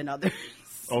built than others.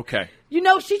 Okay.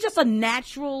 She's just a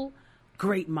natural,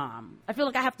 great mom. I feel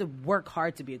like I have to work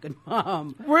hard to be a good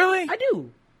mom. Really? I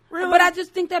do. Really? But I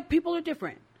just think that people are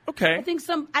different. Okay.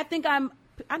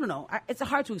 I don't know. It's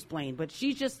hard to explain, but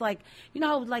she's just like,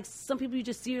 like some people you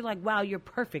just see her like, wow, you're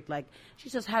perfect. Like she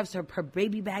just has her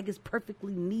baby bag is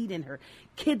perfectly neat and her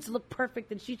kids look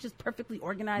perfect and she's just perfectly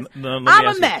organized. I'm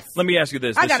a mess. Let me ask you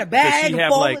this. I got a bag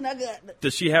full and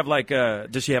does she have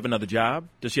another job?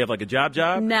 Does she have like a job?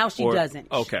 Now she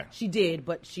doesn't. Okay. She did,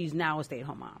 but she's now a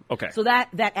stay-at-home mom. Okay. So that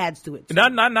adds to it. Too.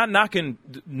 Not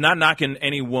knocking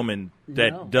any woman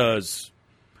that does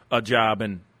a job,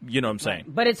 and you know what I'm saying.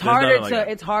 But it's harder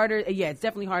it's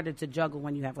definitely harder to juggle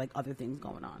when you have like other things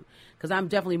going on. Because I'm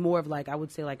definitely more of like, I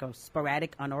would say like a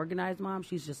sporadic, unorganized mom.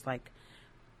 She's just like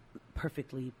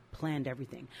perfectly planned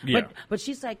everything. Yeah. But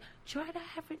she's like, try to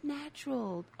have it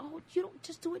natural. Oh, you don't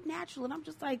just do it natural. And I'm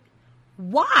just like,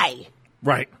 why?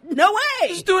 Right. No way.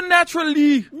 Just do it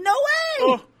naturally. No way.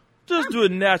 Oh. Just do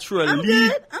it naturally. I'm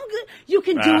good. You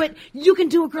can do it. You can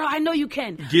do it, girl. I know you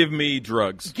can. Give me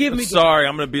drugs. Sorry,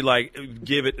 I'm going to be like,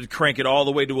 crank it all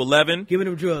the way to 11. Give me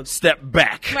them drugs. Step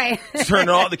back. Right. Turn it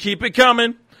all to keep it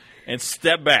coming and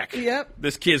step back. Yep.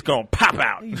 This kid's going to pop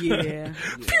out. Yeah.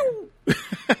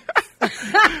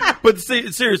 But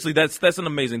seriously, that's an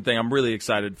amazing thing. I'm really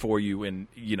excited for you. And,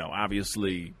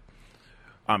 obviously,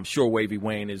 I'm sure Wavy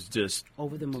Wayne is just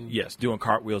over the moon. Yes, doing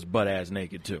cartwheels butt ass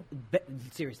naked too.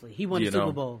 Seriously, he won the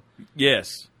Super Bowl.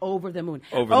 Yes, over the moon.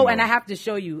 Moon. And I have to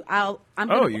show you. You're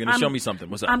gonna show me something.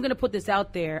 What's up? I'm gonna put this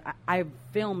out there. I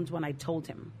filmed when I told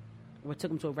him. We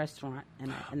took him to a restaurant,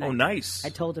 and nice. I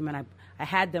told him, and I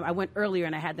had them. I went earlier,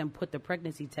 and I had them put the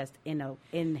pregnancy test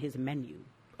in his menu.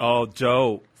 Oh,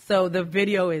 dope. So the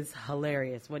video is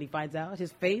hilarious. When he finds out,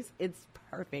 his face, it's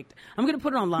perfect. I'm going to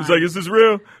put it online. He's like, is this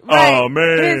real? Right. Oh,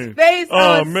 man. His face,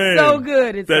 man. So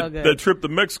good. It's so good. That trip to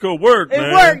Mexico worked,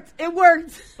 man. It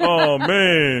worked. Oh,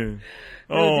 man.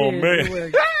 Oh, man. It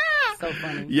worked. So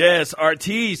funny. Yes,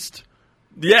 artiste.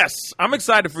 Yes, I'm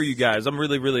excited for you guys. I'm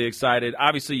really, really excited.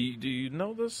 Obviously, do you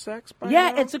know the sex by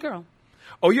now? It's a girl.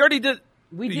 Oh, you already did?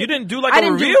 You didn't do like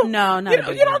a reveal? You don't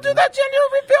do that gender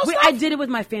reveal stuff? I did it with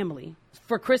my family.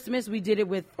 For Christmas, we did it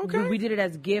we did it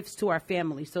as gifts to our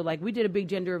family. So, like, we did a big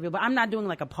gender reveal, but I'm not doing,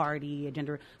 like, a party,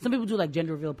 some people do, like,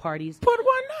 gender reveal parties. But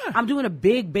why not? I'm doing a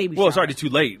big baby shower. Well, it's already too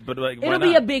late, but, like, It'll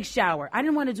be a big shower. I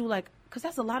didn't want to do, like, because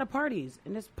that's a lot of parties,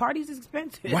 and this parties is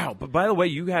expensive. Wow, but by the way,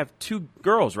 you have 2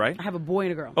 girls, right? I have a boy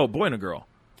and a girl. Oh, boy and a girl.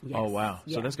 Yes. Oh, wow.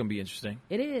 Yeah. So that's going to be interesting.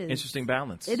 It is. Interesting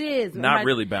balance. It is. Not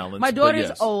really balanced. My daughter's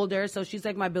yes. older, so she's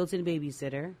like my built-in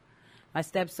babysitter. My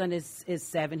stepson is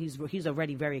 7. He's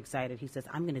already very excited. He says,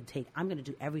 I'm gonna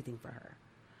do everything for her.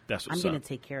 That's what's I'm gonna up.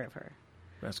 take care of her.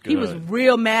 That's good. He was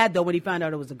real mad though when he found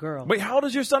out it was a girl. Wait, how old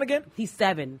is your son again? He's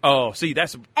 7. Oh, see,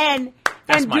 that's and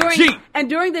my G. And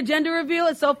during the gender reveal,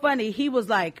 it's so funny. He was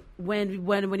like, when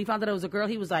he found out it was a girl,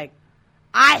 he was like,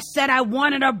 I said I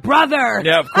wanted a brother.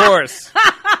 Yeah, of course.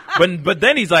 But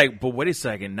then he's like, but wait a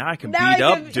second, now I can beat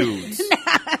up dudes.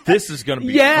 This is gonna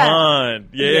be fun.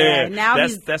 Yeah. Now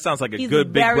that sounds like a he's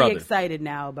good big brother. Very excited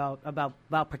now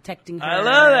about protecting her. I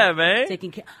love that, man.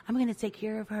 Taking care. I'm gonna take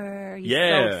care of her. He's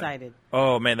so excited.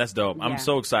 Oh man, that's dope. Yeah. I'm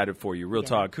so excited for you. Real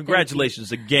talk.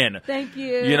 Congratulations again. Thank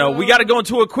you. You know, we got to go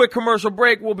into a quick commercial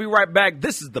break. We'll be right back.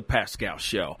 This is the Pascal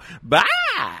Show. Bye.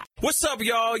 What's up,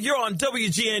 y'all? You're on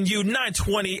WGNU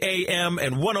 920 AM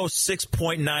and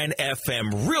 106.9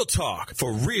 FM. Real talk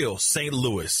for real St.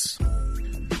 Louis.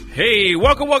 Hey,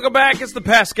 welcome back. It's the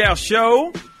Pascal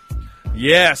Show.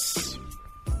 Yes.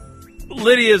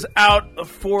 Lydia's out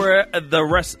for the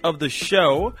rest of the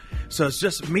show, so it's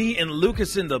just me and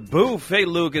Lucas in the booth. Hey,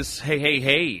 Lucas.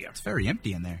 Hey. It's very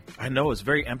empty in there. I know, it's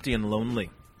very empty and lonely.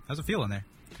 How's it feel in there?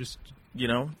 Just,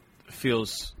 it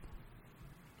feels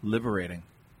liberating.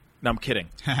 No, I'm kidding.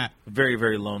 Very,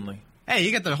 very lonely. Hey,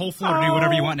 you got the whole floor to do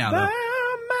whatever you want now, though.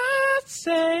 By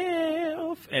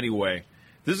myself. Anyway,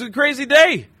 this is a crazy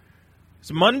day.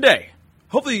 It's Monday.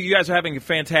 Hopefully you guys are having a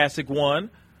fantastic one.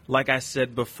 Like I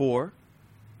said before,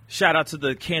 shout out to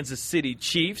the Kansas City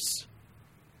Chiefs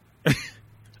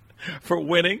for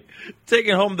winning,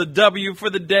 taking home the W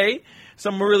for the day.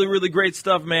 Some really, really great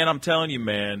stuff, man. I'm telling you,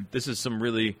 man, this is some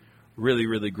really, really,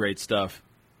 really great stuff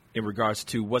in regards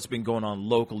to what's been going on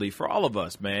locally for all of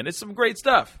us, man. It's some great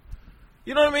stuff.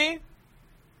 You know what I mean?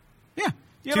 Yeah.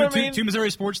 You know what I mean? Two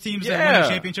Missouri sports teams that won a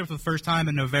championship for the first time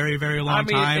in a very, very long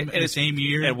time in the same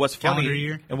year. And what's calendar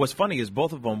year. And what's funny is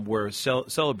both of them were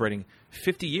celebrating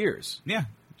 50 years. Yeah,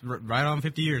 right on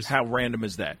 50 years. How random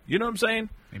is that? You know what I'm saying?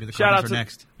 Maybe the Cardinals are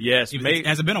next. Yes, it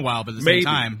hasn't been a while, but at the same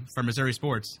time for Missouri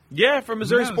sports. Yeah, for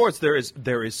Missouri sports, there is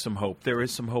some hope. There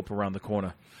is some hope around the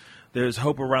corner. There's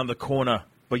hope around the corner.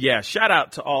 But yeah, shout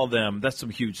out to all them. That's some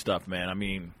huge stuff, man. I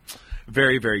mean,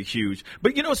 very, very huge.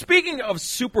 But, speaking of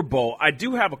Super Bowl, I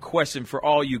do have a question for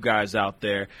all you guys out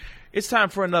there. It's time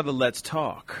for another Let's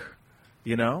Talk.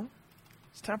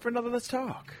 It's time for another Let's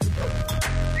Talk.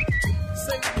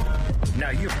 Now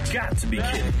you've got to be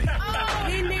kidding me.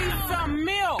 He needs some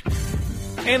milk.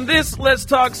 And this Let's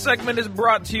Talk segment is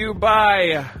brought to you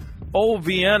by Old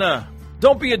Vienna.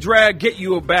 Don't be a drag. Get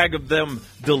you a bag of them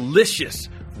delicious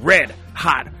red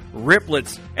hot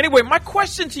riplets. Anyway, my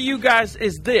question to you guys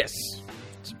is this.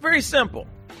 It's very simple.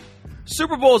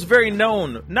 Super Bowl is very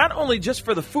known not only just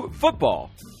for the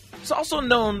football, it's also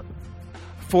known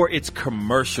for its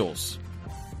commercials.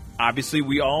 Obviously,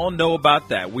 we all know about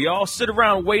that. We all sit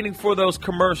around waiting for those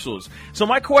commercials. So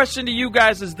my question to you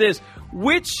guys is this.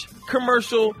 Which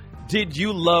commercial did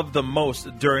you love the most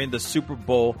during the Super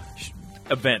Bowl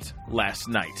event last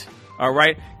night? All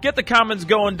right. Get the comments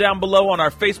going down below on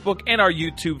our Facebook and our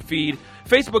YouTube feed.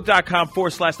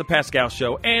 Facebook.com/The Pascal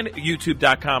Show and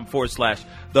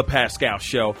YouTube.com/The Pascal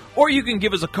Show. Or you can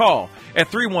give us a call at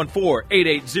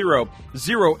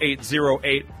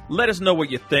 314-880-0808. Let us know what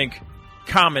you think.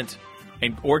 Comment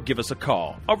or give us a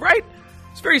call. All right?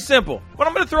 It's very simple. But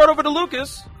I'm going to throw it over to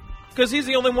Lucas because he's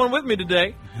the only one with me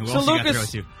today. So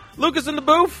Lucas in the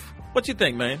booth, what you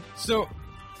think, man? So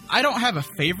I don't have a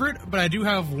favorite, but I do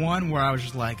have one where I was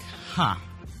just like,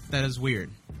 that is weird.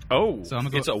 Oh, so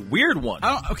it's a weird one.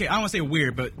 I don't want to say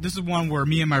weird, but this is one where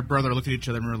me and my brother looked at each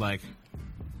other and we were like,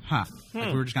 like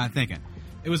we were just kind of thinking.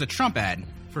 It was a Trump ad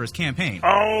for his campaign.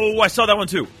 Oh, I saw that one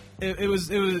too. It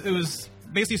was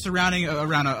basically surrounding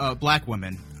around a black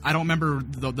woman. I don't remember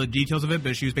the details of it,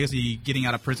 but she was basically getting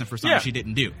out of prison for something she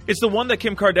didn't do. It's the one that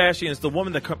Kim Kardashian, it's the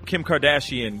woman that Kim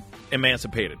Kardashian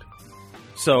emancipated.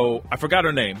 So I forgot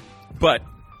her name, but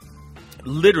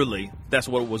Literally, that's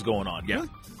what was going on. Yeah. Really?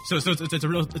 So it's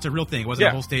a real thing. It wasn't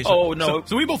a whole stage. Oh no.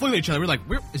 So we both looked at each other. We're like,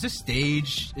 is this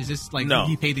staged? Is this like no.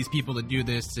 he paid these people to do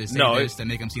this to say this to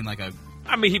make them seem like a?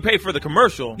 I mean, he paid for the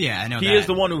commercial. Yeah, I know. He is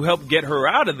the one who helped get her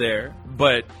out of there.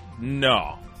 But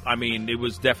no, I mean, it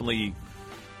was definitely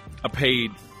a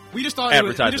paid. We just thought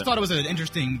it was an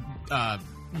interesting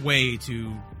way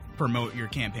to promote your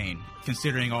campaign,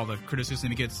 considering all the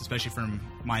criticism it gets, especially from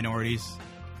minorities.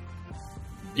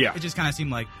 Yeah, it just kind of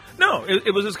seemed like no.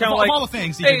 It was just kind of like all the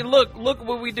things. Hey, look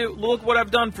what we do. Look what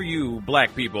I've done for you,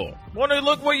 black people.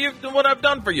 Look what I've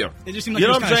done for you. It just seemed like you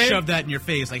just kind of shoved that in your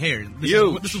face, like, hey,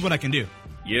 this is what I can do.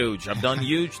 Huge. I've done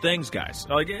huge things, guys.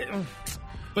 Like,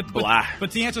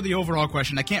 but to answer the overall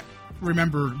question, I can't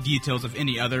remember details of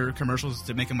any other commercials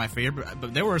to make them my favorite.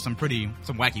 But there were some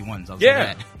wacky ones. I'll say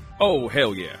that. Oh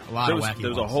hell yeah! There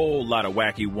was a whole lot of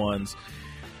wacky ones.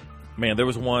 Man, there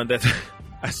was one that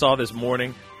I saw this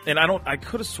morning, and I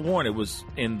could have sworn it was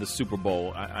in the Super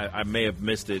Bowl. I may have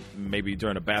missed it, maybe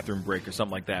during a bathroom break or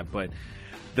something like that. But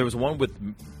there was one with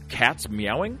cats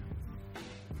meowing.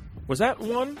 Was that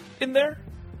one in there?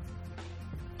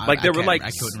 Like I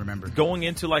couldn't remember going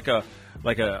into like a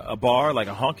bar, like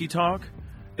a honky tonk,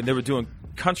 and they were doing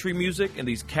country music, and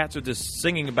these cats are just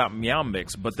singing about Meow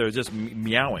Mix, but they're just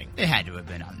meowing. It had to have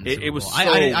been on the Super Bowl. It was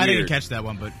so weird. I didn't catch that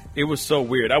one, but it was so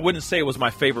weird. I wouldn't say it was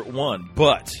my favorite one,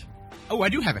 but I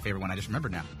do have a favorite one. I just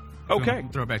remembered now. Okay,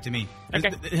 throw it back to me. Okay.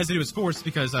 It has to do with sports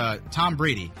because Tom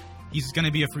Brady, he's going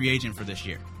to be a free agent for this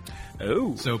year.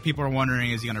 Oh. So people are wondering,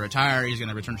 is he going to retire? He's going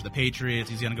to return to the Patriots?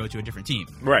 He's going to go to a different team?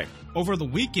 Right. Over the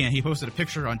weekend, he posted a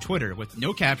picture on Twitter with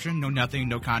no caption, no nothing,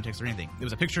 no context or anything. It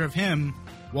was a picture of him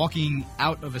walking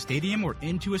out of a stadium or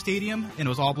into a stadium, and it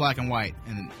was all black and white,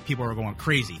 and people were going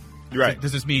crazy. Right.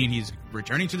 Does this mean he's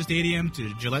returning to the stadium, to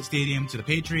the Gillette Stadium, to the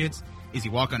Patriots? Is he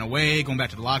walking away, going back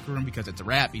to the locker room because it's a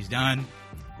wrap, he's done?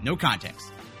 No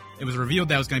context. It was revealed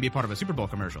that was going to be a part of a Super Bowl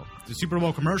commercial. The Super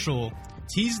Bowl commercial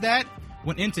teased that,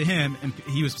 went into him, and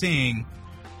he was saying,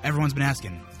 everyone's been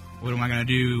asking, what am I going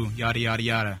to do, yada, yada,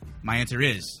 yada. My answer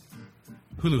is,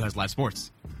 Hulu has live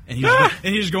sports. And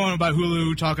he was going about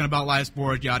Hulu, talking about live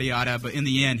sports, yada, yada. But in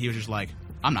the end, he was just like,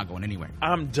 I'm not going anywhere.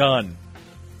 I'm done.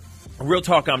 Real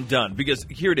talk, I'm done. Because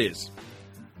here it is.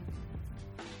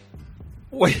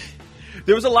 Wait,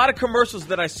 there was a lot of commercials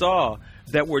that I saw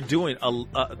that were doing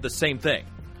the same thing.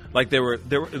 Like there were,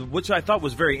 which I thought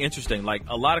was very interesting. Like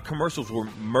a lot of commercials were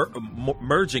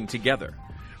merging together.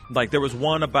 Like there was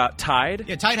one about Tide.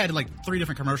 Yeah, Tide had like 3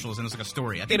 different commercials, and it was like a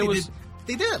story. I think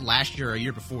they did it last year or a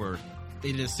year before.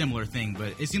 They did a similar thing,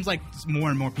 but it seems like more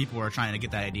and more people are trying to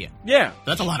get that idea. Yeah,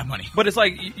 that's a lot of money. But it's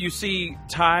like you see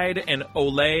Tide and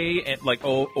Olay and like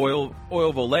oil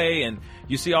of Olay, and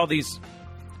you see all these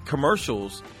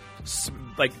commercials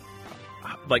like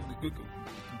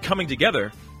coming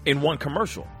together in one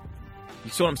commercial. You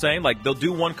see what I'm saying? Like they'll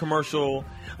do one commercial.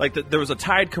 Like there was a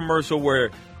Tide commercial where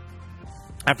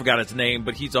I forgot its name,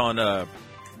 but he's on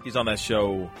that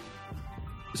show.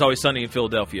 It's Always Sunny in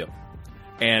Philadelphia,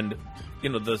 and you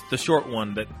know the short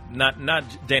one that not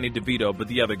Danny DeVito, but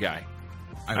the other guy.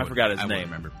 I forgot his name. I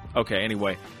remember. Okay,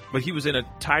 anyway, but he was in a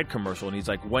Tide commercial, and he's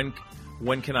like, when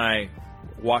can I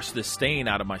wash this stain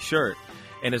out of my shirt?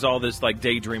 And there's all this like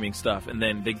daydreaming stuff, and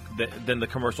then then the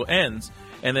commercial ends,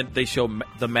 and then they show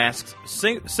the Masked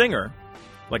Singer,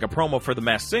 like a promo for the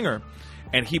Masked Singer,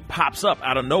 and he pops up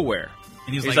out of nowhere.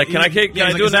 And he's like, "Can I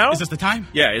do it now? Is this the time?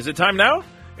 Yeah, is it time now?"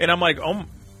 And I'm like, "Oh,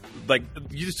 like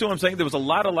you see what I'm saying?" There was a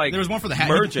lot of like there was one for the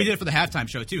merging. He did it for the halftime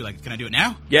show too. Like, can I do it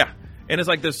now? Yeah, and it's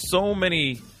like there's so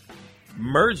many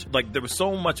like there was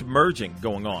so much merging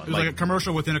going on. It was like a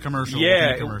commercial within a commercial.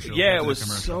 Yeah, within a commercial, it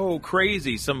was so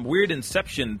crazy. Some weird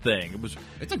Inception thing.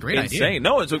 It's a great insane. idea.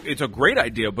 No, it's a great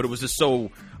idea, but it was just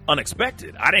so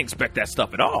unexpected. I didn't expect that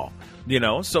stuff at all. You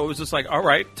know, so it was just like, all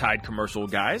right, Tide commercial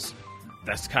guys,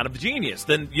 that's kind of genius.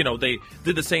 Then they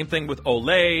did the same thing with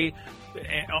Olay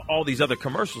and all these other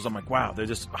commercials. I'm like, wow, they're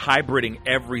just hybriding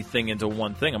everything into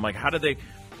one thing. I'm like, how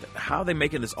are they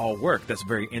making this all work? That's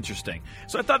very interesting.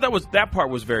 So I thought that part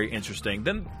was very interesting.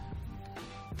 Then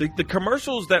the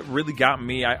commercials that really got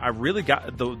me, I really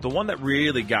got the one that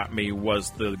really got me was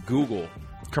the Google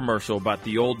commercial about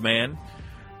the old man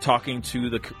talking to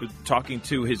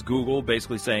his Google,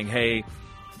 basically saying, "Hey,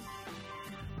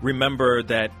 remember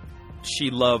that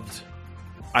she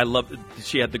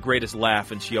had the greatest laugh,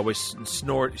 and she always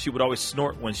snort. She would always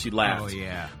snort when she laughed. Oh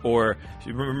yeah. Or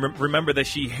remember that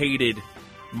she hated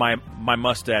my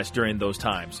mustache during those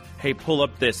times. Hey, pull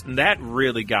up this." And that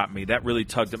really got me. That really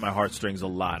tugged at my heartstrings a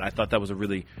lot. I thought that was a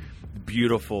really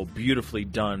beautifully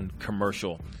done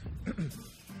commercial.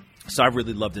 So I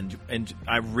really loved and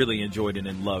I really enjoyed it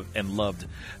and loved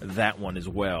that one as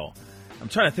well. I'm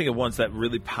trying to think of ones that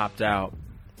really popped out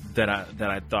that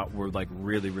I thought were like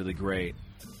really, really great.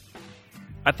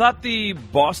 I thought the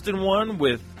Boston one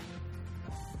with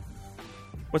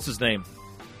what's his name?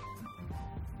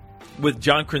 With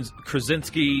John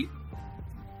Krasinski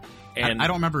and I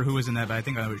don't remember who was in that, but I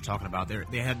think I know what you're talking about.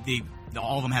 They had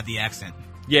all of them had the accent.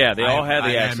 Yeah, they all had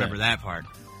the accent. I remember that part.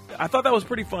 I thought that was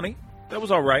pretty funny. That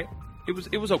was all right. It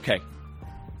was okay.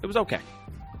 It was okay.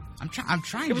 I'm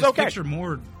trying to picture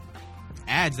more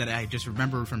ads that I just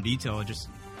remember from detail. Just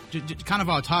kind of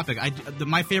off topic.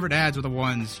 My favorite ads are the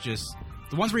ones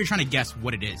where you're trying to guess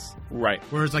what it is. Right.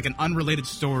 Where it's like an unrelated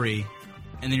story,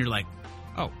 and then you're like,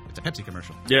 oh, it's a Pepsi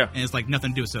commercial. Yeah. And it's like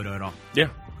nothing to do with soda at all. Yeah.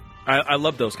 I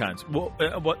love those kinds. Well,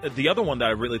 the other one that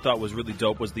I really thought was really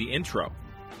dope was the intro.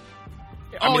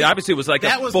 I mean, obviously, it was like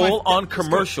a full-on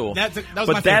commercial, that was but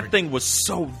my that favorite. thing was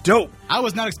so dope. I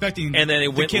was not expecting. And then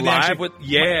it went live with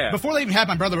Before they even had,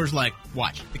 my brother was like,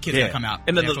 "Watch, the kid's gonna come out."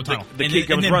 And then the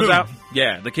kid runs out.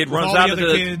 Yeah, the kid runs out of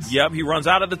the kids. Yep, he runs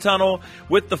out of the tunnel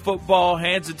with the football,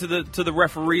 hands it to the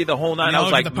referee. The whole nine. I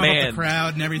was like, man, the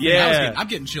crowd and everything. Yeah, I'm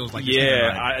getting chills. Like,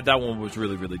 that one was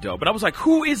really, really dope. But I was like,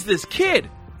 who is this kid?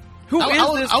 Who is this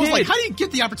kid? I was like, how do you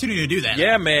get the opportunity to do that?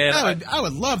 Yeah, man. I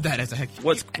would love that as a heck.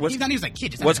 He's not even a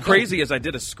kid. What's crazy is I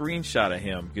did a screenshot of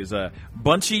him because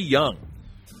Bunchy Young.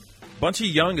 Bunchy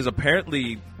Young is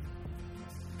apparently,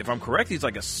 if I'm correct, he's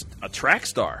like a track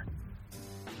star.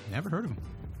 Never heard of him.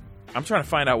 I'm trying to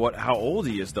find out how old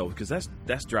he is though, because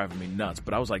that's driving me nuts.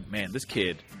 But I was like, man, this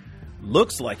kid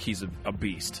looks like he's a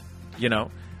beast, you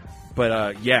know.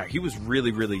 But yeah, he was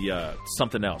really, really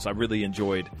something else. I really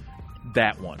enjoyed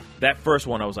that one. That first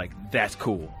one, I was like, that's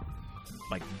cool.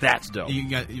 Like, that's dope. You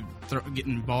got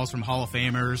getting balls from Hall of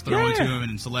Famers, throwing to him,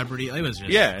 and celebrity. It was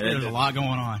just, there's a lot going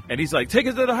on. And he's like, take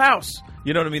it to the house.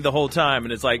 You know what I mean? The whole time.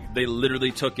 And it's like, they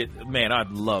literally took it. Man, I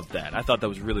loved that. I thought that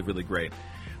was really, really great.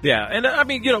 Yeah. And I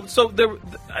mean, you know, so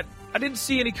I didn't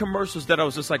see any commercials that I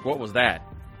was just like, what was that?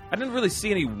 I didn't really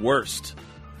see any worst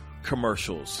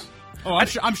commercials. Oh,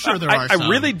 I'm sure there are some. I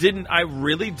really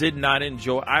did not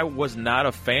enjoy. I was not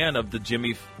a fan of the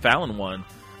Jimmy Fallon one.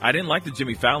 I didn't like the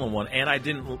Jimmy Fallon one, and I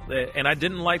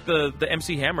didn't like the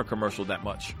MC Hammer commercial that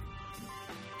much.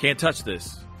 Can't touch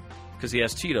this because he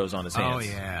has Cheetos on his hands. Oh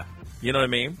yeah, you know what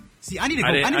I mean. See, I need to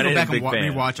go back and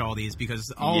rewatch all these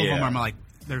because all of them are like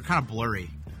they're kind of blurry.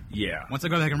 Yeah. Once I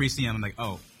go back and re-see them, I'm like,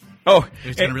 oh,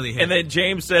 it's gonna really hit. And then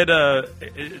James said,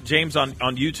 James on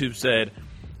YouTube said.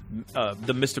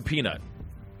 The Mr. Peanut.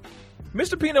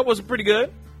 Mr. Peanut was pretty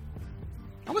good.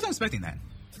 I wasn't expecting that.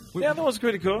 That was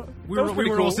pretty cool. We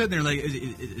were all sitting there like,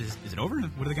 is it over?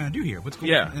 What are they going to do here? What's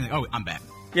going on? Yeah. I'm back.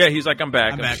 Yeah, he's like, I'm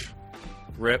back. I'm back.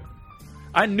 Rip.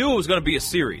 I knew it was going to be a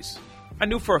series. I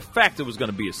knew for a fact it was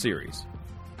going to be a series.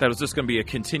 That was just going to be a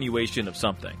continuation of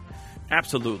something.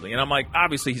 Absolutely. And I'm like,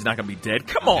 obviously he's not going to be dead.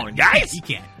 Come on, guys. You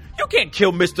can't. You can't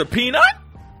kill Mr. Peanut.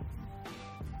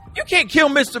 You can't kill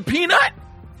Mr. Peanut.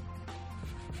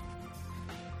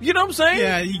 You know what I'm saying?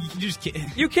 Yeah, you just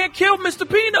can't. You can't kill Mr.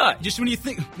 Peanut. Just when you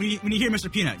hear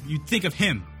Mr. Peanut, you think of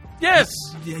him. Yes,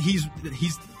 he's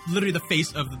literally the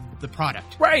face of the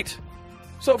product. Right.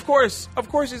 So of course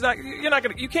he's not. You're not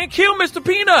gonna. You can't kill Mr.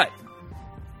 Peanut.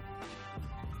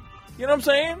 You know what I'm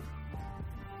saying?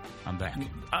 I'm back.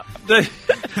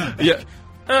 Yeah.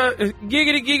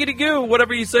 Giggity giggity goo.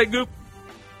 Whatever you say, goop.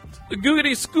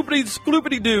 Googity scoopity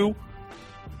scloopity doo.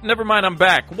 Never mind. I'm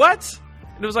back. What?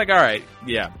 And it was like, all right,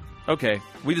 yeah, okay.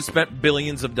 We just spent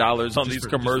billions of dollars on these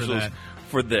commercials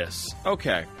for this.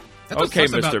 Okay. Okay,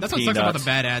 Mr. Peanut. That's what sucks about the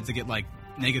bad ads that get, like,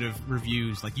 negative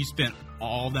reviews. Like, you spent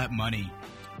all that money.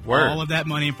 Word. All of that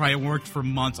money probably worked for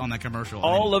months on that commercial.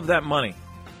 All of that money.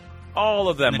 All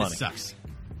of that money. It sucks.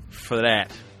 For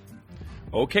that.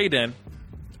 Okay, then.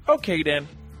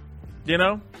 You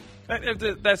know?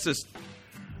 That's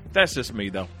just me,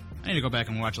 though. I need to go back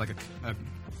and watch, like, a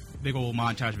big old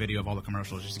montage video of all the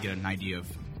commercials just to get an idea of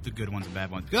the good ones and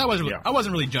bad ones. Because I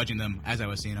wasn't really judging them as I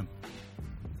was seeing them.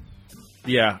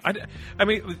 Yeah, I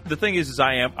mean, the thing is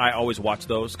I always watch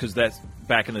those because that's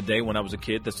back in the day when I was a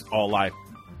kid. That's all I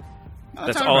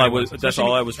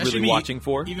was really watching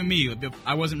for. Even me,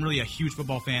 I wasn't really a huge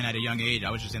football fan at a young age.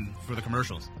 I was just in for the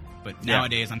commercials. But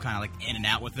nowadays, I'm kind of like in and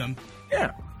out with them.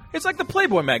 Yeah, it's like the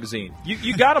Playboy magazine.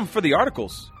 You got them for the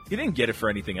articles. You didn't get it for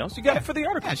anything else. You got it for the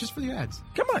articles. Yeah, it's just for the ads.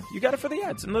 Come on, you got it for the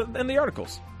ads and the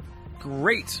articles.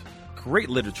 Great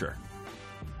literature.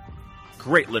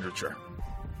 Great literature.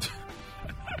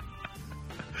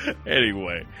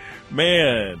 Anyway,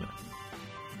 man.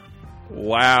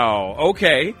 Wow.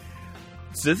 Okay.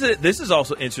 So this is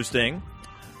also interesting.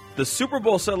 The Super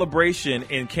Bowl celebration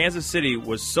in Kansas City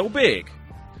was so big,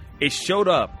 it showed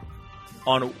up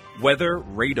on weather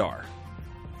radar.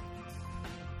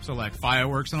 So, like,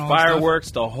 fireworks and all Fireworks,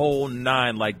 that the whole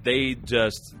nine. Like, they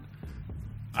just...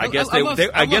 I guess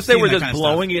I guess they were just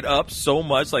blowing it up so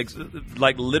much. Like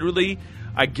literally,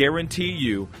 I guarantee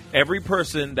you, every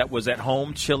person that was at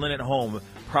home, chilling at home,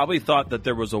 probably thought that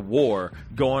there was a war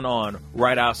going on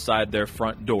right outside their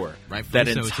front door. That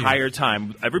entire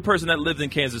time. Every person that lived in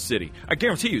Kansas City, I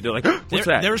guarantee you, they're like, what's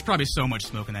that? There was probably so much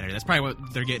smoke in that area. That's probably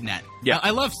what they're getting at. Yeah. I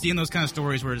love seeing those kind of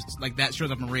stories where it's like that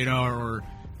shows up on radar, or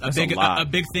a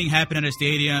big thing happened at a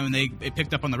stadium and they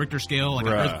picked up on the Richter scale, like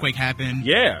an earthquake happened.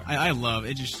 Yeah. I love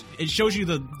it. It shows you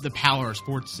the power of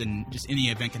sports and just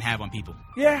any event can have on people.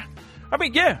 Yeah. I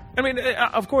mean,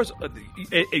 of course,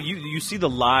 you see the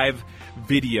live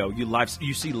video.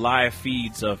 You see live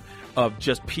feeds of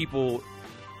just people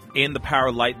in the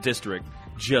Power Light District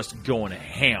just going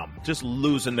ham, just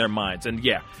losing their minds. And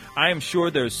yeah, I am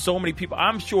sure there's so many people.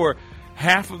 I'm sure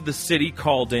half of the city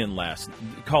called in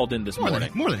this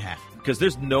morning. More than half. Because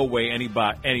there's no way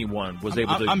anyone was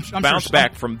able to bounce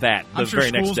back from that the very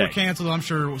next day. Schools were canceled. I'm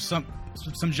sure some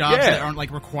jobs that aren't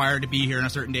like required to be here on a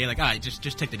certain day, like, just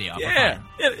take the day off. Yeah,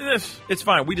 it's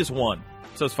fine. We just won,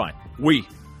 so it's fine. We.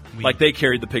 Like they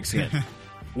carried the pigskin.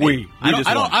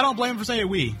 I don't blame them for saying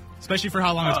we, especially for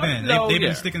how long it's been. They've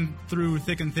been sticking through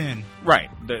thick and thin.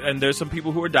 Right, and there's some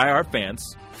people who are diehard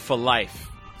fans for life.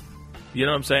 You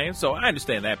know what I'm saying? So I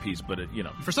understand that piece, but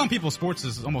for some people, sports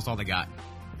is almost all they got.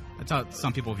 That's how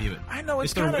some people view it. I know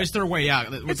it's their way out.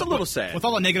 It's a little sad with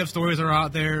all the negative stories that are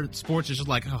out there. Sports is just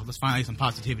like, oh, let's finally get some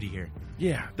positivity here.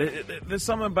 Yeah, there's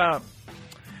something about.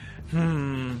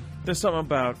 There's something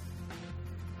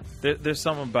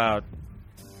about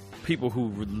people who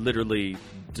literally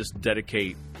just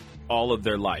dedicate all of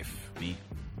their life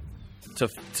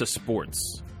to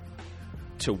sports.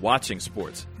 To watching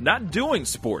sports, not doing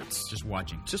sports, just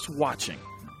watching.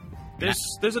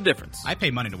 There's a difference. I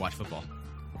pay money to watch football.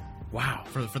 Wow,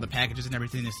 for the packages and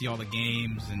everything, to see all the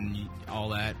games and all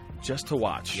that, just to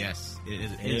watch. Yes,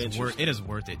 it is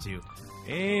worth it too.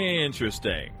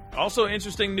 Interesting. Also,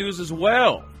 interesting news as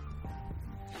well.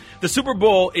 The Super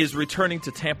Bowl is returning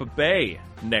to Tampa Bay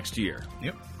next year.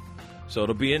 Yep. So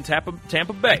it'll be in Tampa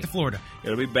Bay, back to Florida.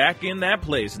 It'll be back in that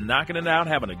place, knocking it out,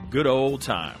 having a good old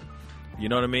time. You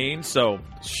know what I mean? So,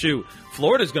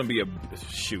 Florida's going to be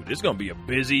it's going to be a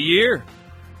busy year.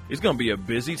 It's going to be a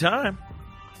busy time.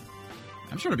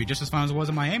 I'm sure it'll be just as fun as it was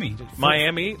in Miami.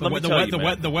 Miami, let me tell you,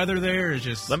 man. The weather there is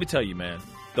just... Let me tell you, man.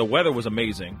 The weather was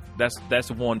amazing.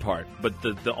 That's one part. But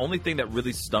the only thing that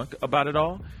really stunk about it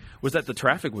all was that the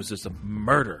traffic was just a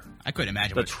murder. I couldn't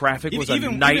imagine. The traffic was a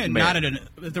nightmare.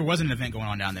 If there wasn't an event going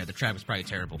on down there, the traffic was probably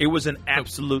terrible. It was an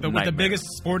absolute nightmare. But with the biggest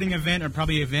sporting event, or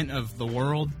probably event of the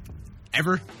world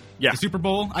ever, the Super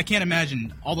Bowl, I can't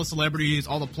imagine all the celebrities,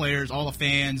 all the players, all the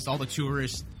fans, all the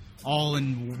tourists, all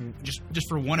in just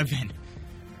for one event.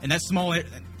 And that's small. I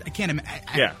can't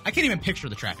even picture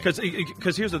the traffic.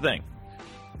 Because here's the thing.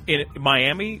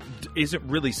 Miami isn't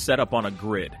really set up on a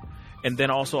grid. And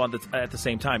then also at the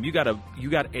same time, you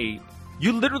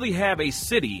literally have a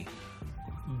city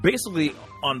basically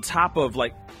on top of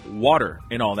like water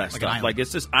and all that stuff. Like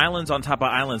it's just islands on top of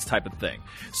islands type of thing.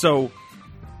 So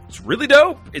it's really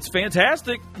dope. It's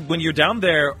fantastic when you're down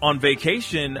there on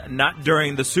vacation, not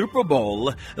during the Super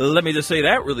Bowl. Let me just say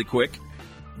that really quick.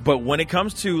 But when it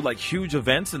comes to like huge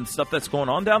events and stuff that's going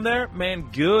on down there, man,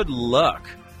 good luck.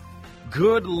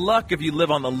 Good luck if you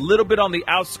live on a little bit on the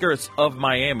outskirts of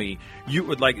Miami. You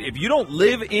would if you don't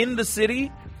live in the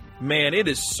city, man, it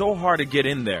is so hard to get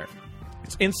in there.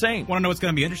 It's insane. Want to know what's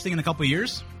going to be interesting in a couple of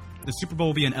years? The Super Bowl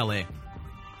will be in L.A.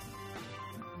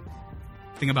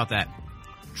 Think about that.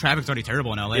 Traffic's already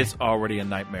terrible in L.A. It's already a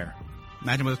nightmare.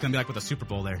 Imagine what it's going to be like with the Super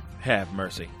Bowl there. Have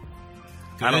mercy.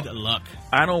 Good luck.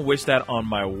 I don't wish that on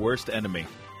my worst enemy.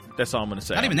 That's all I'm going to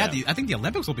say. Not even that. I think the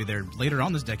Olympics will be there later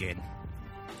on this decade.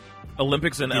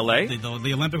 Olympics in L.A.?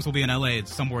 The Olympics will be in L.A.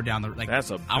 It's somewhere down the... That's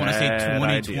a bad I want to say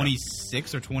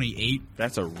 2026 or 28.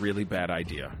 That's a really bad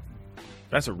idea.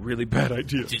 It's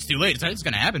too late. It's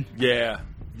going to happen. Yeah.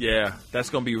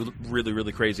 That's going to be really,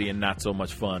 really crazy and not so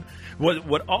much fun.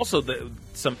 What also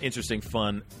some interesting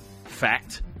fun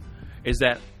fact is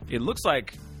that it looks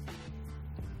like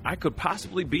I could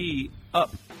possibly be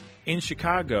up in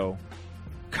Chicago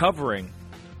covering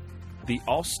the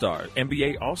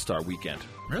NBA All-Star weekend.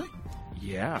 Really?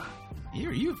 Yeah.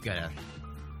 You've got a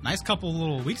nice couple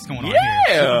little weeks going on here.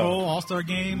 Super Bowl, All-Star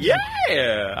games.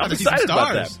 Yeah. I'm excited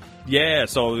about that. Yeah,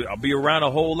 so I'll be around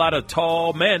a whole lot of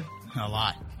tall men. A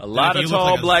lot. A lot of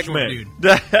tall black men.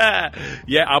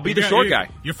 Yeah, I'll be the short guy.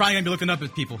 You're finally going to be looking up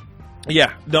at people.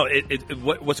 Yeah. No,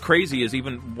 what's crazy is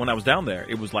even when I was down there,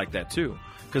 it was like that too.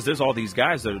 Because there's all these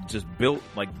guys that are just built,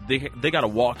 like they got to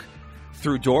walk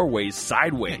through doorways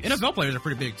sideways. Yeah, NFL players are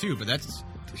pretty big too, but that's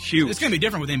huge. It's going to be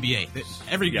different with NBA.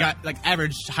 Every guy, like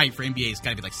average height for NBA is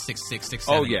got to be like 6'6", 6'7".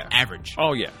 Oh, yeah. Average.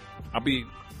 Oh, yeah. I'll be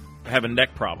having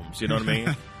neck problems, you know what I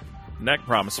mean? Neck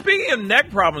problems. Speaking of neck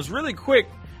problems, really quick,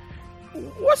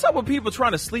 what's up with people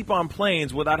trying to sleep on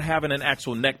planes without having an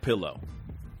actual neck pillow?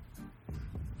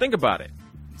 Think about it.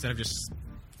 Instead of just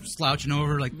slouching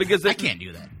over, like, because I can't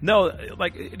do that. No,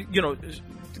 like, you know,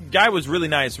 guy was really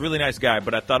nice guy,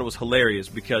 but I thought it was hilarious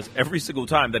because every single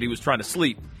time that he was trying to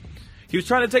sleep, he was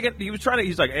trying to take it.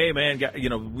 He's like, hey man, you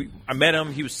know, I met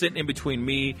him. He was sitting in between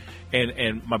me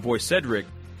and my boy Cedric,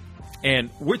 and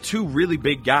we're two really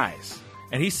big guys,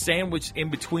 and he's sandwiched in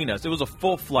between us. It was a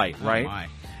full flight, right? My.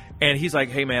 And he's like,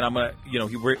 hey man, I'm gonna, you know,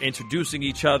 we're introducing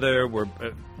each other. We're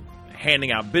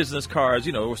handing out business cards.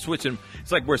 You know, we're switching.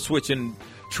 It's like we're switching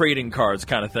trading cards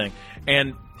kind of thing.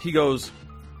 And he goes,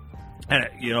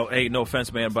 you know, hey, no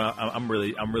offense, man, but I'm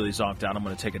really zonked out. I'm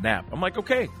going to take a nap. I'm like,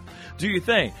 okay, do your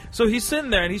thing. So he's sitting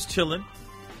there and he's chilling,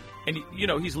 and you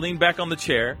know, he's leaned back on the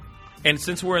chair. And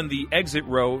since we're in the exit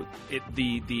row,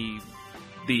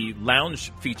 the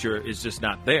lounge feature is just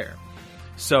not there.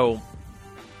 So,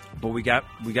 but we got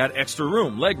extra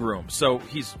room, leg room. So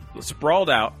he's sprawled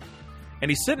out, and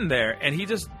he's sitting there, and he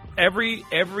just every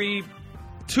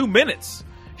 2 minutes,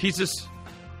 he's just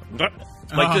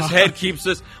like his head keeps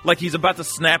just like he's about to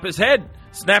snap his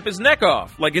neck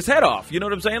off, like his head off. You know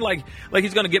what I'm saying? Like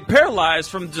he's gonna get paralyzed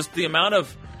from just the amount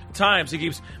of times he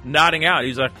keeps nodding out.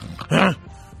 He's like,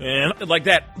 and like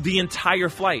that the entire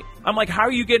flight. I'm like, how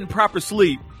are you getting proper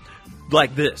sleep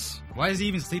like this? Why is he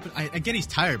even sleeping? I get he's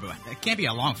tired, but it can't be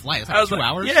a long flight. It's like 2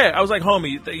 hours. Yeah, I was like,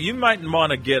 homie, you might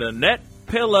want to get a neck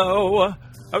pillow.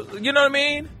 You know what I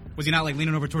mean? Was he not like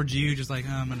leaning over towards you, just like,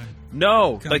 oh, I'm gonna?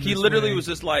 No, like he literally was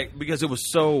just like, because it was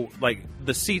so like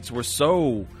the seats were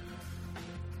so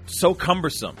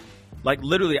cumbersome. Like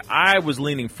literally, I was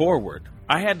leaning forward.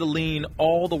 I had to lean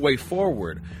all the way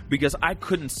forward because I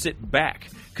couldn't sit back.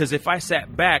 Because if I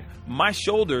sat back, my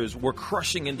shoulders were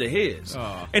crushing into his,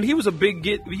 and he was a big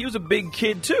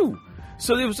kid too.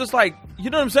 So it was just like, you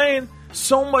know what I'm saying?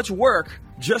 So much work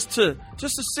just to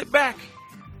sit back.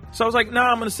 So I was like,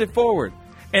 nah, I'm gonna sit forward.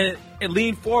 And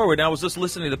lean forward. And I was just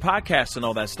listening to podcasts and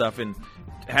all that stuff and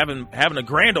having a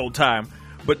grand old time.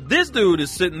 But this dude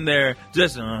is sitting there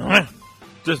just you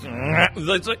know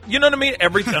what I mean?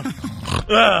 Everything.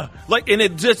 Like, and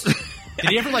it just. Did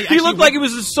he ever like? He looked like he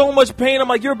was in so much pain. I'm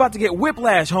like, you're about to get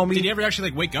whiplash, homie. Did he ever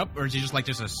actually like wake up, or is he just like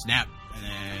just a snap?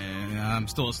 And then I'm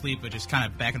still asleep, but just kind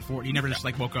of back and forth. He never just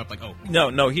like woke up like, oh.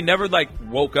 No, he never like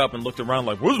woke up and looked around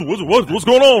like, what's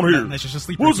going on here? That's just a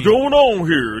sleep What's routine. going on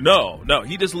here? No.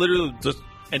 He just literally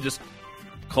just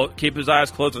keep his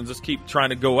eyes closed and just keep trying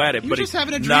to go at it. But he's just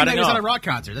having a dream that he was at a rock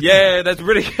concert. That's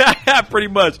pretty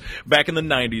much back in the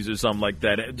 90s or something like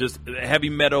that. Just heavy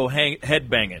metal head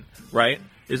banging, right?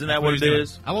 Isn't that what it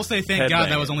is? I will say, thank God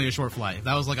that was only a short flight. If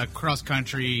that was like a cross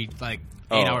country, like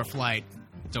 8-hour flight,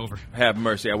 it's over. Have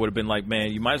mercy. I would have been like,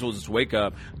 man, you might as well just wake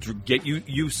up, get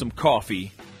you some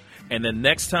coffee, and then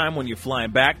next time when you're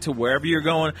flying back to wherever you're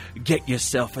going, get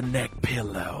yourself a neck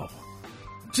pillow.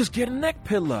 Just get a neck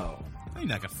pillow. I need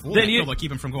like a full neck pillow to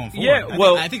keep him from going forward. Yeah,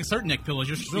 well, I think certain neck pillows,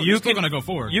 you're still going to go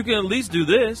forward. You can at least do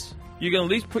this. You can at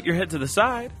least put your head to the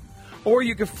side, or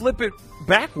you can flip it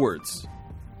backwards.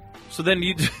 So then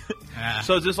you,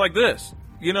 so it's just like this.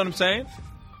 You know what I'm saying?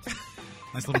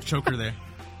 Nice little choker there.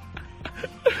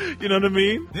 You know what I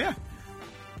mean? Yeah.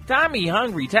 Tommy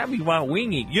hungry. Tommy want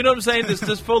wingy. You know what I'm saying?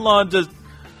 Just full on, just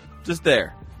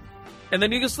there, and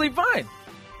then you can sleep fine.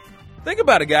 Think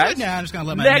about it, guys. Yeah, I'm just gonna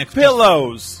let my neck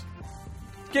pillows.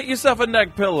 Get yourself a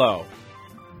neck pillow.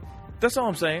 That's all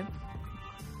I'm saying.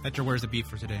 That's your where's the beef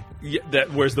for today. Yeah,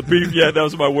 that where's the beef? Yeah, that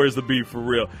was my where's the beef for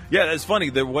real. Yeah, that's funny.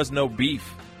 There was no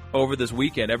beef over this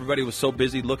weekend. Everybody was so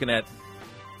busy looking at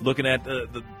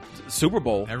the Super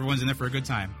Bowl. Everyone's in there for a good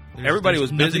time. Everybody was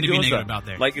busy doing stuff. About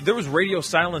there. Like there was radio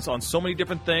silence on so many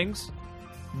different things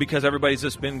because everybody's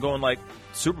just been going like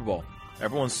Super Bowl.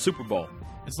 Everyone's Super Bowl.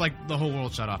 It's like the whole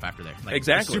world shut off after there. Like,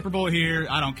 exactly. Super Bowl here.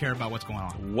 I don't care about what's going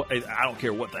on. I don't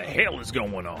care what the hell is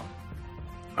going on.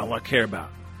 All I care about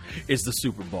is the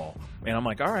Super Bowl. And I'm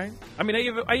like, all right. I mean,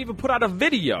 I even put out a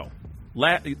video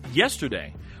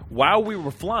yesterday while we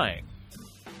were flying,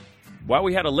 while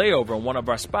we had a layover on one of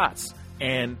our spots,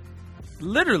 and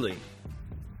literally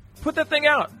put that thing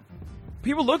out.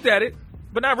 People looked at it,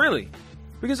 but not really,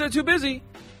 because they're too busy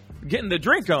getting the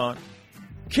drink on,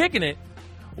 kicking it,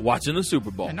 watching the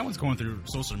Super Bowl. Yeah, no one's going through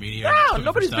social media. No,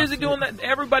 nobody's busy doing that.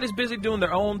 Everybody's busy doing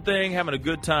their own thing, having a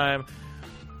good time,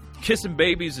 kissing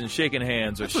babies and shaking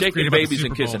hands, or shaking babies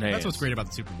and kissing hands. That's what's great about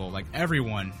the Super Bowl. Like,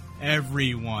 everyone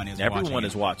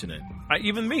is watching it.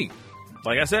 Even me.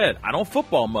 Like I said, I don't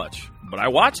football much, but I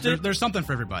watched it. There's something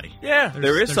for everybody. Yeah,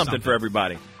 there's something for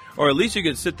everybody. Or at least you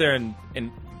can sit there and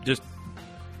just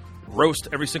roast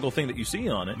every single thing that you see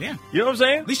on it. Yeah. You know what I'm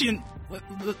saying? At least you can.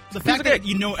 The fact that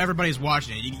you know everybody's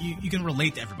watching it, you can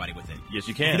relate to everybody with it. Yes,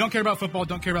 you can. If you don't care about football,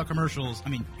 don't care about commercials. I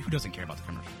mean, who doesn't care about the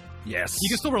commercials? Yes. You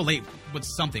can still relate with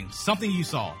something you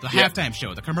saw. The halftime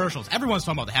show, the commercials. Everyone's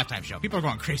talking about the halftime show. People are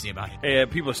going crazy about it. Yeah,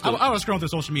 people are still. I was scrolling through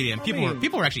social media, and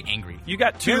people were actually angry. You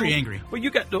got very angry. Well, you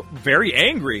got very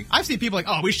angry. I've seen people like,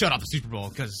 oh, we shut off the Super Bowl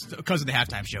because of the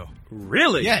halftime show.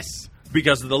 Really? Yes.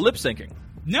 Because of the lip syncing.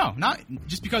 No, not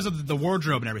just because of the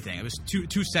wardrobe and everything. It was too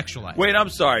sexualized. Wait, I'm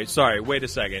sorry. Wait a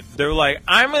second. They're like,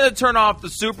 I'm going to turn off the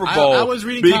Super Bowl I was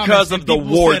reading because of the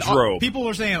wardrobe. People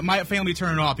were saying my family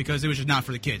turned it off because it was just not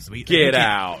for the kids. Get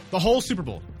out. The whole Super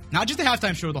Bowl, not just the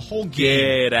halftime show, the whole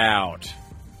game. Get out.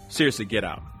 Seriously, get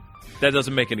out. That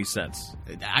doesn't make any sense.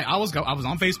 I was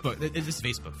on Facebook. It's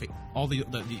Facebook. All the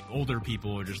older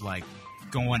people are just like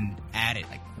going at it.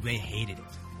 Like, they hated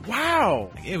it.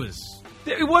 Wow. Like, it was.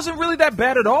 It wasn't really that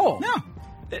bad at all. No,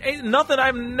 it ain't nothing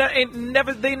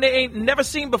ain't never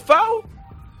seen before.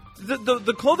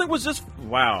 The clothing was just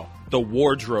wow. The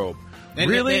wardrobe,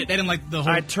 really. They didn't like the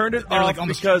whole. I turned it off like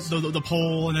because the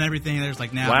pole and everything. There's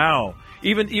like now. Wow.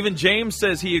 Even James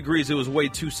says he agrees it was way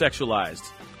too sexualized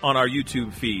on our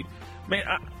YouTube feed. Man,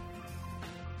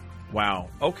 wow.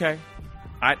 Okay,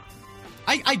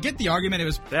 I get the argument.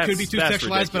 Could be too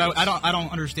sexualized, ridiculous. but I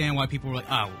don't understand why people were like,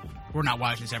 oh, we're not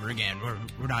watching this ever again.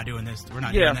 We're not doing this. We're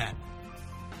not doing that.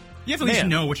 You have to at least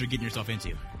know what you're getting yourself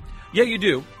into. Yeah, you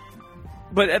do.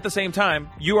 But at the same time,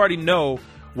 you already know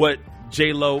what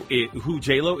who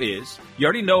J-Lo is. You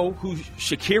already know who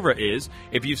Shakira is.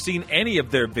 If you've seen any of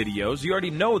their videos, you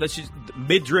already know that she's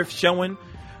midriff showing,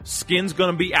 skin's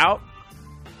gonna be out,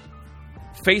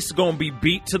 face gonna be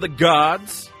beat to the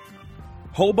gods,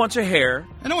 whole bunch of hair,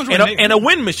 and a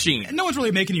wind machine. And no one's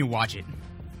really making you watch it.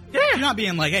 Yeah. You're not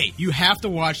being like, hey, you have to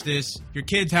watch this. Your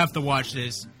kids have to watch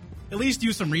this. At least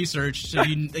do some research so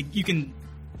you can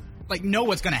know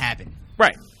what's going to happen.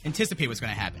 Right. Anticipate what's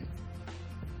going to happen.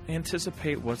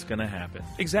 Anticipate what's going to happen.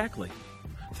 Exactly.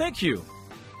 Thank you.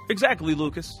 Exactly,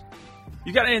 Lucas.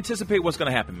 You got to anticipate what's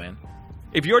going to happen, man.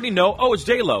 If you already know, it's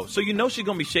J-Lo, so you know she's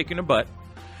going to be shaking her butt.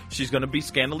 She's going to be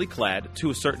scantily clad to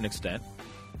a certain extent.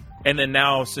 And then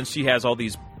now, since she has all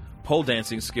these pole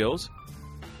dancing skills,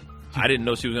 I didn't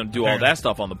know she was going to do all that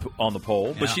stuff on the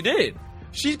pole, but she did.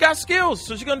 She's got skills,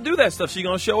 so she's going to do that stuff. She's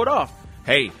going to show it off.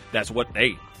 Hey, that's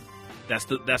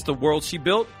the world she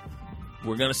built.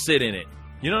 We're going to sit in it.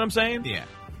 You know what I'm saying? Yeah.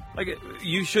 Like,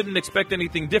 you shouldn't expect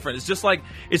anything different. It's just like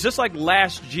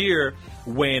last year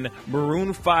when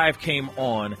Maroon 5 came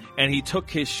on and he took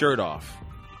his shirt off.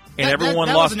 And everyone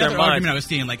lost their minds. Argument I was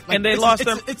seeing, and they lost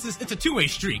their. It's a two-way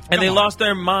street. And they lost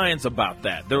their minds about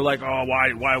that. They're like, oh,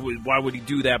 why would he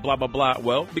do that? Blah blah blah.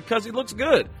 Well, because he looks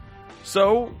good.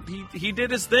 So he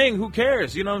did his thing. Who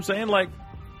cares? You know what I'm saying? Like,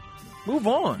 move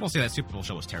on. We'll say that Super Bowl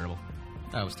show was terrible.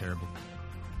 That was terrible.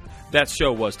 That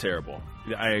show was terrible.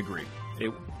 I agree.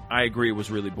 I agree. It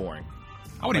was really boring.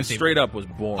 I wouldn't say straight up was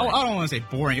boring. I don't want to say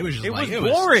boring. It was just it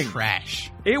was trash.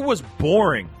 It was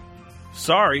boring.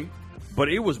 Sorry. But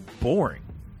it was boring.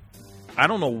 I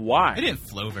don't know why. It didn't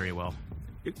flow very well.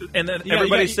 And then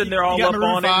everybody's sitting there all up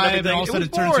on it and everything. And all of a sudden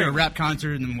it turns into a rap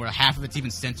concert, and then where half of it's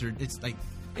even censored. It's like...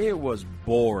 It was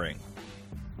boring.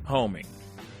 Homie.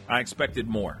 I expected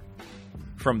more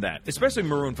from that. Especially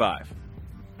Maroon 5.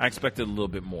 I expected a little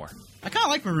bit more. I kind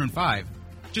of like Maroon 5.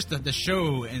 Just the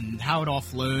show and how it all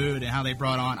flowed and how they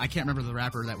brought on... I can't remember the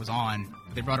rapper that was on.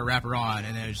 They brought a rapper on,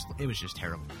 and it was just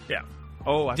terrible. Yeah.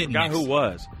 Oh, I forgot who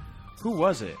was. Who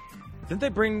was it? Didn't they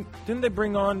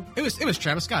bring on? It was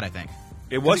Travis Scott, I think.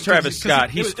 It was Travis Scott.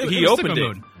 He opened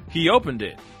it. He opened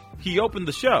it. He opened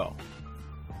the show.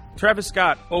 Travis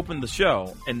Scott opened the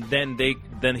show, and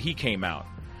then he came out.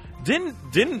 Didn't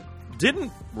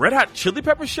Red Hot Chili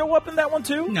Peppers show up in that one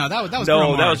too? No, that was Bruno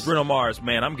Mars. That was Bruno Mars.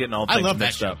 Man, I'm getting all things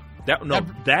mixed up.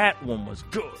 That one was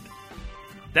good.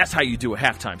 That's how you do a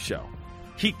halftime show.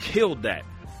 He killed that.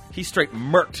 He straight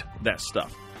murked that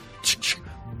stuff.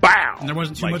 Bow. And there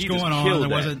wasn't too much going on.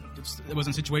 It wasn't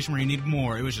a situation where you needed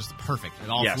more. It was just perfect. It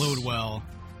all flowed well.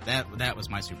 That was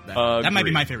my Super Bowl. That might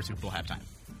be my favorite Super Bowl halftime.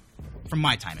 From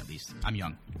my time, at least. I'm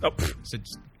young. Oh. So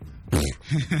just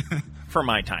for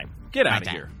my time. Get out of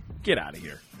here. Get out of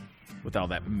here. With all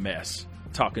that mess.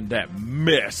 Talking that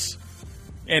mess.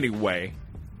 Anyway,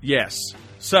 Yes.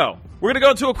 So, we're going to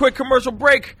go to a quick commercial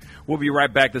break. We'll be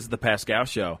right back. This is the Pascal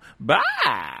Show.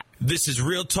 Bye. This is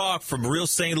Real Talk from Real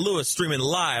St. Louis, streaming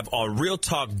live on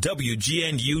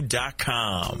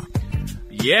RealTalkWGNU.com.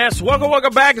 Yes,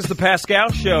 welcome back. It's the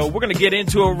Pascal Show. We're going to get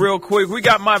into it real quick. We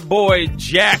got my boy,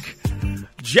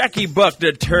 Jackie Buck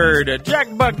the Turd.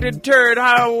 Jack Buck the Turd,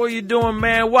 how are you doing,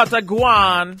 man? What's a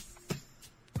guan?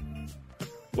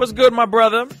 What's good, my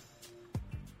brother?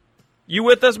 You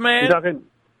with us, man?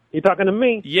 You talking to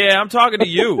me? Yeah, I'm talking to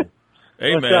you.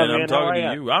 Hey, What's man, up, man? I'm talking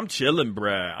to you. I'm chilling,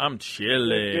 bruh. I'm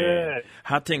chilling. Good.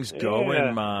 How things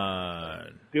going,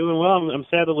 man? Doing well. I'm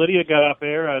sad that Lydia got off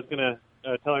air. I was going to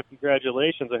tell her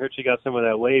congratulations. I heard she got some of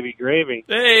that wavy gravy.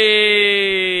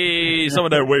 Hey, some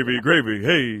of that wavy gravy.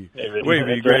 Hey,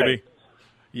 wavy gravy. Right.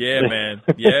 Yeah, man.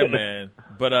 Yeah, man.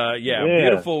 But,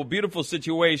 beautiful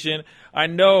situation. I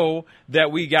know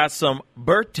that we got some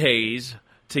birthdays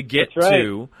to get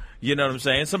to. You know what I'm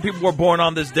saying? Some people were born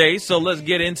on this day, so let's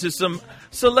get into some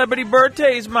celebrity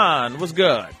birthdays, man. What's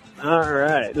good? All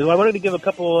right. Well, I wanted to give a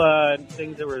couple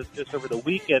things that were just over the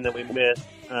weekend that we missed.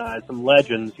 Some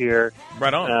legends here.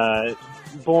 Right on.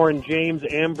 Born James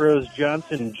Ambrose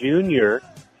Johnson Jr.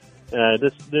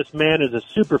 This man is a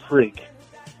super freak.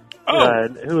 Oh.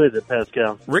 Who is it,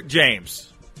 Pascal? Rick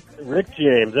James. Rick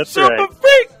James, that's super right. Super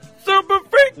freak! Super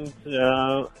freak!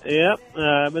 Yep.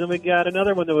 And then we got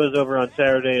another one that was over on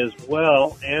Saturday as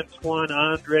well. Antoine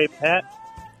Andre Pat.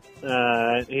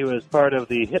 He was part of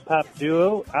the hip-hop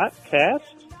duo Outkast.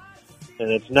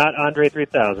 And it's not Andre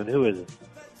 3000. Who is it?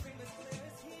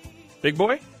 Big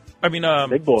Boy?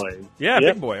 Big Boy. Yeah,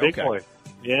 yep, Big Boy. Big Okay. Boy.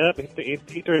 Yeah,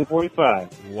 he turned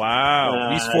 45. Wow.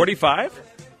 He's 45?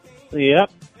 Yep.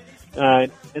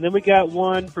 And then we got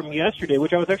one from yesterday,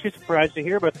 which I was actually surprised to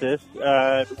hear about this.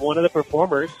 One of the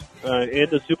performers in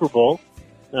the Super Bowl,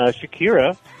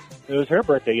 Shakira, it was her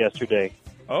birthday yesterday.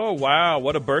 Oh, wow.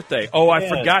 What a birthday. Oh, I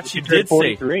forgot she did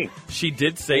 43. She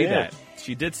did say that.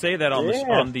 She did say that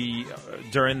on the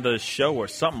during the show or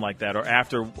something like that, or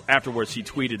afterwards she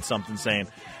tweeted something saying,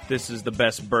 "This is the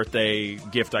best birthday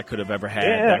gift I could have ever had."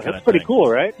 Yeah, that kind that's of pretty thing. cool,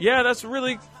 right? Yeah,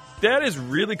 that is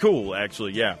really cool,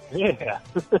 actually. Yeah. Yeah.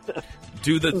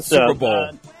 Do the Super Bowl.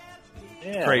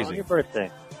 Crazy. On your birthday.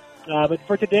 But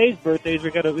for today's birthdays, we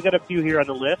got a few here on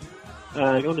the list.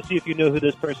 I want to see if you know who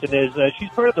this person is. She's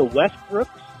part of the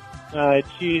Westbrooks.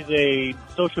 She's a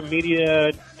social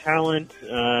media talent,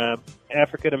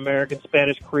 African American,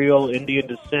 Spanish Creole, Indian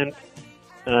descent.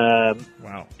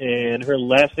 Wow. And her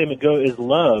last name is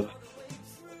Love.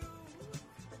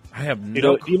 I have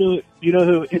Do you know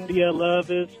who India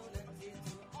Love is?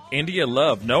 India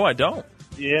Love? No, I don't.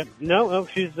 Yeah, no.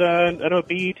 She's I know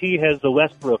BET has the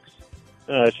Westbrooks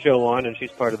show on, and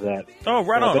she's part of that. Oh,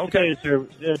 right on. Okay.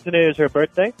 Today is her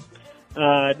birthday.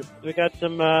 We got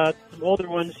some older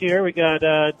ones here. We got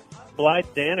Blythe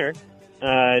Danner.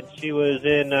 She was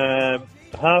in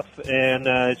Huff,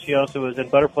 and she also was in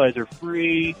Butterflies Are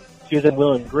Free. She was in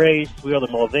Will and Grace. We are the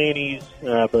Mulvaneys,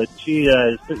 but she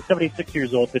is 76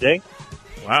 years old today.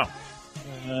 Wow.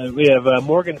 We have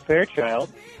Morgan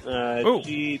Fairchild.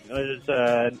 She is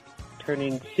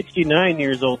turning 69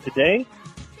 years old today,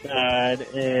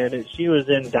 and she was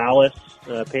in Dallas,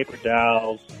 Paper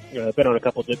Dolls. Been on a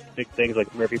couple of big things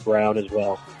like Murphy Brown as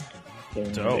well.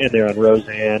 And they're on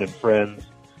Roseanne and Friends.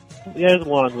 Yeah, there's a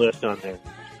long list on there.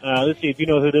 Let's see if you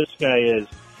know who this guy is.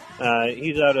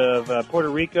 He's out of Puerto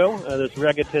Rico, this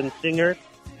reggaeton singer.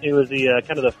 He was the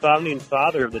kind of the founding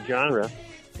father of the genre.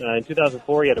 In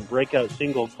 2004, he had a breakout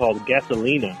single called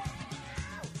Gasolina.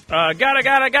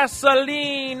 Gotta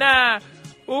gasolina.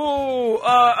 Ooh,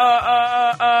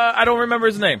 I don't remember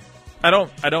his name. I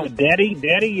don't. Daddy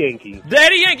Yankee.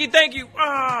 Daddy Yankee, thank you.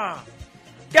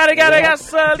 Gotta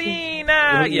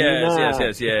gasolina.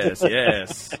 Yes.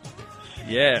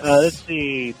 Yes. Let's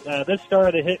see. This star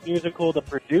of the hit musical The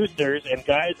Producers and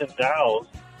Guys and Dolls.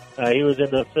 He was in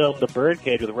the film The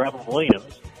Birdcage with Robin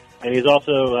Williams. And he's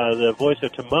also the voice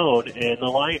of Timon in The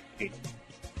Lion King.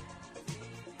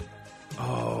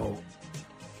 Oh,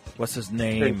 what's his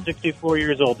name? He's 64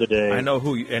 years old today. I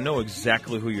know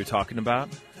exactly who you're talking about.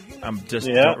 I'm just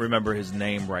don't remember his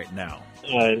name right now.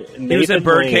 He was in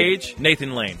Birdcage.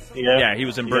 Nathan Lane. Yeah, he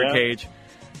was in Birdcage.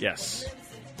 Yes.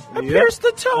 Pierce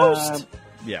the toast.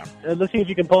 Let's see if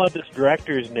you can pull out this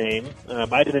director's name.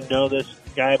 I didn't know this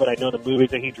guy, but I know the movies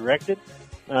that he directed.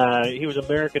 He was an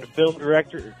American film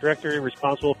director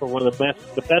responsible for one of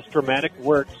the best dramatic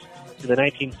works in the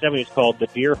 1970s called The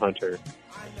Deer Hunter.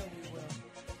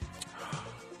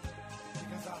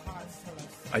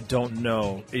 I don't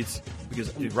know. It's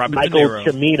because Robert Michael De Niro.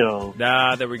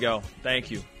 Cimino. There we go.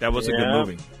 Thank you. That was a good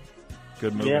movie.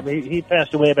 Good movie. Yeah, but he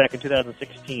passed away back in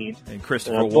 2016. And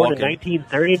Christopher born Walken. in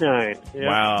 1939. Yeah.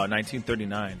 Wow,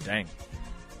 1939. Dang.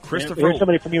 Christopher. Here's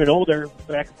somebody from even older,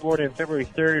 born in February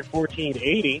 3rd,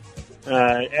 1480.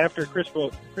 After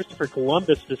Christopher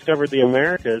Columbus discovered the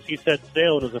Americas, he set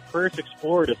sail and was the first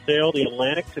explorer to sail the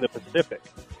Atlantic to the Pacific.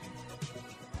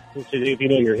 If you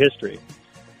know your history.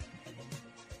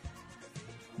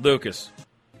 Lucas,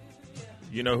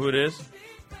 you know who it is?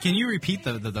 Can you repeat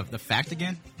the fact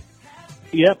again?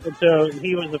 Yep, and so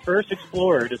he was the first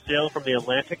explorer to sail from the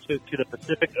Atlantic to the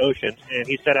Pacific Ocean, and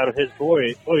he set out on his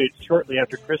voyage shortly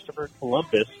after Christopher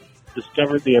Columbus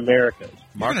discovered the Americas.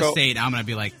 You're going to say it, I'm going to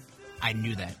be like, I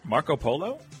knew that. Marco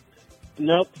Polo?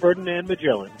 Nope, Ferdinand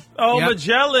Magellan. Oh, Yep.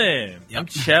 Magellan. Yep. I'm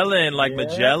chilling like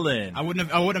Magellan. I wouldn't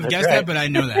have That's guessed right. that, but I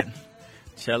know that.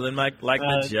 Chilling like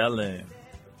Magellan.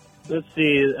 Let's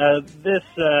see. This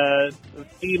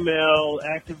female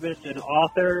activist and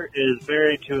author is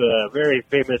married to a very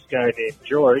famous guy named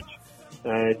George,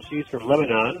 and she's from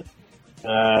Lebanon,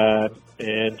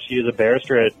 and she is a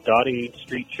barrister at Doughty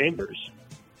Street Chambers.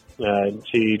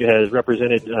 She has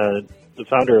represented the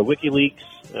founder of WikiLeaks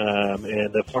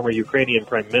and the former Ukrainian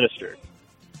prime minister.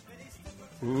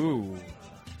 Ooh,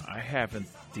 I haven't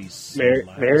these.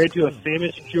 Married to a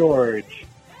famous George.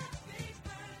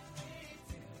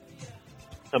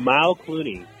 Amal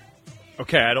Clooney.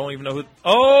 Okay, I don't even know who.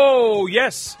 Oh,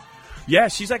 yes. Yeah,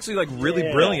 she's actually like really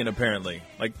brilliant, apparently.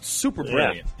 Like super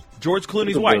brilliant. George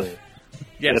Clooney's Super wife. brilliant.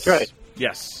 Yes. That's right.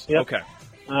 Yes. Yep. Okay.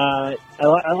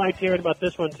 I liked hearing about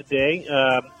this one today.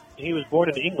 He was born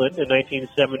in England in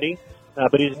 1970,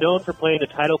 but he's known for playing the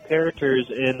title characters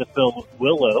in the film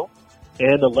Willow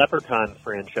and the Leprechaun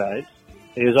franchise.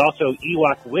 He was also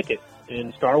Ewok Wicket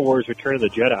in Star Wars Return of the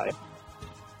Jedi.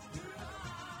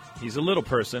 He's a little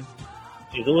person,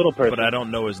 He's a little person. but I don't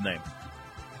know his name.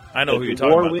 I know who you're It's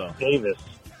talking Warwick about, though. Davis.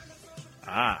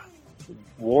 Ah,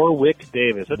 Warwick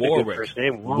Davis. That's a Warwick. good first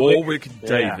name. Warwick Yeah.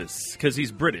 Davis. Because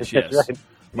he's British, That's yes. right.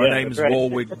 My Yeah, name's that's right.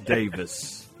 Warwick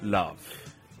Davis. Love.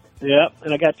 Yep,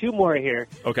 and I got two more here.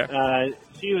 Okay.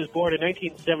 She was born in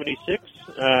 1976,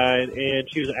 and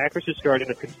she was an actress who starred in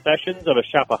The Confessions of a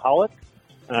Shopaholic,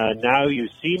 Now You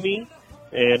See Me,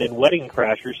 and in Wedding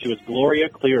Crashers, she was Gloria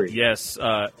Cleary. Yes.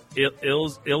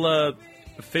 Illa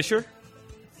Fisher?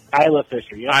 Isla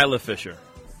Fisher, yep. Isla Fisher.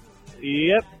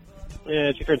 Yep.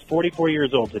 And she turns 44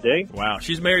 years old today. Wow.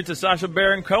 She's married to Sacha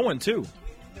Baron Cohen, too.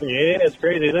 Yeah, it's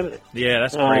crazy, isn't it? Yeah,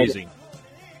 that's crazy.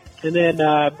 And then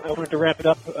I wanted to wrap it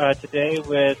up today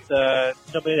with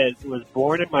somebody that was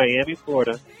born in Miami,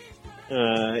 Florida,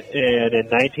 and in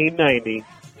 1990.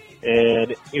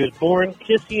 And he was born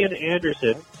Kissian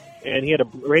Anderson, and he had a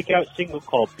breakout single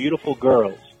called Beautiful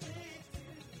Girls.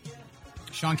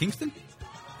 Sean Kingston?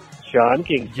 Sean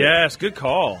Kingston. Yes, good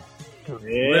call. Yeah.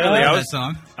 Literally, I love that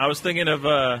song. I was thinking of,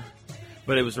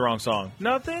 but it was the wrong song.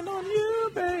 Nothing on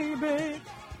you, baby.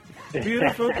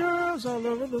 Beautiful girls all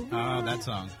over the world. Oh, that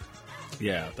song.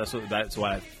 Yeah, that's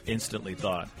what I instantly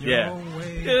thought. You're Yeah.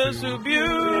 way Just too a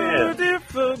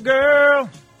beautiful girl.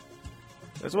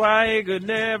 That's why it could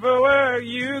never work.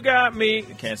 You got me.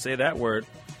 Can't say that word.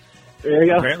 There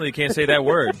you go. Apparently, you can't say that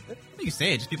word. You can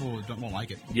say it, just people won't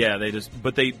like it. Yeah,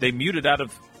 but they mute it out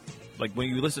of, like when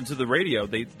you listen to the radio,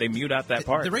 they mute out that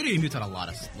part. The radio mutes out a lot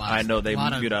of I know they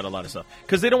mute of, out a lot of stuff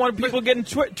because they don't want people getting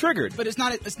triggered. But it's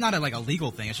not like a legal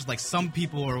thing. It's just like some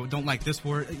people don't like this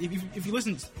word. If you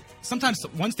listen, sometimes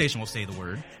one station will say the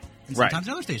word, and Right. sometimes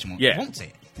another station won't say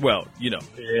it. Well, you know,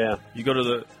 Yeah. you go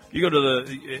to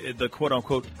the quote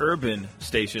unquote urban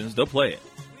stations, they'll play it.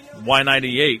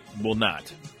 Y98 will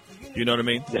not. You know what I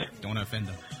mean? Don't offend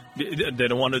them. They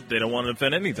don't want to. They don't want to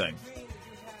offend anything.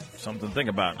 Something to think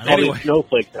about. All Anyway, these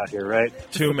snowflakes out here, right?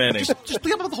 too many. Just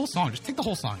bleep out the whole song. Just take the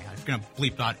whole song out. If you're gonna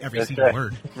bleep out every That's single right.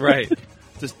 word. Right.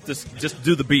 Just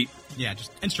do the beat. Yeah,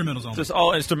 just instrumentals only. Just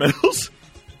all instrumentals.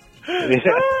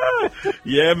 Yeah.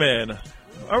 Yeah, man.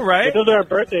 All right. But those are our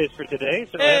birthdays for today,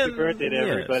 so happy And- birthday to yes.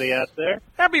 everybody out there.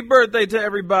 Happy birthday to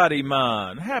everybody,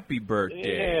 man. Happy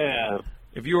birthday. Yeah.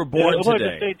 If you were I born wanted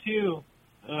today. to say, too,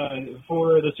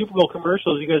 for the Super Bowl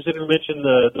commercials, you guys didn't mention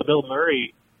the Bill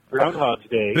Murray Groundhog's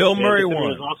Day. Bill Murray and it won.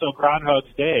 was also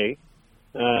Groundhog's Day,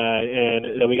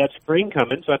 and we got spring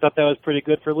coming, so I thought that was pretty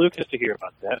good for Lucas to hear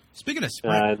about that. Speaking of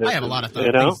spring, this I have a lot of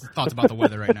you know? thoughts about the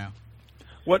weather right now.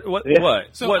 What? Yeah.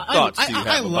 So what thoughts do you have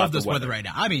I about love the this weather right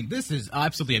now. I mean, this is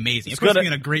absolutely amazing. It's gonna- going to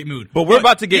be in a great mood. But we're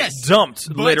about to get yes, dumped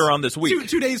but later on this week.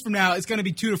 2 days from now, it's going to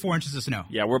be 2 to 4 inches of snow.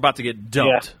 Yeah, we're about to get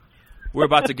dumped. We're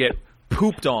about to get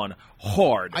pooped on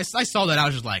hard I saw that. I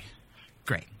was just like,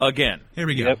 great. again. Here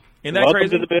we go. Yep. Isn't that Welcome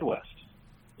crazy? to the Midwest.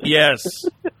 Yes.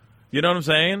 You know what I'm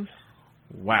saying?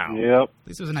 Wow. Yep. At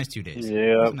least it was a nice 2 days. Yep.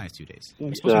 It was a nice 2 days. It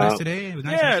was supposed to be nice today. It was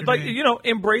nice yesterday.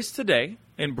 Embrace today.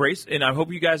 Embrace, and I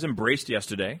hope you guys embraced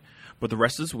yesterday. But the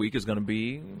rest of this week is going to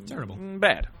be terrible,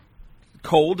 bad,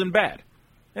 cold and bad,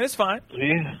 and it's fine.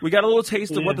 Yeah. We got a little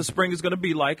taste of what the spring is going to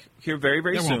be like here very,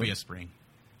 very soon. There won't be a spring.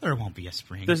 There won't be a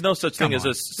spring. There's no such thing as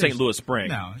a St. Louis spring.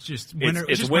 No, it's just winter.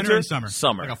 It's just winter and summer.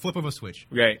 Summer. Like a flip of a switch.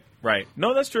 Right.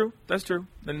 No, that's true. That's true.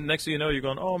 Then next thing you know, you're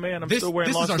going, oh man, I'm still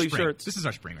wearing long sleeve shirts. This is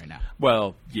our spring right now.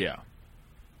 Well, yeah.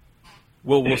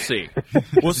 Well, we'll see.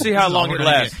 We'll see how long it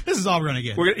lasts. This is all we're gonna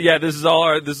get. This is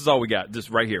all we got.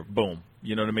 Just right here. Boom.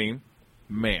 You know what I mean?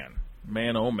 Man,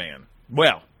 oh man.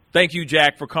 Well, thank you,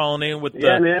 Jack, for calling in with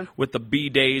the B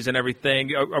days and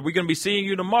everything. Are we going to be seeing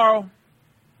you tomorrow?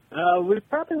 We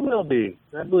probably will be.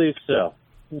 I believe so.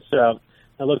 So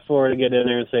I look forward to getting in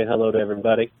there and say hello to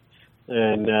everybody.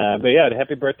 And but yeah,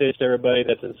 happy birthdays to everybody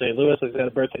that's in St. Louis. I've got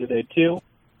a birthday today too.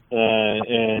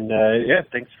 Yeah,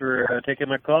 thanks for taking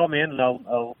my call, man. And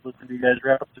I'll listen to you guys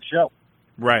wrap up the show.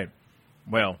 Right.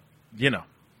 Well,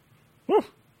 Whew.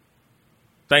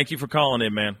 Thank you for calling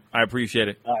in, man. I appreciate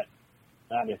it. All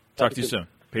right. Talk to you soon.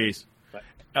 Peace. Bye.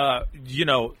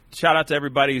 Shout out to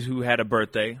everybody who had a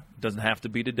birthday. Doesn't have to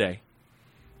be today.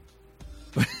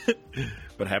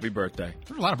 But happy birthday.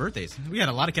 There were a lot of birthdays. We had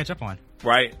a lot to catch up on.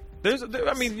 Right. There's a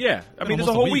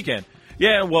whole weekend.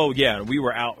 Yeah, well, yeah, we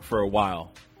were out for a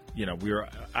while. We were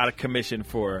out of commission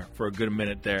for a good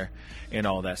minute there and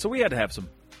all that. So we had to have some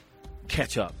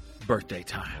catch-up birthday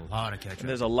time. A lot of catch-up.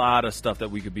 There's a lot of stuff that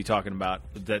we could be talking about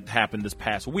that happened this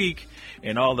past week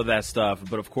and all of that stuff.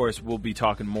 But, of course, we'll be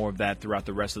talking more of that throughout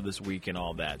the rest of this week and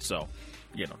all that. So,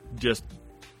 just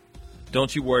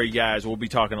don't you worry, guys. We'll be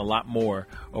talking a lot more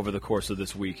over the course of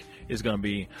this week. It's going to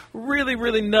be really,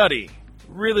 really nutty.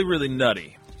 Really, really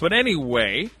nutty. But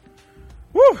anyway,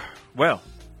 well,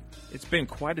 it's been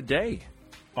quite a day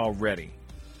already.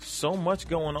 So much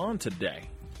going on today.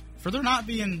 For there not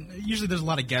being, usually there's a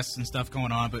lot of guests and stuff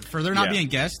going on, but for there not being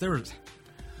guests, there was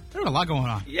a lot going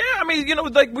on. Yeah, I mean,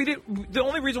 the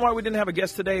only reason why we didn't have a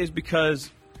guest today is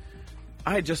because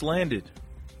I had just landed.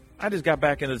 I just got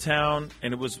back into town,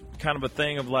 and it was kind of a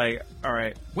thing of like, all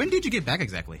right. When did you get back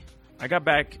exactly? I got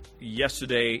back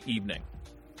yesterday evening.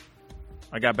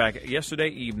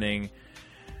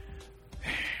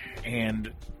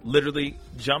 And literally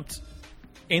jumped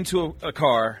into a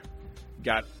car,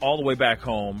 got all the way back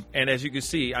home, and as you can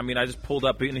see, I mean, I just pulled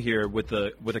up in here with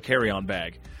a carry-on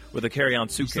bag, with a carry-on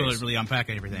suitcase. You still didn't really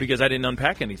unpack everything because I didn't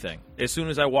unpack anything. As soon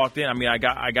as I walked in, I mean, I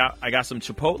got some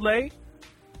Chipotle.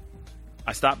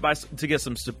 I stopped by to get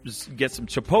some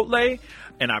Chipotle,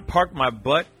 and I parked my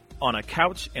butt on a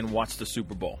couch and watched the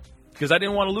Super Bowl because I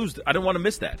didn't want to lose. I didn't want to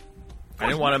miss that.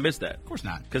 Of course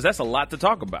not. Because that's a lot to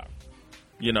talk about.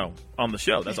 On the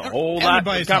show. That's a whole lot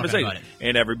of conversation.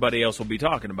 And everybody else will be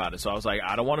talking about it. So I was like,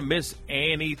 I don't want to miss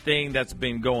anything that's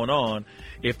been going on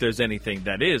if there's anything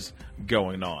that is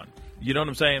going on. You know what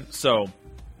I'm saying? So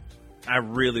I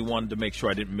really wanted to make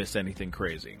sure I didn't miss anything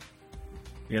crazy.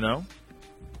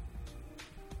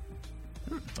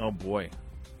 Oh, boy.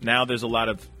 Now there's a lot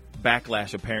of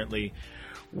backlash, apparently,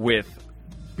 with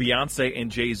Beyonce and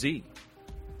Jay-Z.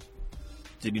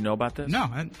 Did you know about this? No,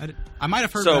 I might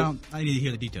have heard about it. I need to hear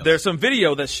the details. There's some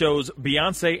video that shows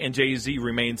Beyonce and Jay-Z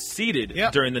remain seated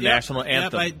during the national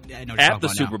anthem at the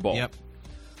Super Bowl. Yep.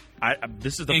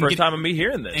 This is the first time of me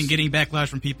hearing this. And getting backlash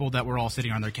from people that were all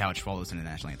sitting on their couch while listening to the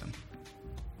national anthem.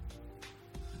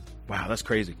 Wow, that's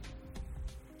crazy.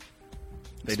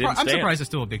 I'm surprised it's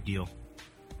still a big deal.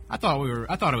 I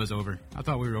thought it was over. I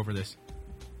thought we were over this.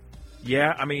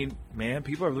 Yeah, I mean, man,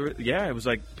 it was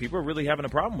like people are really having a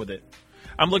problem with it.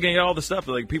 I'm looking at all the stuff,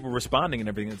 like people responding and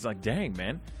everything. It's like, dang,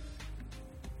 man.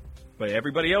 But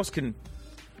everybody else can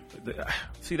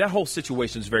see that whole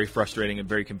situation is very frustrating and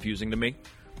very confusing to me.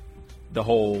 The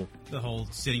whole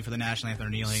sitting for the national anthem or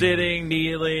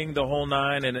kneeling, the whole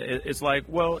nine, and it's like,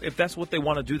 well, if that's what they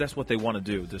want to do, that's what they want to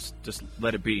do. Just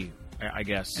let it be, I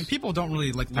guess. And people don't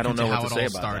really look I don't into know how what to it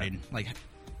say all about started. That. Like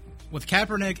with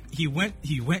Kaepernick, he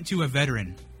went to a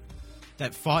veteran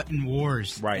that fought in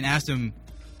wars and asked him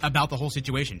about the whole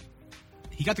situation.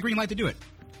 He got the green light to do it.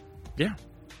 Yeah.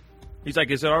 He's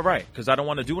like, is it all right? Because I don't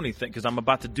want to do anything because I'm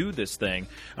about to do this thing.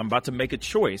 I'm about to make a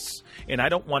choice, and I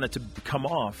don't want it to come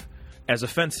off as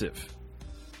offensive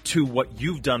to what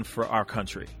you've done for our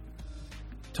country,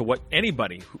 to what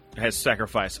anybody who has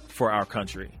sacrificed for our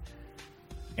country.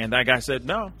 And that guy said,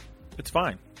 no, it's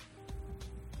fine.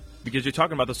 Because you're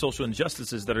talking about the social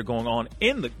injustices that are going on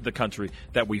in the country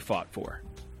that we fought for.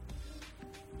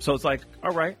 So it's like,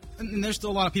 all right. And there's still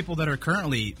a lot of people that are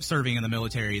currently serving in the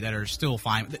military that are still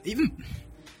fine. Even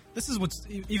This is what's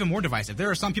even more divisive. There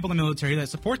are some people in the military that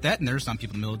support that, and there are some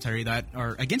people in the military that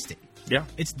are against it. Yeah.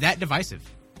 It's that divisive.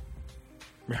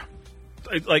 Yeah.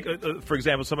 Like, for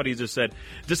example, somebody just said,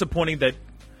 disappointing that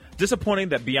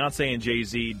Beyonce and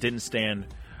Jay-Z didn't stand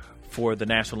for the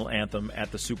national anthem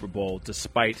at the Super Bowl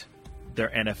despite their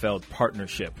NFL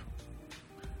partnership.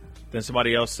 Then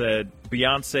somebody else said,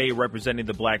 Beyonce representing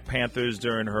the Black Panthers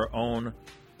during her own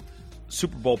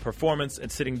Super Bowl performance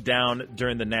and sitting down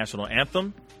during the national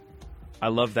anthem. I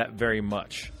love that very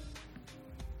much.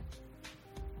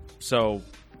 So,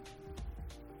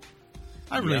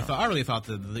 I really thought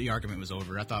the argument was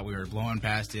over. I thought we were blowing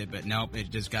past it, but nope, it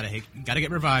just got to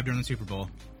get revived during the Super Bowl.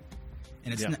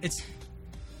 And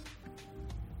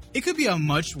it could be a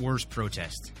much worse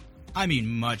protest. I mean,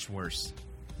 much worse.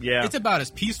 Yeah. It's about as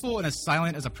peaceful and as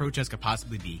silent as a protest could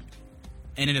possibly be.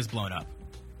 And it has blown up.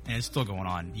 And it's still going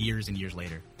on years and years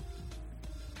later.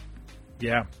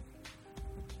 Yeah.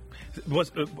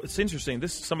 What's interesting,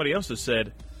 somebody else has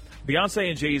said, Beyonce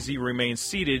and Jay-Z remain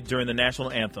seated during the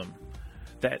national anthem.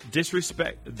 That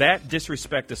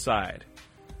disrespect aside,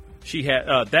 she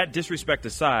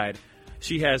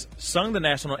has sung the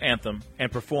national anthem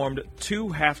and performed 2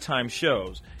 halftime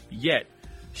shows, yet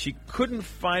she couldn't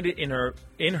find it in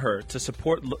her to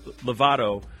support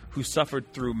Lovato, who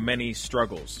suffered through many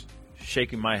struggles.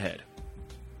 Shaking my head.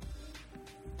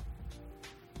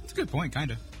 That's a good point,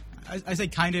 kind of. I say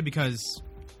kind of because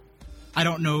I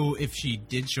don't know if she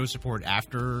did show support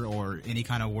after or any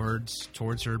kind of words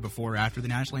towards her before or after the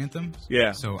national anthem.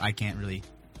 Yeah. So I can't really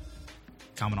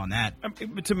comment on that.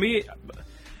 To me,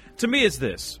 it's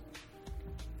this.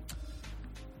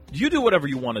 You do whatever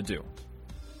you want to do,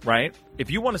 right? If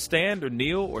you want to stand or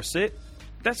kneel or sit,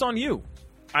 that's on you.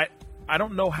 I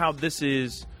don't know how this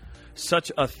is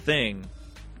such a thing.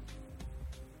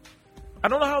 I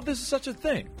don't know how this is such a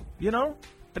thing, you know?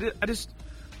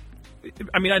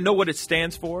 I mean, I know what it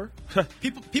stands for.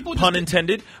 People pun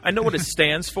intended. I know what it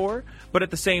stands for, but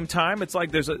at the same time, it's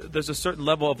like there's a certain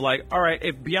level of like, all right,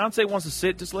 if Beyonce wants to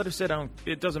sit, just let her sit down.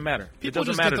 It doesn't matter. It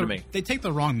doesn't matter to me. They take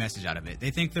the wrong message out of it.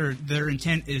 They think their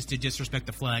intent is to disrespect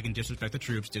the flag and disrespect the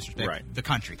troops, disrespect the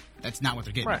country. That's not what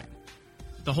they're getting at.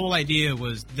 The whole idea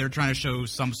was they're trying to show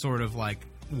some sort of like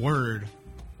word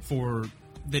for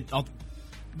the.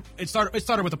 It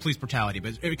started with the police brutality,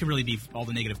 but it could really be all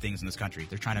the negative things in this country.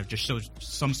 They're trying to just show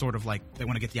some sort of like they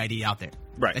want to get the idea out there.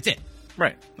 Right. That's it.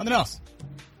 Right. Nothing else.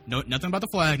 No, nothing about the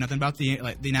flag. Nothing about the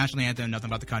national anthem. Nothing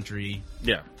about the country.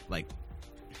 Yeah. Like,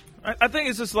 I think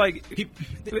it's just like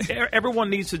everyone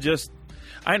needs to just.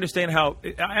 I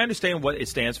understand what it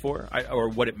stands for, or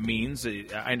what it means.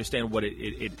 I understand what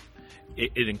it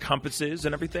encompasses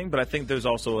and everything, but I think there's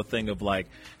also a thing of like,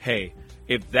 hey,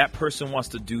 if that person wants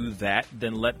to do that,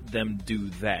 then let them do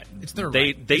that. It's their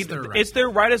right. It's their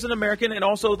right as an American, and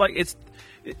also like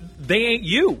they ain't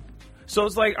you. So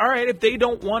it's like, all right, if they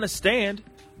don't want to stand,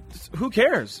 who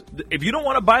cares? If you don't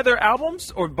want to buy their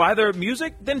albums or buy their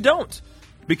music, then don't.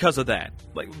 Because of that,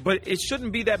 but it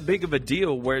shouldn't be that big of a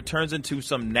deal where it turns into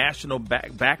some national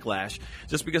backlash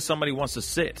just because somebody wants to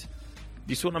sit.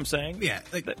 You see what I'm saying? Yeah,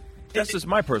 that's just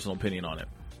my personal opinion on it.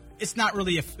 It's not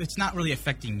really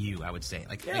affecting you, I would say.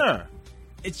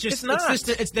 It's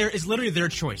literally their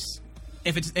choice.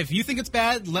 If you think it's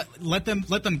bad, let them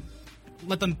feel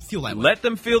that way. Let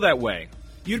them feel that way.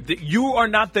 You are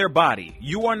not their body.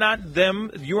 You are not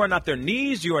them. You are not their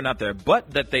knees. You are not their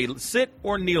butt that they sit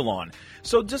or kneel on.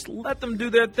 So just let them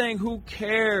do their thing. Who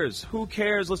cares? Who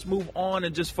cares? Let's move on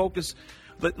and just focus.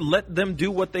 Let them do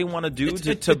what they want to do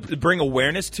to bring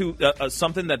awareness to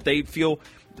something that they feel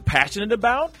passionate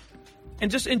about, and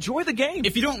just enjoy the game.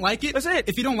 If you don't like it, that's it.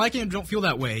 If you don't like it and don't feel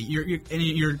that way,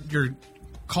 you're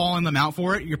calling them out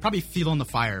for it. You're probably feeling the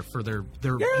fire for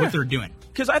what they're doing.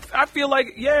 Because I feel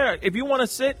like, if you want to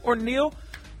sit or kneel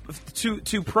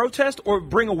to protest or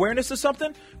bring awareness to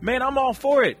something, man, I'm all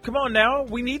for it. Come on now.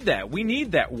 We need that. We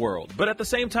need that world. But at the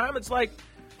same time, it's like,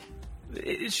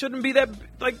 it shouldn't be that,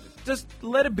 like, just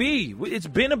let it be. It's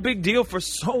been a big deal for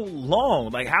so long.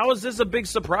 Like, how is this a big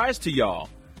surprise to y'all?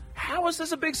 How is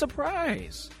this a big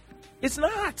surprise? It's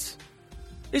not.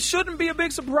 It shouldn't be a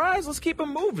big surprise. Let's keep it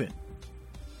moving.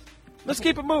 The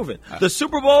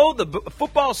Super Bowl, the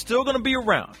football's still going to be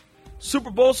around.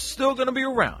 Super Bowl's still going to be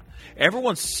around.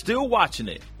 Everyone's still watching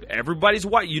it. Everybody's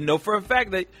watching. You know for a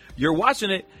fact that you're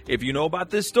watching it if you know about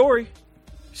this story.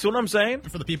 See what I'm saying?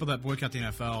 For the people that boycott the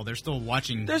NFL, they're still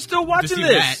watching. They're still watching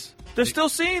this. They're still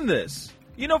seeing this.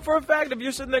 You know for a fact if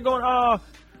you're sitting there going,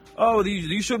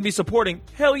 you shouldn't be supporting.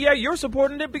 Hell yeah, you're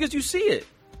supporting it because you see it.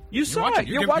 You saw it.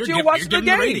 You're watching the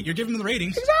game. You're giving them the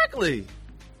ratings. Exactly.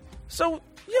 So,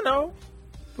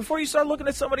 Before you start looking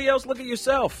at somebody else, look at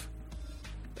yourself.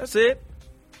 That's it.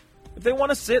 If they want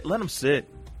to sit, let them sit.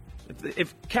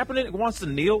 If Kaepernick wants to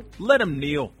kneel, let him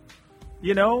kneel.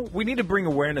 You know, we need to bring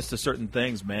awareness to certain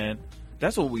things, man.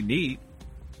 That's what we need.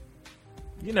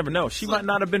 You never know. She might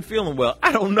not have been feeling well.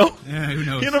 I don't know. Yeah, who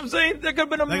knows? You know what I'm saying? There could have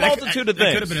been a multitude of things.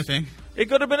 It could have been a thing. It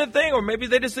could have been a thing, or maybe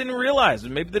they just didn't realize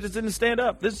it. Maybe they just didn't stand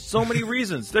up. There's so many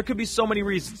reasons. There could be so many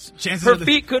reasons. Her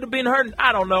feet could have been hurting.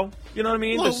 I don't know. You know what I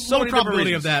mean? There's so many probability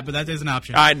different reasons. of that, but that is an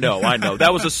option. I know.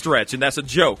 That was a stretch, and that's a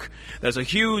joke. That's a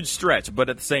huge stretch, but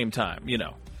at the same time, you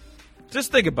know.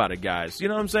 Just think about it, guys. You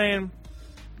know what I'm saying?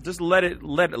 Just let it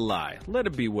lie. Let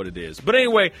it be what it is. But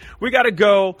anyway, we got to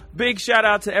go. Big shout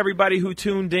out to everybody who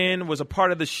tuned in, was a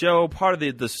part of the show, part of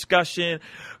the discussion,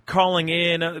 calling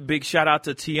in. Big shout out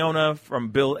to Tiona from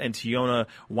Bill and Tiona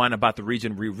Wine About the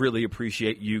Region. We really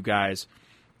appreciate you guys.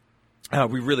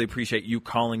 We really appreciate you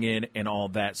calling in and all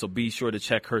that. So be sure to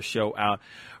check her show out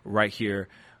right here.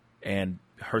 And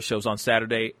her show's on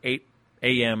Saturday, 8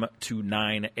 a.m. to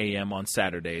 9 a.m. on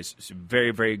Saturdays. It's a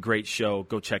very, very great show.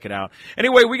 Go check it out.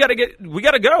 Anyway, we gotta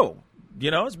go.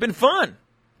 You know, it's been fun.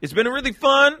 It's been really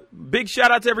fun. Big shout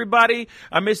out to everybody.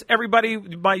 I miss everybody.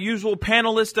 My usual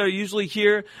panelists are usually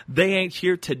here. They ain't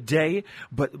here today,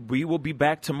 but we will be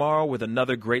back tomorrow with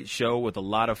another great show with a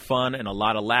lot of fun and a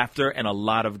lot of laughter and a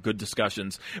lot of good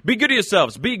discussions. Be good to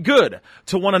yourselves. Be good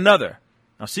to one another.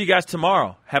 I'll see you guys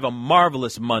tomorrow. Have a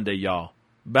marvelous Monday, y'all.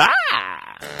 Bye.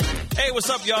 Hey, what's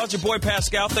up, y'all? It's your boy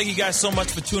Pascal. Thank you guys so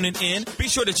much for tuning in. Be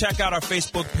sure to check out our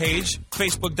Facebook page,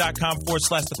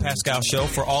 facebook.com/The Pascal Show,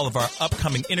 for all of our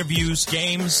upcoming interviews,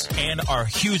 games, and our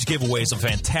huge giveaways of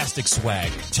fantastic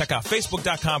swag. Check out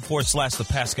facebook.com/The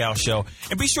Pascal Show.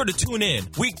 And be sure to tune in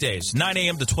weekdays, 9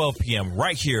 a.m. to 12 p.m.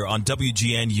 right here on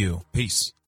WGNU. Peace.